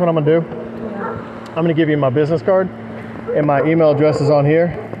 Here's what I'm gonna do. I'm gonna give you my business card and my email address is on here.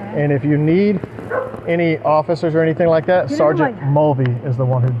 And if you need any officers or anything like that, Sergeant Mulvey is the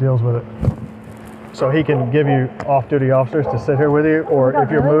one who deals with it. So he can give you off-duty officers to sit here with you, or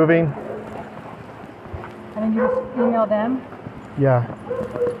if you're moving. And then you just email them? Yeah.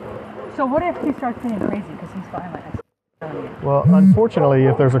 So what if he starts being crazy because he's violent? Well, unfortunately,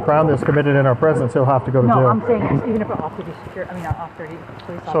 if there's a crime that's committed in our presence, he'll have to go to jail. No, I'm saying even if we're off-duty security, not off-duty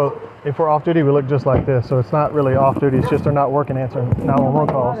police officers. So if we're off-duty, we look just like this. So it's not really off-duty. It's just they're not working answering 911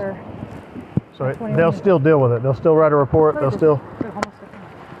 calls. So they'll still deal with it. They'll still write a report. They'll still.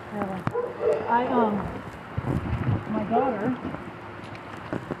 My daughter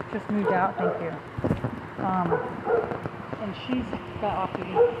just moved out. Thank you. And she's got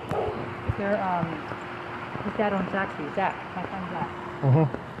off-duty. His dad owns Zaxby's. Zach, my friend Zach. Mm-hmm.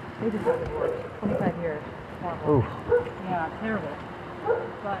 They just got divorced. 25 years. Horrible. Oof. Yeah, terrible.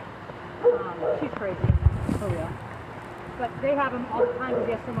 But she's crazy. Oh yeah. But they have him all the time because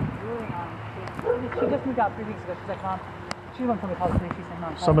he has so much jewelry on. She just moved out 3 weeks ago. She's like, Mom, she went from me call the police. She said,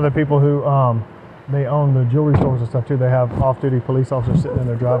 Mom. Some of the people who they own the jewelry stores and stuff too. They have off-duty police officers sitting in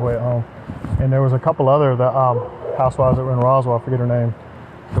their driveway at home. And there was a couple other housewives that were in Roswell. I forget her name.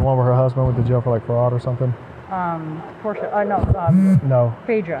 The one where her husband went to jail for like fraud or something. Portia. No. No.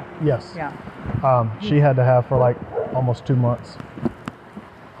 Phaedra. Yes. Yeah. She had to have for like almost 2 months.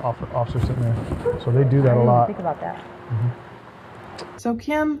 Officers sitting there. So they do that a lot. Think about that. Mm-hmm. So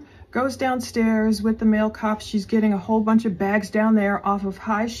Kim goes downstairs with the male cops. She's getting a whole bunch of bags down there off of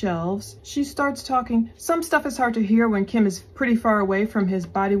high shelves. She starts talking. Some stuff is hard to hear when Kim is pretty far away from his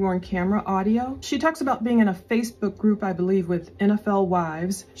body-worn camera audio. She talks about being in a Facebook group, I believe, with NFL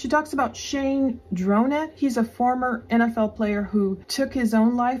wives. She talks about Shane Dronett. He's a former NFL player who took his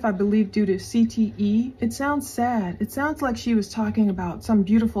own life, I believe, due to CTE. It sounds sad. It sounds like she was talking about some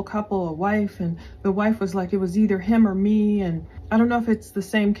beautiful couple, a wife, and the wife was like, it was either him or me, and I don't know if it's the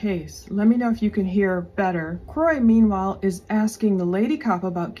same case. Let me know if you can hear better. Kroy, meanwhile, is asking the lady cop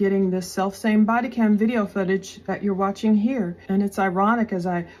about getting this self-same body cam video footage that you're watching here. And it's ironic as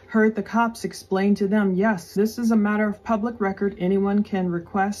I heard the cops explain to them, yes, this is a matter of public record. Anyone can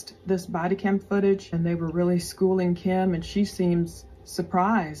request this body cam footage. And they were really schooling Kim, and she seems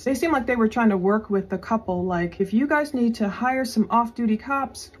surprised. They seem like they were trying to work with the couple, like, if you guys need to hire some off-duty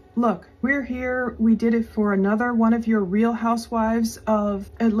cops, look, we're here. We did it for another one of your Real Housewives of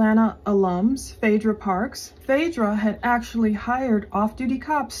Atlanta alums, Phaedra Parks. Phaedra had actually hired off-duty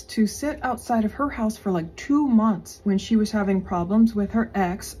cops to sit outside of her house for like 2 months when she was having problems with her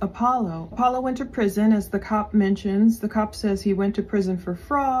ex, Apollo. Apollo went to prison, as the cop mentions. The cop says he went to prison for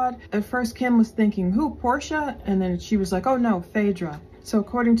fraud. At first, Kim was thinking, who, Portia? And then she was like, oh no, Phaedra. So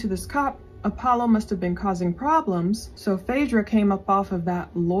according to this cop, Apollo must have been causing problems, so Phaedra came up off of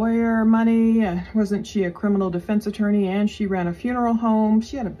that lawyer money. Wasn't she a criminal defense attorney, and she ran a funeral home?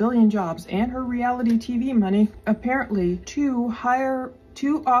 She had a billion jobs and her reality TV money, apparently, to hire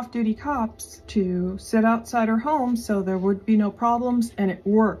 2 off-duty cops to sit outside her home so there would be no problems, and it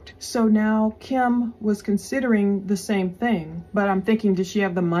worked. So now Kim was considering the same thing, but I'm thinking, does she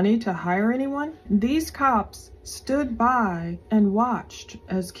have the money to hire anyone? These cops stood by and watched,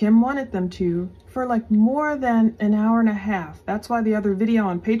 as Kim wanted them to, for like more than an hour and a half. That's why the other video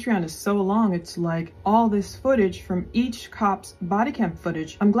on Patreon is so long. It's like all this footage from each cop's body cam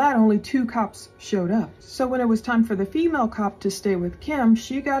footage. I'm glad only 2 cops showed up. So when it was time for the female cop to stay with Kim,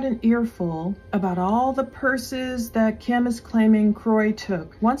 she got an earful about all the purses that Kim is claiming Kroy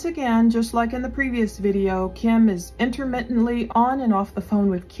took. Once again, just like in the previous video, Kim is intermittently on and off the phone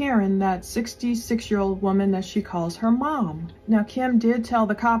with Karen, that 66-year-old woman that she calls her mom. Now, Kim did tell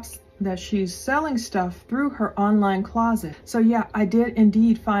the cops that she's selling stuff through her online closet. So yeah, I did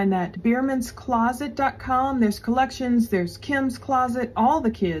indeed find that. BiermannsCloset.com, there's collections, there's Kim's closet, all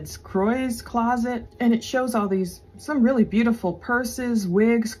the kids, Kroy's closet, and it shows all these some really beautiful purses,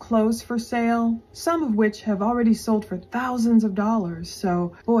 wigs, clothes for sale, some of which have already sold for thousands of dollars.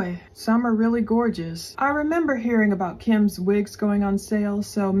 So boy, some are really gorgeous. I remember hearing about Kim's wigs going on sale,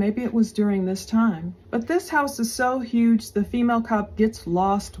 so maybe it was during this time. But this house is so huge, the female cop gets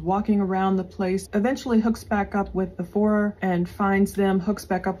lost walking around the place, eventually hooks back up with the 4 and finds them, hooks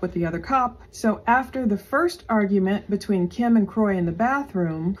back up with the other cop. So after the first argument between Kim and Kroy in the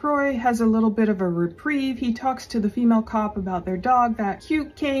bathroom, Kroy has a little bit of a reprieve. He talks to the female cop about their dog, that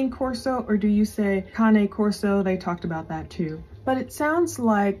cute Cane Corso, or do you say Cane Corso? They talked about that too. But it sounds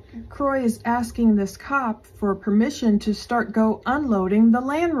like Kroy is asking this cop for permission to go unloading the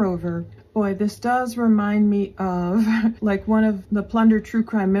Land Rover. Boy, this does remind me of, like one of the Plunder True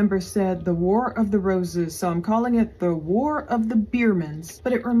Crime members said, the War of the Roses. So I'm calling it the War of the Biermanns.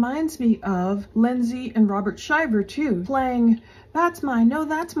 But it reminds me of Lindsay and Robert Shiver too, playing, that's mine, no,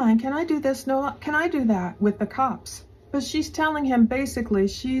 that's mine, can I do this, no, can I do that, with the cops. But she's telling him basically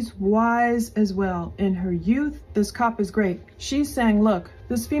she's wise as well. In her youth, this cop is great. She's saying, look,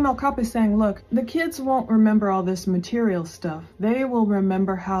 this female cop is saying, look, the kids won't remember all this material stuff. They will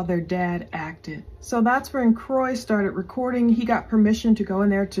remember how their dad acted. So that's when Kroy started recording. He got permission to go in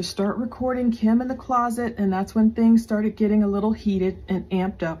there to start recording Kim in the closet, and that's when things started getting a little heated and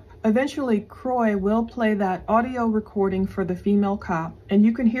amped up. Eventually, Kroy will play that audio recording for the female cop, and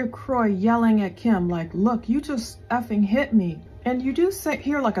you can hear Kroy yelling at Kim like, look, you just effing hit me. And you do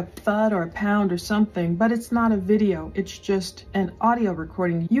hear like a thud or a pound or something, but it's not a video. It's just an audio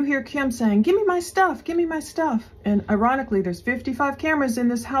recording. You hear Kim saying, give me my stuff, give me my stuff. And ironically, there's 55 cameras in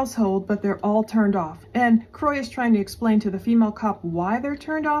this household, but they're all turned off. And Kroy is trying to explain to the female cop why they're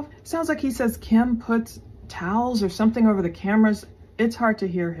turned off. Sounds like he says Kim puts towels or something over the cameras. It's hard to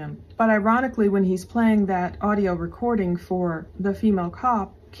hear him. But ironically, when he's playing that audio recording for the female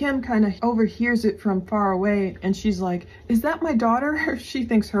cop, Kim kind of overhears it from far away, and she's like, is that my daughter? She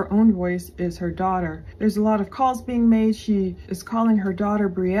thinks her own voice is her daughter. There's a lot of calls being made. She is calling her daughter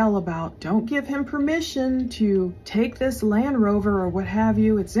Brielle about, don't give him permission to take this Land Rover or what have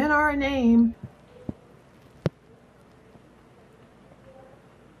you. It's in our name.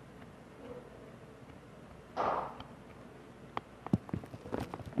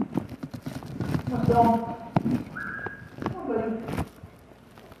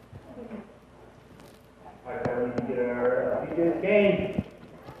 Game.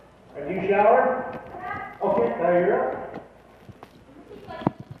 Have you showered? Okay, now you're up.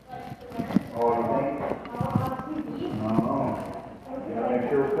 Oh, you think? Oh. You gotta make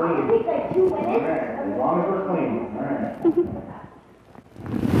sure we're clean. It'll take like 2 minutes. All right, as long as we're clean. All right.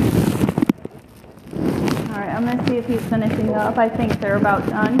 All right, I'm gonna see if he's finishing up. I think they're about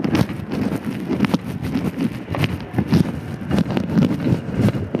done.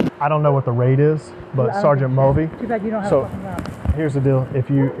 I don't know what the rate is, but Sergeant Mulvey. Too bad you don't have so here's the deal. If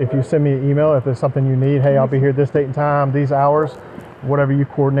you send me an email, if there's something you need, hey, I'll be here this date and time, these hours, whatever you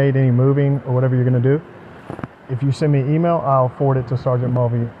coordinate, any moving or whatever you're going to do. If you send me an email, I'll forward it to Sergeant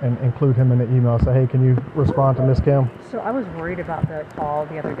Mulvey and include him in the email. Say, hey, can you respond to Miss Kim? So I was worried about the call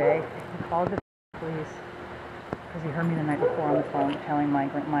the other day. He called the police because he heard me the night before on the phone telling my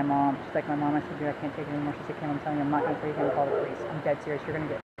mom. She's like, my mom, I said, dude, I can't take it anymore. She said, Kim, I'm telling you, I'm not going to tell you, you're going to call the police. I'm dead serious. You're going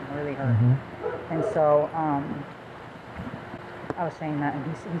to get really hurt. And so I was saying that, and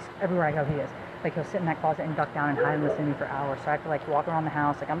he's everywhere I go, he is. Like, he'll sit in that closet and duck down and hide and listen to me for hours. So I have to, like, walk around the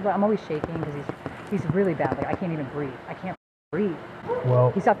house. Like, I'm always shaking because he's really bad. Like, I can't even breathe. I can't breathe.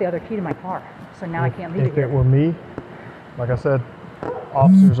 Well, he's got the other key to my car. So now I can't leave it here. If it were me, like I said,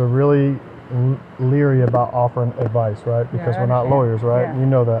 officers are really leery about offering advice, right? Because we're not lawyers, right? Yeah. You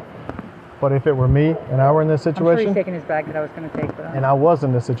know that. But if it were me and I were in this situation, I'm sure he's taking his bag that I was going to take. But and I was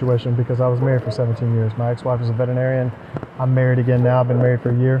in this situation because I was married for 17 years. My ex-wife was a veterinarian. I'm married again now. I've been married for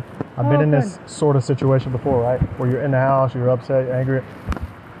a year. I've been in this sort of situation before, right? Where you're in the house, you're upset, you're angry.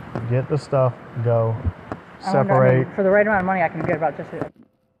 Get the stuff, go, separate. For the right amount of money, I can get about just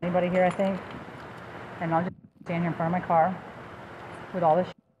anybody here, I think. And I'll just stand here in front of my car with all this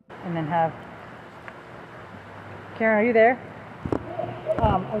and then have... Karen, are you there?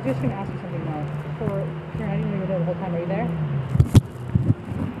 I was just going to ask you something now. Karen, I didn't know you were there the whole time. Are you there?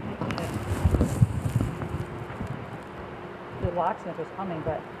 The locksmith was coming,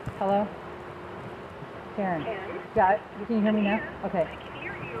 but... Hello? Karen? Yeah, can you hear me now? Okay. I can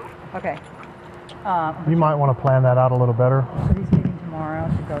hear you. Okay. You might want to plan that out a little better. So he's leaving tomorrow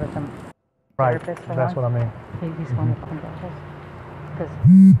to go to some therapist for that's what I mean. He's going to fucking therapist. Because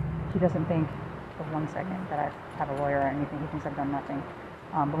he doesn't think for 1 second that I have a lawyer or anything. He thinks I've done nothing.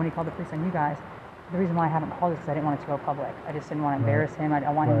 But when he called the police on you guys, the reason why I haven't called is because I didn't want it to go public. I just didn't want to embarrass him. I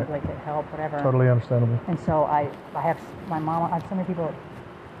want him to like get help, whatever. Totally understandable. And so I have my mom. I have so many people,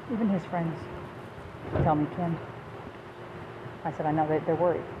 even his friends, tell me, Kim. I said I know they're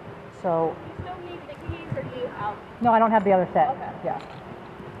worried. So. You still need the keys, or do you have? No, I don't have the other set. Okay. Yeah.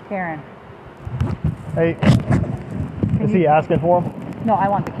 Karen. Hey. Is he asking for him? No, I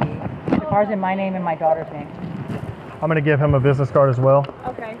want the key. The car's in my name and my daughter's name. I'm going to give him a business card as well.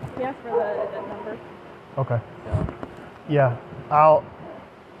 Okay. He asked for the number. Okay. Yeah. I'll...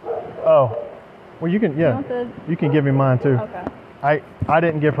 Oh. Well, you can... Yeah. You can give me mine, too. Okay. I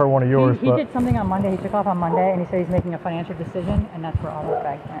didn't give her one of yours, He did something on Monday. He took off on Monday, and he said he's making a financial decision, and that's where all those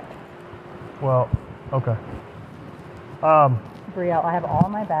bags went. Well, okay. Brielle, I have all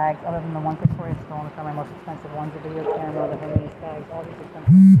my bags other than the ones Victoria stolen, which are my most expensive ones, the video camera, the Hermes bags, all these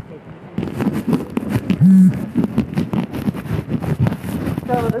expensive things.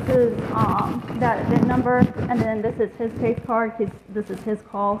 So this is that number, and then this is his case card. This is his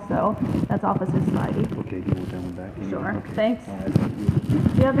call, so that's Officer Spidey. Okay, do you want that one back? Sure. Okay. Thanks. All right.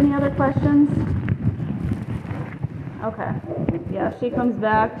 Do you have any other questions? Okay. Yeah, if she comes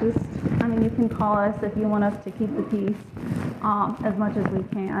back, you can call us if you want us to keep the peace as much as we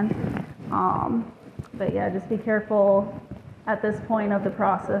can. But yeah, just be careful at this point of the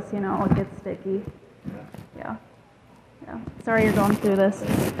process. You know, it gets sticky. Yeah. Yeah. Sorry you're going through this.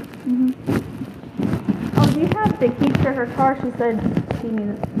 Oh, do you have the keys to her car? She said she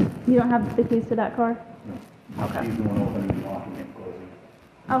needed. You don't have the keys to that car? No. Okay. She's the one opening and locking and closing.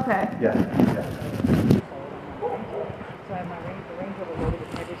 Okay. Yeah. So I have the Range Rover loaded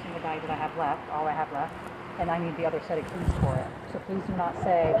with every single bag that I have left, all I have left, and I need the other set of keys for it. So please do not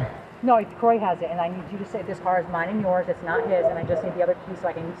say, no, Kroy has it, and I need you to say this car is mine and yours, it's not his, and I just need the other keys so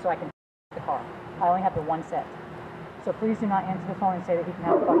I can the car. I only have the one set. So please do not answer the phone and say that he can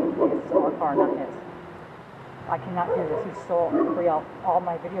have the fucking key. It's our car, not his. I cannot do this. He stole all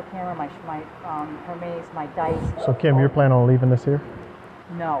my video camera, my Hermes, my dice. So Kim, you're planning on leaving this here?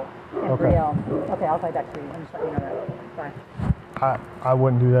 No. And Okay. Brielle. Okay, I'll play back to you. I'm just letting you know that. Bye. I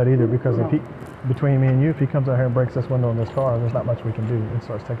wouldn't do that either because if between me and you, if he comes out here and breaks this window in this car, there's not much we can do and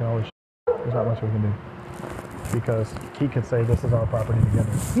starts taking all this shit. There's not much we can do. Because he could say this is our property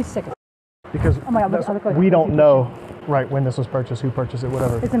together. He's sick of Because we don't know, right, when this was purchased, who purchased it,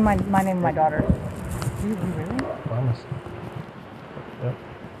 whatever. It's in my name and my daughter. You really? Promise. Yep.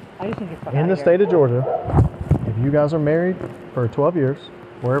 I just need to fuck In the state of Georgia, if you guys are married for 12 years,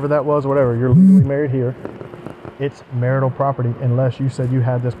 wherever that was, whatever, you're legally married here, it's marital property unless you said you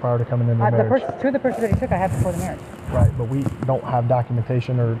had this prior to coming into marriage. Two of the purses that he took I had before the marriage. Right, but we don't have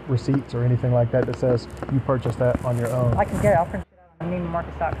documentation or receipts or anything like that that says you purchased that on your own. I can get it. I'll print it out on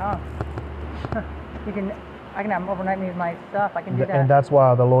NeimanMarcus.com. I can have them overnight me with my stuff. I can do that. And that's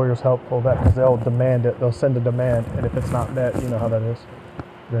why the lawyer's helpful, because they'll demand it. They'll send a demand, and if it's not met, you know how that is,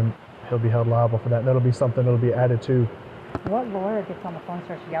 then he'll be held liable for that. And that'll be something that'll be added to. What lawyer gets on the phone and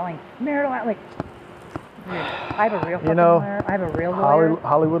starts yelling, marital, like, dude, I have a real fucking lawyer. I have a real lawyer.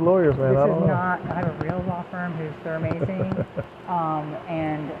 Hollywood lawyers, man. I have a real law firm they're amazing.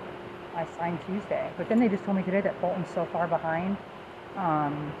 And I signed Tuesday. But then they just told me today that Fulton's so far behind.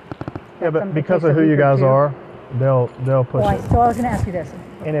 Yeah, but because of who you guys are, they'll push it. So I was going to ask you this.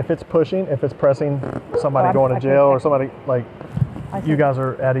 And if it's pressing somebody going to jail or somebody like you guys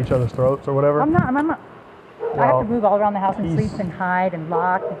are at each other's throats or whatever. I'm not. I have to move all around the house and sleep and hide and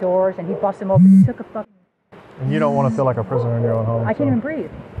lock the doors, and he busted them open. He took a fucking. And you don't want to feel like a prisoner in your own home. I can't even breathe.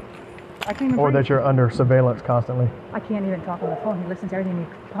 I can't even or breathe. that you're under surveillance constantly. I can't even talk on the phone. He listens to everything.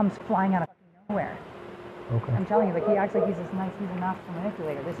 He comes flying out of nowhere. Okay. I'm telling you, like he acts like he's this nice. He's a master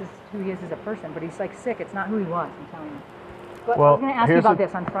manipulator. This is who he is as a person, but he's like sick. It's not who he was. I'm telling you. But I was going to ask you about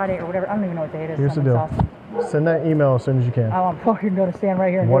this on Friday or whatever. I don't even know what day it is. Here's the deal. Send that email as soon as you can. Oh, I'm fucking going to stand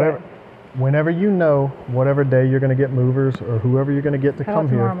right here and do it. Whenever you know, whatever day you're going to get movers or whoever you're going to get to come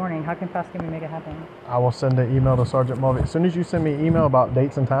here. Tomorrow morning? How fast can we make it happen? I will send an email to Sergeant Mulvey. As soon as you send me an email about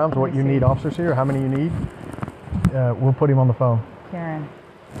dates and times, what you need officers here, how many you need, we'll put him on the phone. Karen.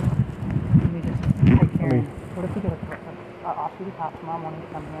 Let me just take Karen. What if we get a off-duty cop tomorrow morning to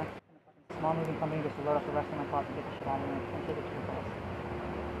come here in a small moving company just to load up the rest of my closet and get the shit out of here and take it to the place?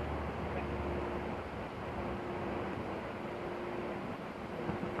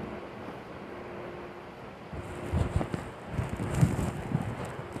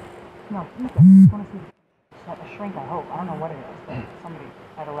 No, please don't. I just want to see a shrink, I hope. I don't know what it is, but somebody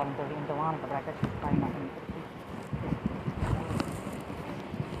at 11:30 in Delonica, but I bet she's probably not going to get it.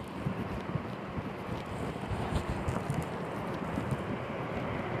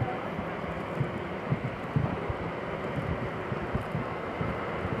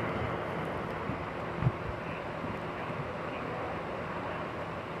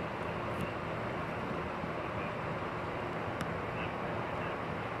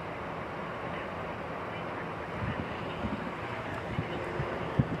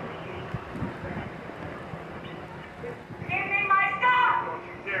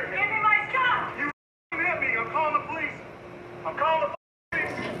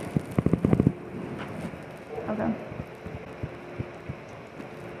 Okay.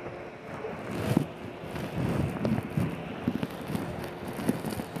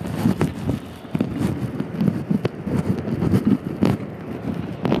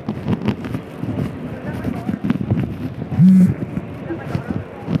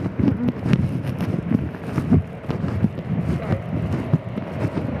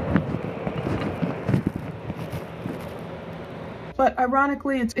 But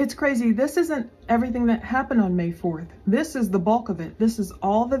ironically, it's crazy. This isn't everything that happened on May 4th. This is the bulk of it. This is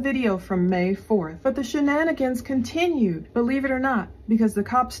all the video from May 4th. But the shenanigans continued, believe it or not, because the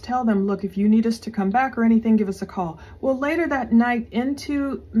cops tell them, look, if you need us to come back or anything, give us a call. Well, later that night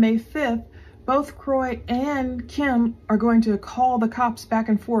into May 5th, both Kroy and Kim are going to call the cops back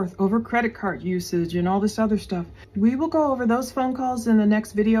and forth over credit card usage and all this other stuff. We will go over those phone calls in the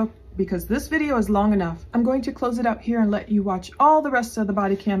next video, because this video is long enough. I'm going to close it out here and let you watch all the rest of the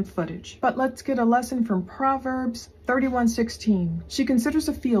body cam footage. But let's get a lesson from Proverbs 31:16. She considers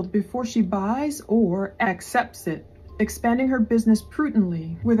a field before she buys or accepts it, expanding her business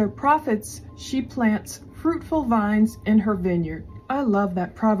prudently. With her profits, she plants fruitful vines in her vineyard. I love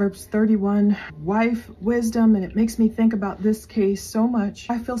that Proverbs 31 wife wisdom, and it makes me think about this case so much.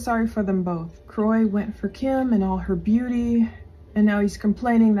 I feel sorry for them both. Kroy went for Kim and all her beauty, and now he's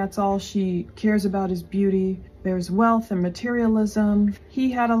complaining that's all she cares about is beauty. There's wealth and materialism.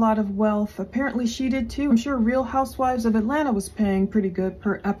 He had a lot of wealth. Apparently she did too. I'm sure Real Housewives of Atlanta was paying pretty good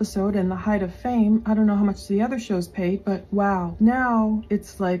per episode in the height of fame. I don't know how much the other shows paid, but wow. Now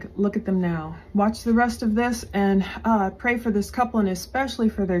it's like, look at them now. Watch the rest of this and pray for this couple and especially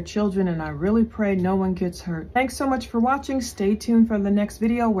for their children, and I really pray no one gets hurt. Thanks so much for watching. Stay tuned for the next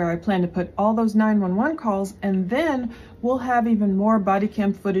video where I plan to put all those 911 calls, and then we'll have even more body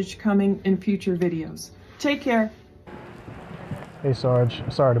cam footage coming in future videos. Take care. Hey Sarge,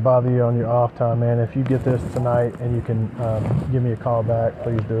 sorry to bother you on your off time, man. If you get this tonight and you can give me a call back,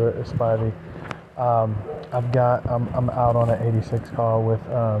 please do it. It's Spivey. I'm out on an 86 call with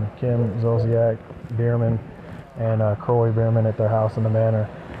Kim Zolciak, Biermann, and Kroy Biermann at their house in the manor,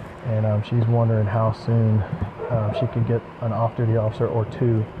 and she's wondering how soon she could get an off-duty officer or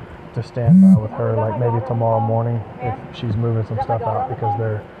two to stand by with her, like maybe tomorrow morning if she's moving some stuff out, because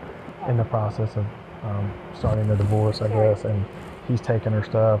they're in the process of starting a divorce, I guess, and he's taking her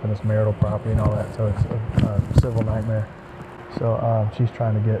stuff and it's marital property and all that, so it's a civil nightmare. So she's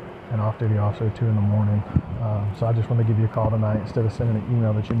trying to get an off-duty officer at 2 in the morning. So I just want to give you a call tonight instead of sending an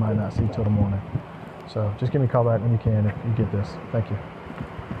email that you might not see till the morning. So just give me a call back when you can if you get this. Thank you.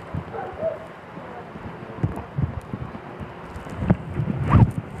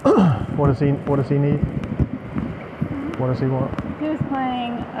 What does he need? What does he want? He was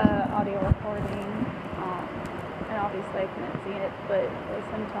playing audio recording, and obviously I couldn't see it, but it was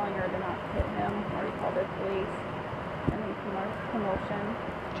him telling her to not hit him, or he called the police, and then commotion.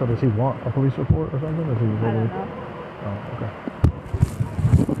 So does he want a police report or something? Is he really... I don't know. Oh, okay.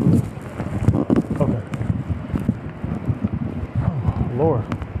 Okay. Oh, Lord.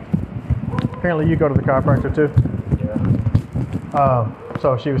 Apparently you go to the chiropractor too? Yeah.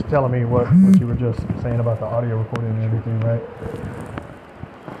 So she was telling me what you were just saying about the audio recording and everything, right?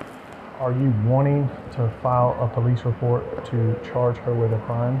 Are you wanting to file a police report to charge her with a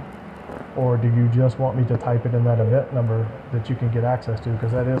crime? Or do you just want me to type it in that event number that you can get access to?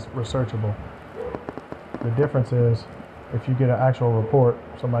 Because that is researchable. The difference is, if you get an actual report,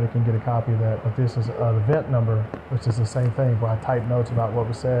 somebody can get a copy of that. But this is an event number, which is the same thing, where I type notes about what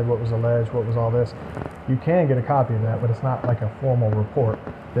was said, what was alleged, what was all this. You can get a copy of that, but it's not like a formal report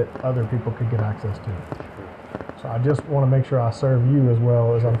that other people could get access to. So I just want to make sure I serve you as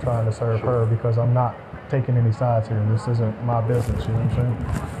well as I'm trying to serve her, because I'm not taking any sides here. This isn't my business, you know what I'm saying?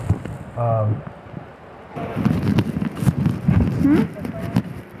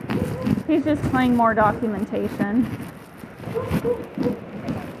 He's just playing more documentation.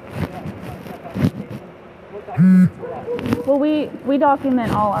 Well, we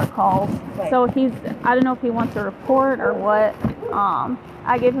document all our calls. So I don't know if he wants a report or what.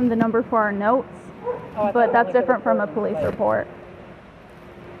 I gave him the number for our notes, but that's different from a police report.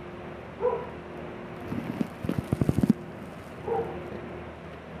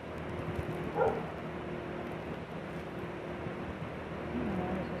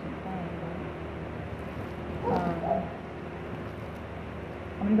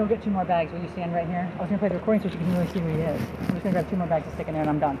 I'm going to go get 2 more bags. Will you stand right here? I was going to play the recording so she can really see who he is. I'm just going to grab 2 more bags to stick in there and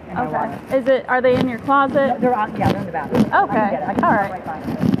I'm done. And okay. Are they in your closet? No, they're in the bathroom. Okay. I can all right. Right by.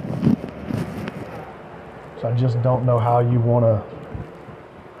 So I just don't know how you want to,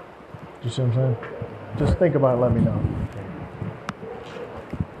 you see what I'm saying? Just think about it, let me know.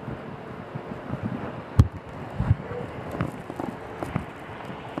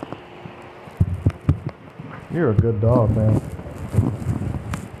 You're a good dog, man.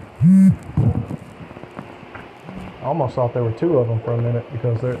 I almost thought there were 2 of them for a minute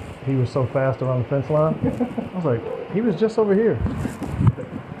because he was so fast around the fence line. I was like, he was just over here. She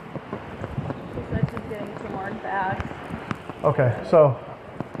said she's getting 2 more bags. Okay, so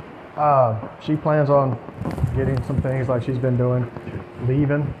she plans on getting some things like she's been doing,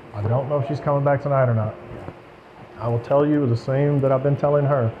 leaving. I don't know if she's coming back tonight or not. I will tell you the same that I've been telling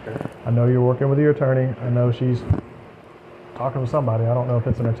her. I know you're working with your attorney. I know she's talking with somebody. I don't know if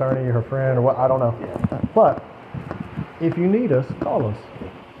it's an attorney, her friend, or what. I don't know. But if you need us, call us.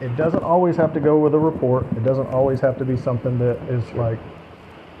 It doesn't always have to go with a report. It doesn't always have to be something that is like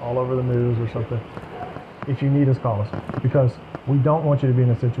all over the news or something. If you need us, call us. Because we don't want you to be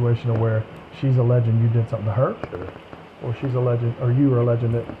in a situation where she's alleging you did something to her, or she's alleging, or you are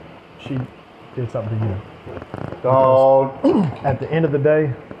alleging that she did something to you. Dog. At the end of the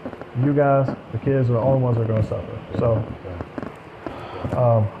day, you guys, the kids, are the only ones that are going to suffer. So,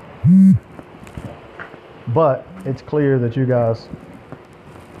 but it's clear that you guys,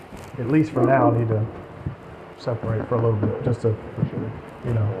 at least for now, need to separate for a little bit, just to,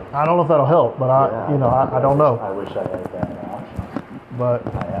 you know. I don't know if that'll help, but I don't know. I wish I had that option. But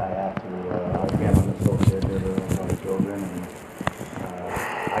I have to. I can't associate with my children, and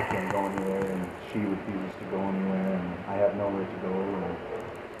I can't go anywhere, and she refuses to go anywhere, and I have nowhere to go. And,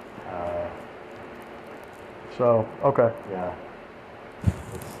 so okay. Yeah.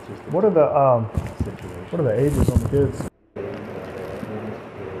 It's just what are the situation. What are the ages on the kids?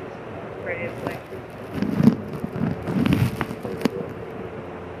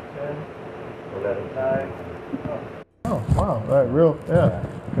 Oh wow! Right, real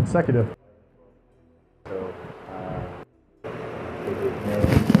consecutive. So they get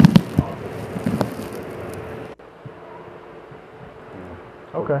married.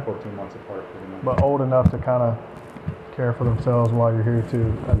 14 months apart, pretty much. But old enough to kind of care for themselves while you're here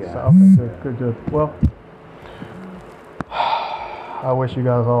too. Yeah. Okay, good. Well, I wish you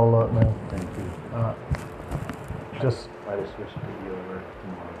guys all luck, man. Thank you. I just wish it could be over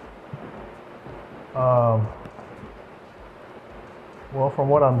tomorrow. Well, from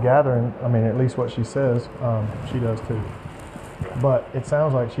what I'm gathering, I mean, at least what she says, she does too. But it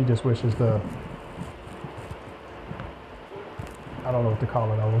sounds like she just wishes I don't know what to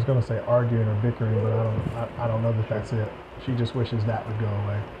call it. I was going to say arguing or bickering, but I don't know that that's it. She just wishes that would go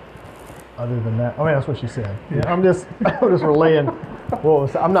away. Other than that, I mean, that's what she said. Yeah. I'm just relaying what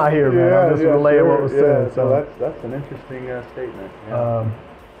was. I'm not here, man. I'm just relaying what was said. So that's an interesting statement. Yeah.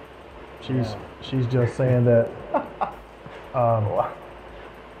 She's just saying that. Oh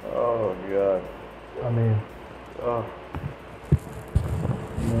God. I mean, Oh.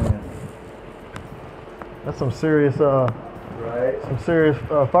 Man. That's some serious, Right. some serious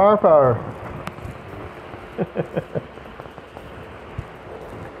firepower.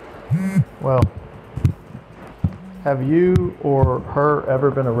 Well, have you or her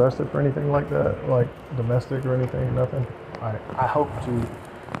ever been arrested for anything like that? Like domestic or anything? Nothing? I hope to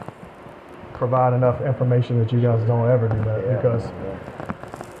provide enough information that you guys don't ever do that, because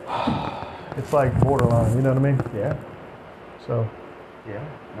it's like borderline, you know what I mean? Yeah. So. Yeah.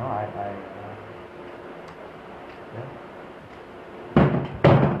 No,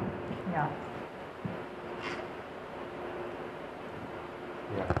 Yeah.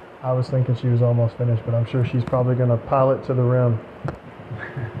 Yeah. I was thinking she was almost finished, but I'm sure she's probably going to pile it to the rim.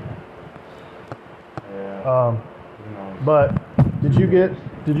 Yeah. But did you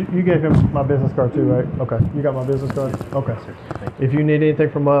gave him my business card too, right? Okay. You got my business card? Okay. If you need anything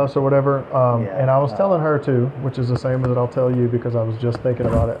from us or whatever, and I was telling her too, which is the same as I'll tell you, because I was just thinking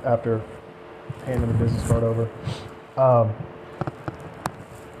about it after handing the business card over.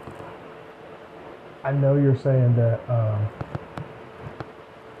 I know you're saying that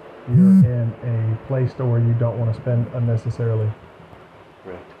you're in a place to where you don't want to spend unnecessarily.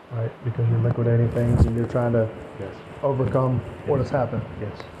 Right? Because you're liquidating things and you're trying to overcome what has happened.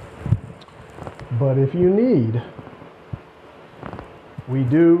 Yes. But if you need, we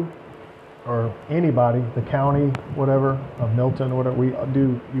do, or anybody, the county, whatever, of Milton, whatever, we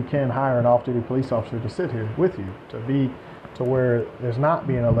do, you can hire an off-duty police officer to sit here with you, to be to where there's not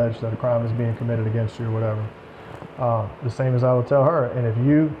being alleged that a crime is being committed against you or whatever. The same as I would tell her. And if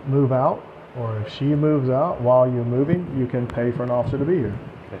you move out, or if she moves out while you're moving, you can pay for an officer to be here.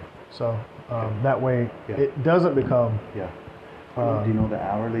 Okay. So that way it doesn't become. Yeah. Do you know the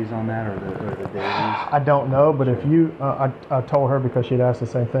hourlies on that, or the dailies? I don't know, but if you, I told her, because she'd asked the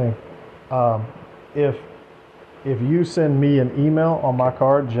same thing. If you send me an email on my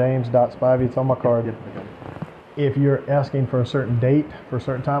card, james.spivey, it's on my card. Yep. If you're asking for a certain date for a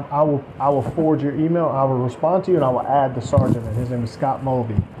certain time, I will forward your email. I will respond to you, and I will add the sergeant, and his name is Scott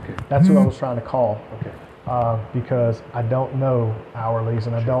Mulvey. Okay. That's who I was trying to call. Okay. Because I don't know hourlies,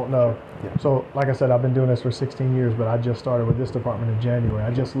 and I don't know. Yeah. So, like I said, I've been doing this for 16 years, but I just started with this department in January.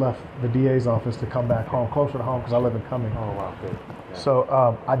 I just left the DA's office to come back home, closer to home, because I live in Cumming. Oh, wow, good. Yeah. So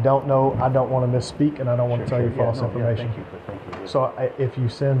I don't know. I don't want to misspeak, and I don't want to tell you false information. Thank you. So if you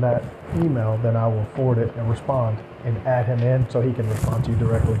send that email, then I will forward it and respond and add him in so he can respond to you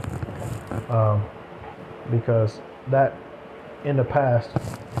directly. Because that, in the past,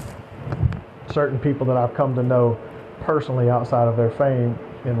 certain people that I've come to know personally outside of their fame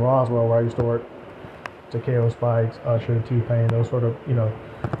in Roswell, where I used to work, Takeo Spikes, Usher, T-Pain, those sort of,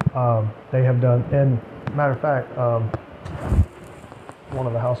 they have done, and matter of fact, one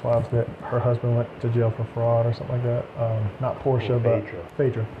of the housewives that her husband went to jail for fraud or something like that, not Portia, but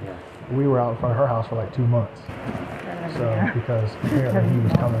Phaedra. Yeah. We were out in front of her house for like 2 months. So, because apparently he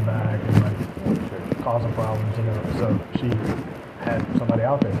was coming back and like causing problems, so she had somebody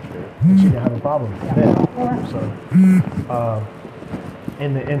out there, and she didn't have a problem then. So,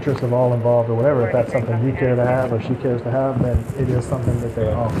 in the interest of all involved or whatever, if that's something you care to have or she cares to have, then it is something that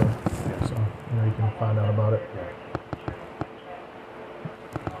they offer. So, you can find out about it.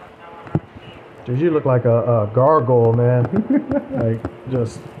 Dude, you look like a gargoyle, man. Like,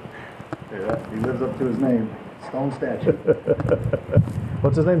 just. Yeah, he lives up to his name. Stone statue.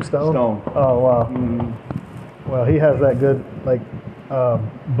 What's his name? Stone? Stone. Oh, wow. Mm-hmm. Well, he has that good, like,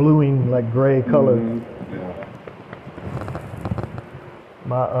 bluing, like, gray color. Mm-hmm. Yeah.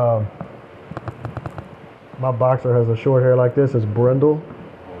 My boxer has a short hair like this. It's Brindle.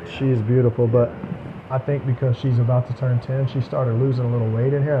 She's beautiful, but I think because she's about to turn 10, she started losing a little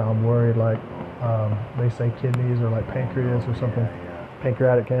weight in here. I'm worried, like, they say kidneys or like pancreas or something,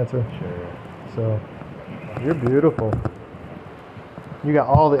 pancreatic cancer. Sure. So, you're beautiful. You got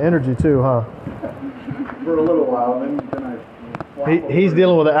all the energy too, huh? For a little while, then I. He's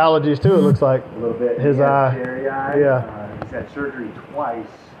dealing with the allergies too. It looks like a little bit. His eye. Cherry eye. Yeah. He's had surgery twice.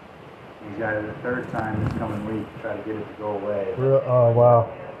 He's got it a third time this coming week to try to get it to go away. Oh wow.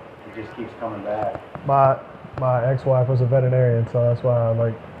 It just keeps coming back. My ex-wife was a veterinarian, so that's why I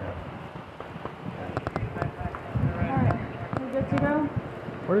like. Alright, we good to go?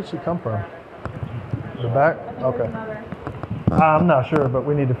 Where did she come from? The back? Okay. I'm not sure, but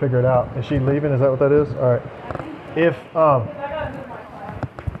we need to figure it out. Is she leaving? Is that what that is? All right. If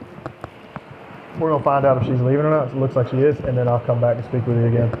we're gonna find out if she's leaving or not. It looks like she is, and then I'll come back and speak with you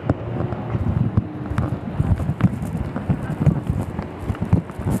again.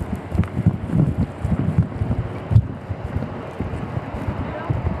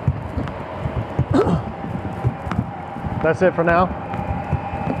 That's it for now?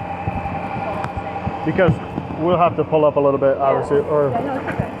 Because we'll have to pull up a little bit, obviously, or no, it's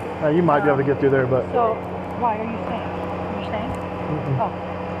okay. you might be able to get through there, but... So, why are you staying? Are you staying? Oh.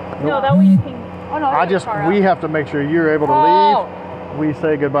 Nope. No, that way you can... Oh, no, we have to make sure you're able to leave. We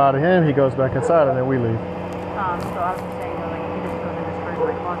say goodbye to him, he goes back inside, and then we leave. So I was just saying, like, if you just go to this part of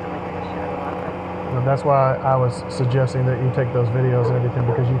my closet, like, I just shit out a lot. And that's why I was suggesting that you take those videos and everything,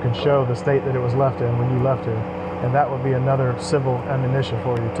 because you can show the state that it was left in when you left it. And that would be another civil ammunition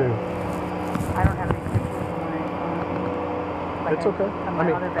for you, too. I don't have any pictures of my... It's okay. I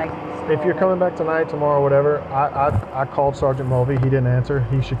mean, other bags if you're coming back tonight, tomorrow, whatever, I called Sergeant Mulvey. He didn't answer.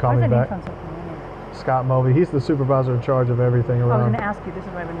 He should call me back. Scott Mulvey. He's the supervisor in charge of everything around. I was going to ask you, this is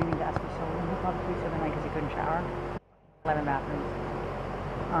what I've been meaning to ask you. So when he called the police the other night because he couldn't shower, 11 bathrooms.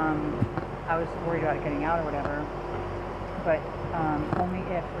 I was worried about it getting out or whatever, but only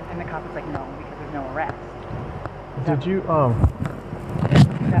if, and the cop was like, no, because there's no arrest. Did you,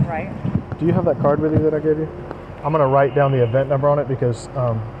 Is that right? Do you have that card with you that I gave you? I'm going to write down the event number on it because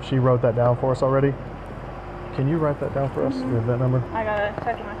she wrote that down for us already. Can you write that down for us, the event number? I gotta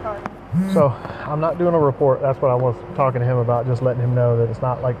check in my card. So, I'm not doing a report. That's what I was talking to him about, just letting him know that it's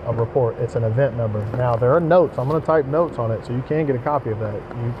not like a report. It's an event number. Now, there are notes. I'm going to type notes on it, so you can get a copy of that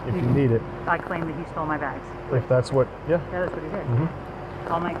if you need it. I claim that he stole my bags. If that's what, yeah. Yeah, that's what he did.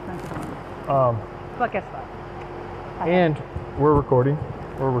 Mm-hmm. All my expenses on it. But guess what? And we're recording.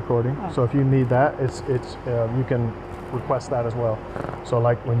 We're recording. Oh. So if you need that, it's you can request that as well. So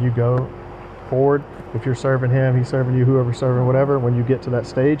like when you go forward, if you're serving him, he's serving you, whoever's serving whatever, when you get to that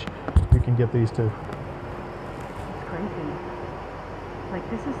stage, you can get these too. It's crazy. Like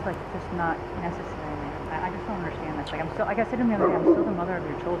this is like just not necessary, man. I just don't understand this. Like I'm still, like I said to him the other day, I'm still the mother of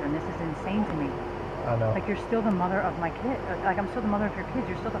your children. This is insane to me. I know. Like you're still the mother of my kid. Like I'm still the mother of your kids.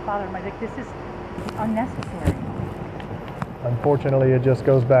 You're still the father of my. Like this is unnecessary. Unfortunately, it just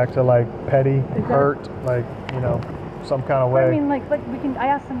goes back to like petty hurt, like some kind of way. I mean, like we can. I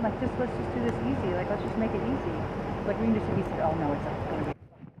asked him like, let's just do this easy. Like let's just make it easy. Like we can just. He said, oh no, it's going to be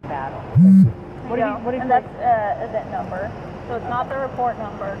a battle. What and that's event number. So it's not the report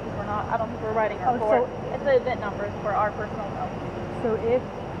number because we're not. I don't think we're writing a report. It's the event number for our personal notes. So if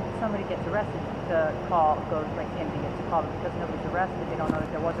somebody gets arrested, the call goes like Andy gets a call because nobody's arrested. They don't know that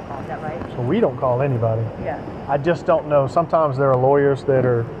there was a call. Is that right? So we don't call anybody. Yeah. I just don't know. Sometimes there are lawyers that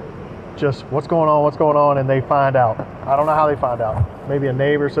are just what's going on, and they find out. I don't know how they find out. Maybe a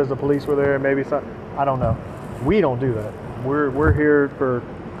neighbor says the police were there. Maybe some. I don't know. We don't do that. We're here for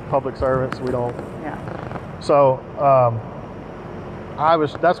public servants. We don't. Yeah. So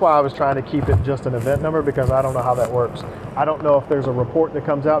that's why I was trying to keep it just an event number because I don't know how that works. I don't know if there's a report that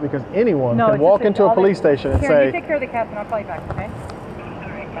comes out because anyone can walk into a police station and say, you take care of the cats and I'll call you back, okay?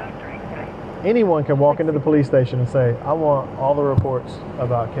 Anyone can walk into the police station and say, I want all the reports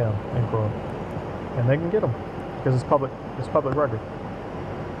about Kim and Kroy. And they can get them because it's public record.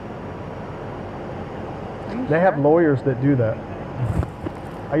 They have lawyers that do that.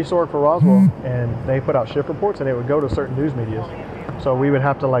 I used to work for Roswell and they put out shift reports and it would go to certain news medias. So we would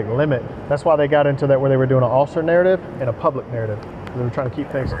have to like limit. That's why they got into that where they were doing an officer narrative and a public narrative. They were trying to keep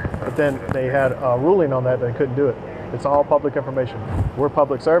things, but then they had a ruling on that they couldn't do it. It's all public information. We're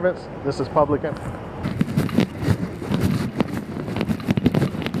public servants. This is public information.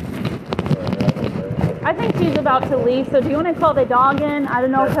 I think she's about to leave, so do you want to call the dog in? I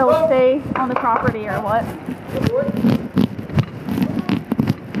don't know if he'll stay on the property or what.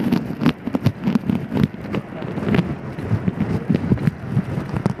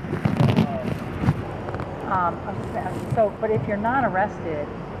 So, but if you're not arrested,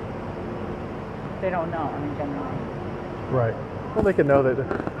 they don't know. I mean, generally. Right. Well, they can know that.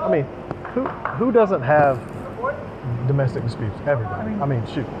 I mean, who doesn't have domestic disputes? Everybody. I mean,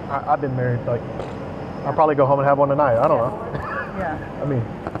 shoot. I've been married. Like, I'll probably go home and have one tonight. I don't know. Yeah. I mean,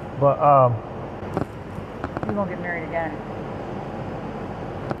 but you won't get married again.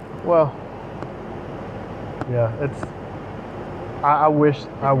 Well, yeah. It's. I wish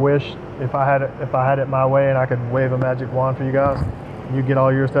if I had it my way and I could wave a magic wand for you guys, you get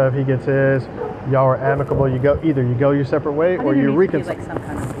all your stuff, he gets his, y'all are amicable. You go your separate way or you reconcile. Like some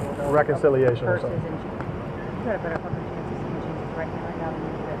kind of reconciliation or something. You got a better fucking chance of seeing Jesus right now than you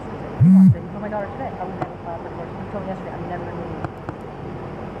do this. He wants it. He told my daughter today. I would never file for divorce. He told me yesterday I'm never going to leave.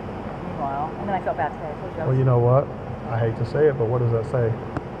 Meanwhile, and then I felt bad today. Well, you know what? I hate to say it, but what does that say?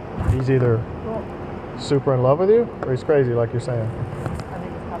 He's either super in love with you or he's crazy like you're saying. I think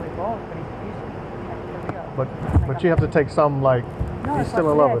it's probably both, but he's abusive. Like, for real. But you have to take some like he's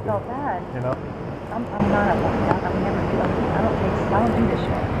still in love with you. Bad. You know? I'm not a I would never do that. I don't do this shit.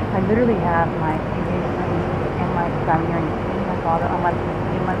 I literally have my engagement ring and my down here and my father, unless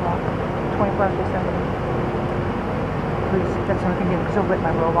me and my mom, 24 hours just somebody. Please, that's the only thing because he'll rip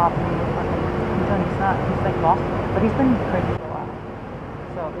my robe off and I'm telling you, he's like lost it. But he's been crazy for a while.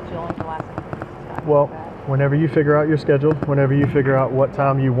 So it's only the last thing. Well, whenever you figure out your schedule, whenever you figure out what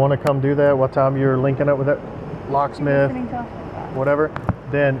time you want to come do that, what time you're linking up with that locksmith, whatever,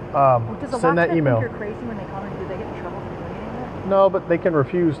 then send that email. Think you're crazy when they come and do they get in trouble for doing anything? No, but they can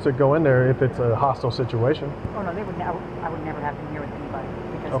refuse to go in there if it's a hostile situation. Oh no, they would. I would never have him here with anybody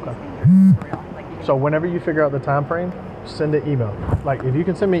because Okay. he's dangerous for real. Like, So whenever you figure out the time frame, send an email. Like if you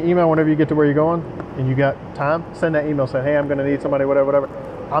can send me an email whenever you get to where you're going and you got time, send that email saying, hey, I'm going to need somebody, whatever.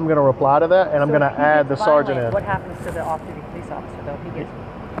 I'm going to reply to that and I'm going to add the sergeant in. What happens to the off-duty police officer though? He gets.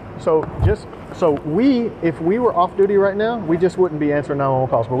 If we were off duty right now, we just wouldn't be answering 911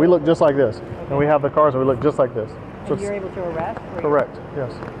 calls, but we look just like this. Okay. And we have the cars and we look just like this. So and you're able to arrest? Correct,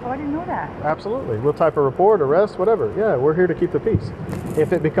 yes. Oh, I didn't know that. Absolutely. We'll type a report, arrest, whatever. Yeah, we're here to keep the peace.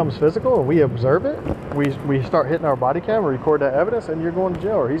 If it becomes physical and we observe it, we start hitting our body cam, we record that evidence, and you're going to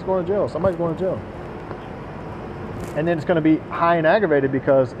jail, or he's going to jail, somebody's going to jail. And then it's going to be high and aggravated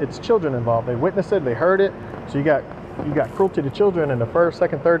because it's children involved. They witnessed it, they heard it, so you got cruelty to children in the first,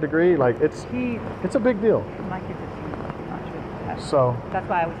 second, third degree. Like it's a big deal. My kids have seen too much. So that's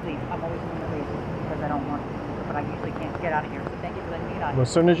why I always leave. I'm always going to leave because I don't want, but I usually can't get out of here. So thank you for letting me get out. Well, as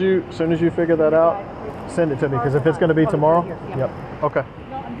soon as you figure that out, send it to me because if it's going to be tomorrow, yep. Okay.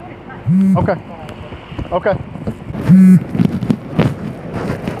 No, I'm doing it tonight. Okay.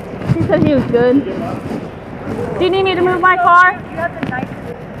 He said he was good. Do you need me to move my car? You have the nicest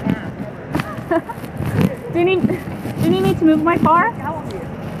Do you need me to move my car? How old are you?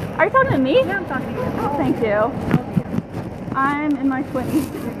 Are you talking to me? Yeah, I'm talking to you. Oh, thank you. I'm in my 20s.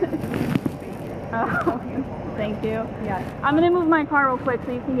 Oh, thank you. Yeah. I'm gonna move my car real quick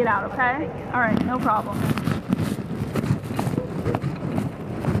so you can get out, okay? All right, no problem.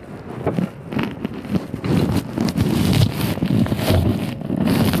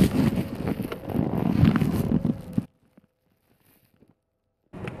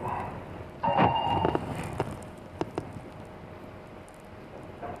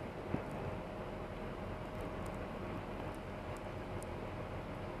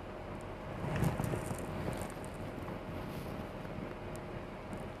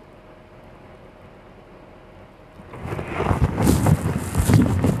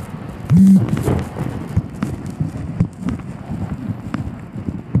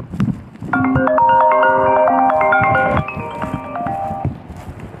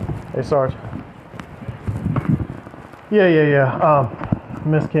 Hey, Sarge. Yeah.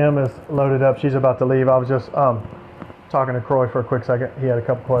 Miss Kim is loaded up. She's about to leave. I was just talking to Kroy for a quick second. He had a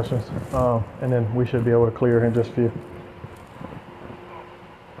couple questions, and then we should be able to clear in just a few.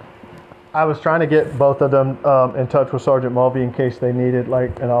 I was trying to get both of them in touch with Sergeant Mulvey in case they needed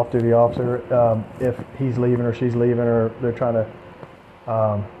like an off-duty officer if he's leaving or she's leaving or they're trying to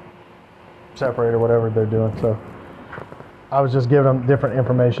separate or whatever they're doing. So I was just giving them different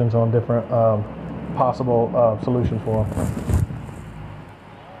informations on different possible solutions for them.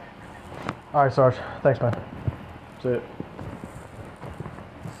 All right, Sarge. Thanks, man. That's it.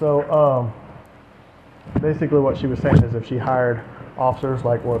 So basically what she was saying is if she hired officers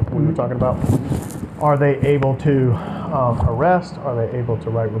like what we were talking about, are they able to arrest? Are they able to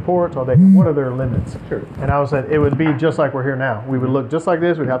write reports? What are their limits? Sure. And I was saying it would be just like we're here now. We would look just like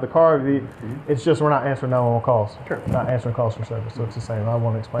this. We'd have the car. It's just we're not answering 911 calls. Sure. Not answering calls for service. So it's the same. I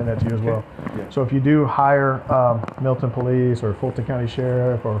want to explain that to you as well. Yeah. So if you do hire Milton Police or Fulton County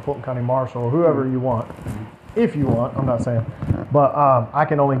Sheriff or Fulton County Marshal or whoever you want, if you want, I'm not saying, but I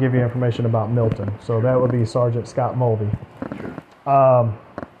can only give you information about Milton. So that would be Sergeant Scott Mulvey.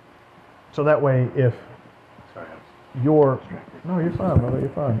 So that way, if you're fine, brother.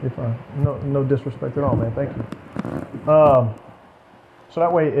 You're fine. No disrespect at all, man. Thank you. So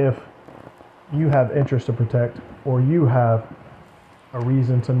that way, if you have interest to protect, or you have a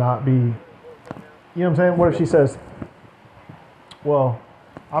reason to not be, you know what I'm saying? What if she says, well,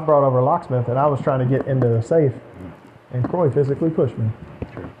 I brought over a locksmith and I was trying to get into the safe, and Kroy physically pushed me,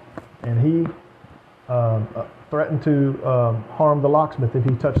 and he threatened to harm the locksmith if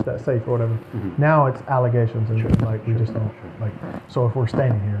he touched that safe or whatever. Now it's allegations, and we just don't like. So if we're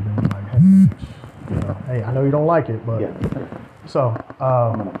standing here, then we're like, hey, I know you don't like it, but so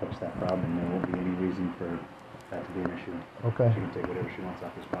I'm gonna fix that problem, and there won't be any reason for that to be an issue. Okay. She can take whatever she wants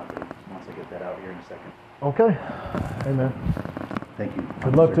off this property once I get that out here in a second. Okay. Amen. Thank you.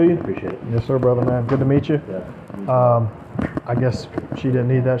 Good luck to you. Appreciate it. Yes, sir, brother, man. Good to meet you. Yeah. I guess she didn't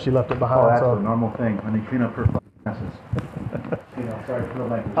need that. She left it behind. Oh, that's so. a normal thing when they clean up her messes. Sorry for the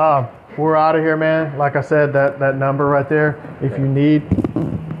language. we're out of here, man. Like I said, that number right there, if you need,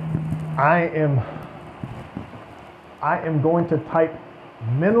 I am going to type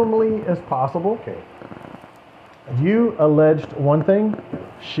minimally as possible. Okay. You alleged one thing,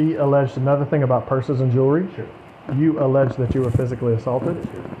 she alleged another thing about purses and jewelry. Sure. You alleged that you were physically assaulted.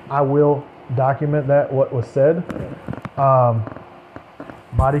 Sure. I will document that, what was said.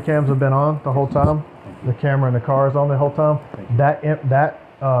 Body cams have been on the whole time. The camera in the car is on the whole time. That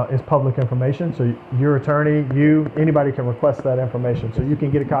is public information. So your attorney, anybody can request that information. So you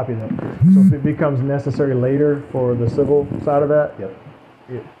can get a copy of that. So if it becomes necessary later for the civil side of that,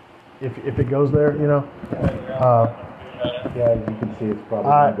 if it goes there, you know. Yeah, as you can see, it's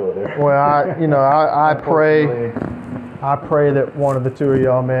probably going to go there. Well, I pray that one of the two of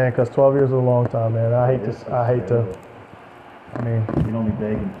y'all, man, because 12 years is a long time, man. I hate to. I mean, you can only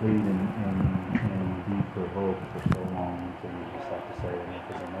beg and plead and be for hope for so long until you just have to say enough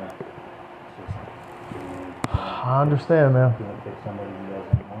is enough. It's just, I understand, man. You can't fix somebody who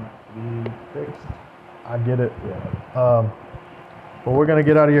doesn't want to be fixed. I get it. Yeah. But we're gonna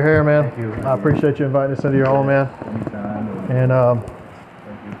get out of your hair, man. Thank you. I appreciate you inviting us into your home, man. Anytime. And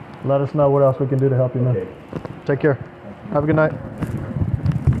let us know what else we can do to help you, man. Okay. Take care. Have a good night.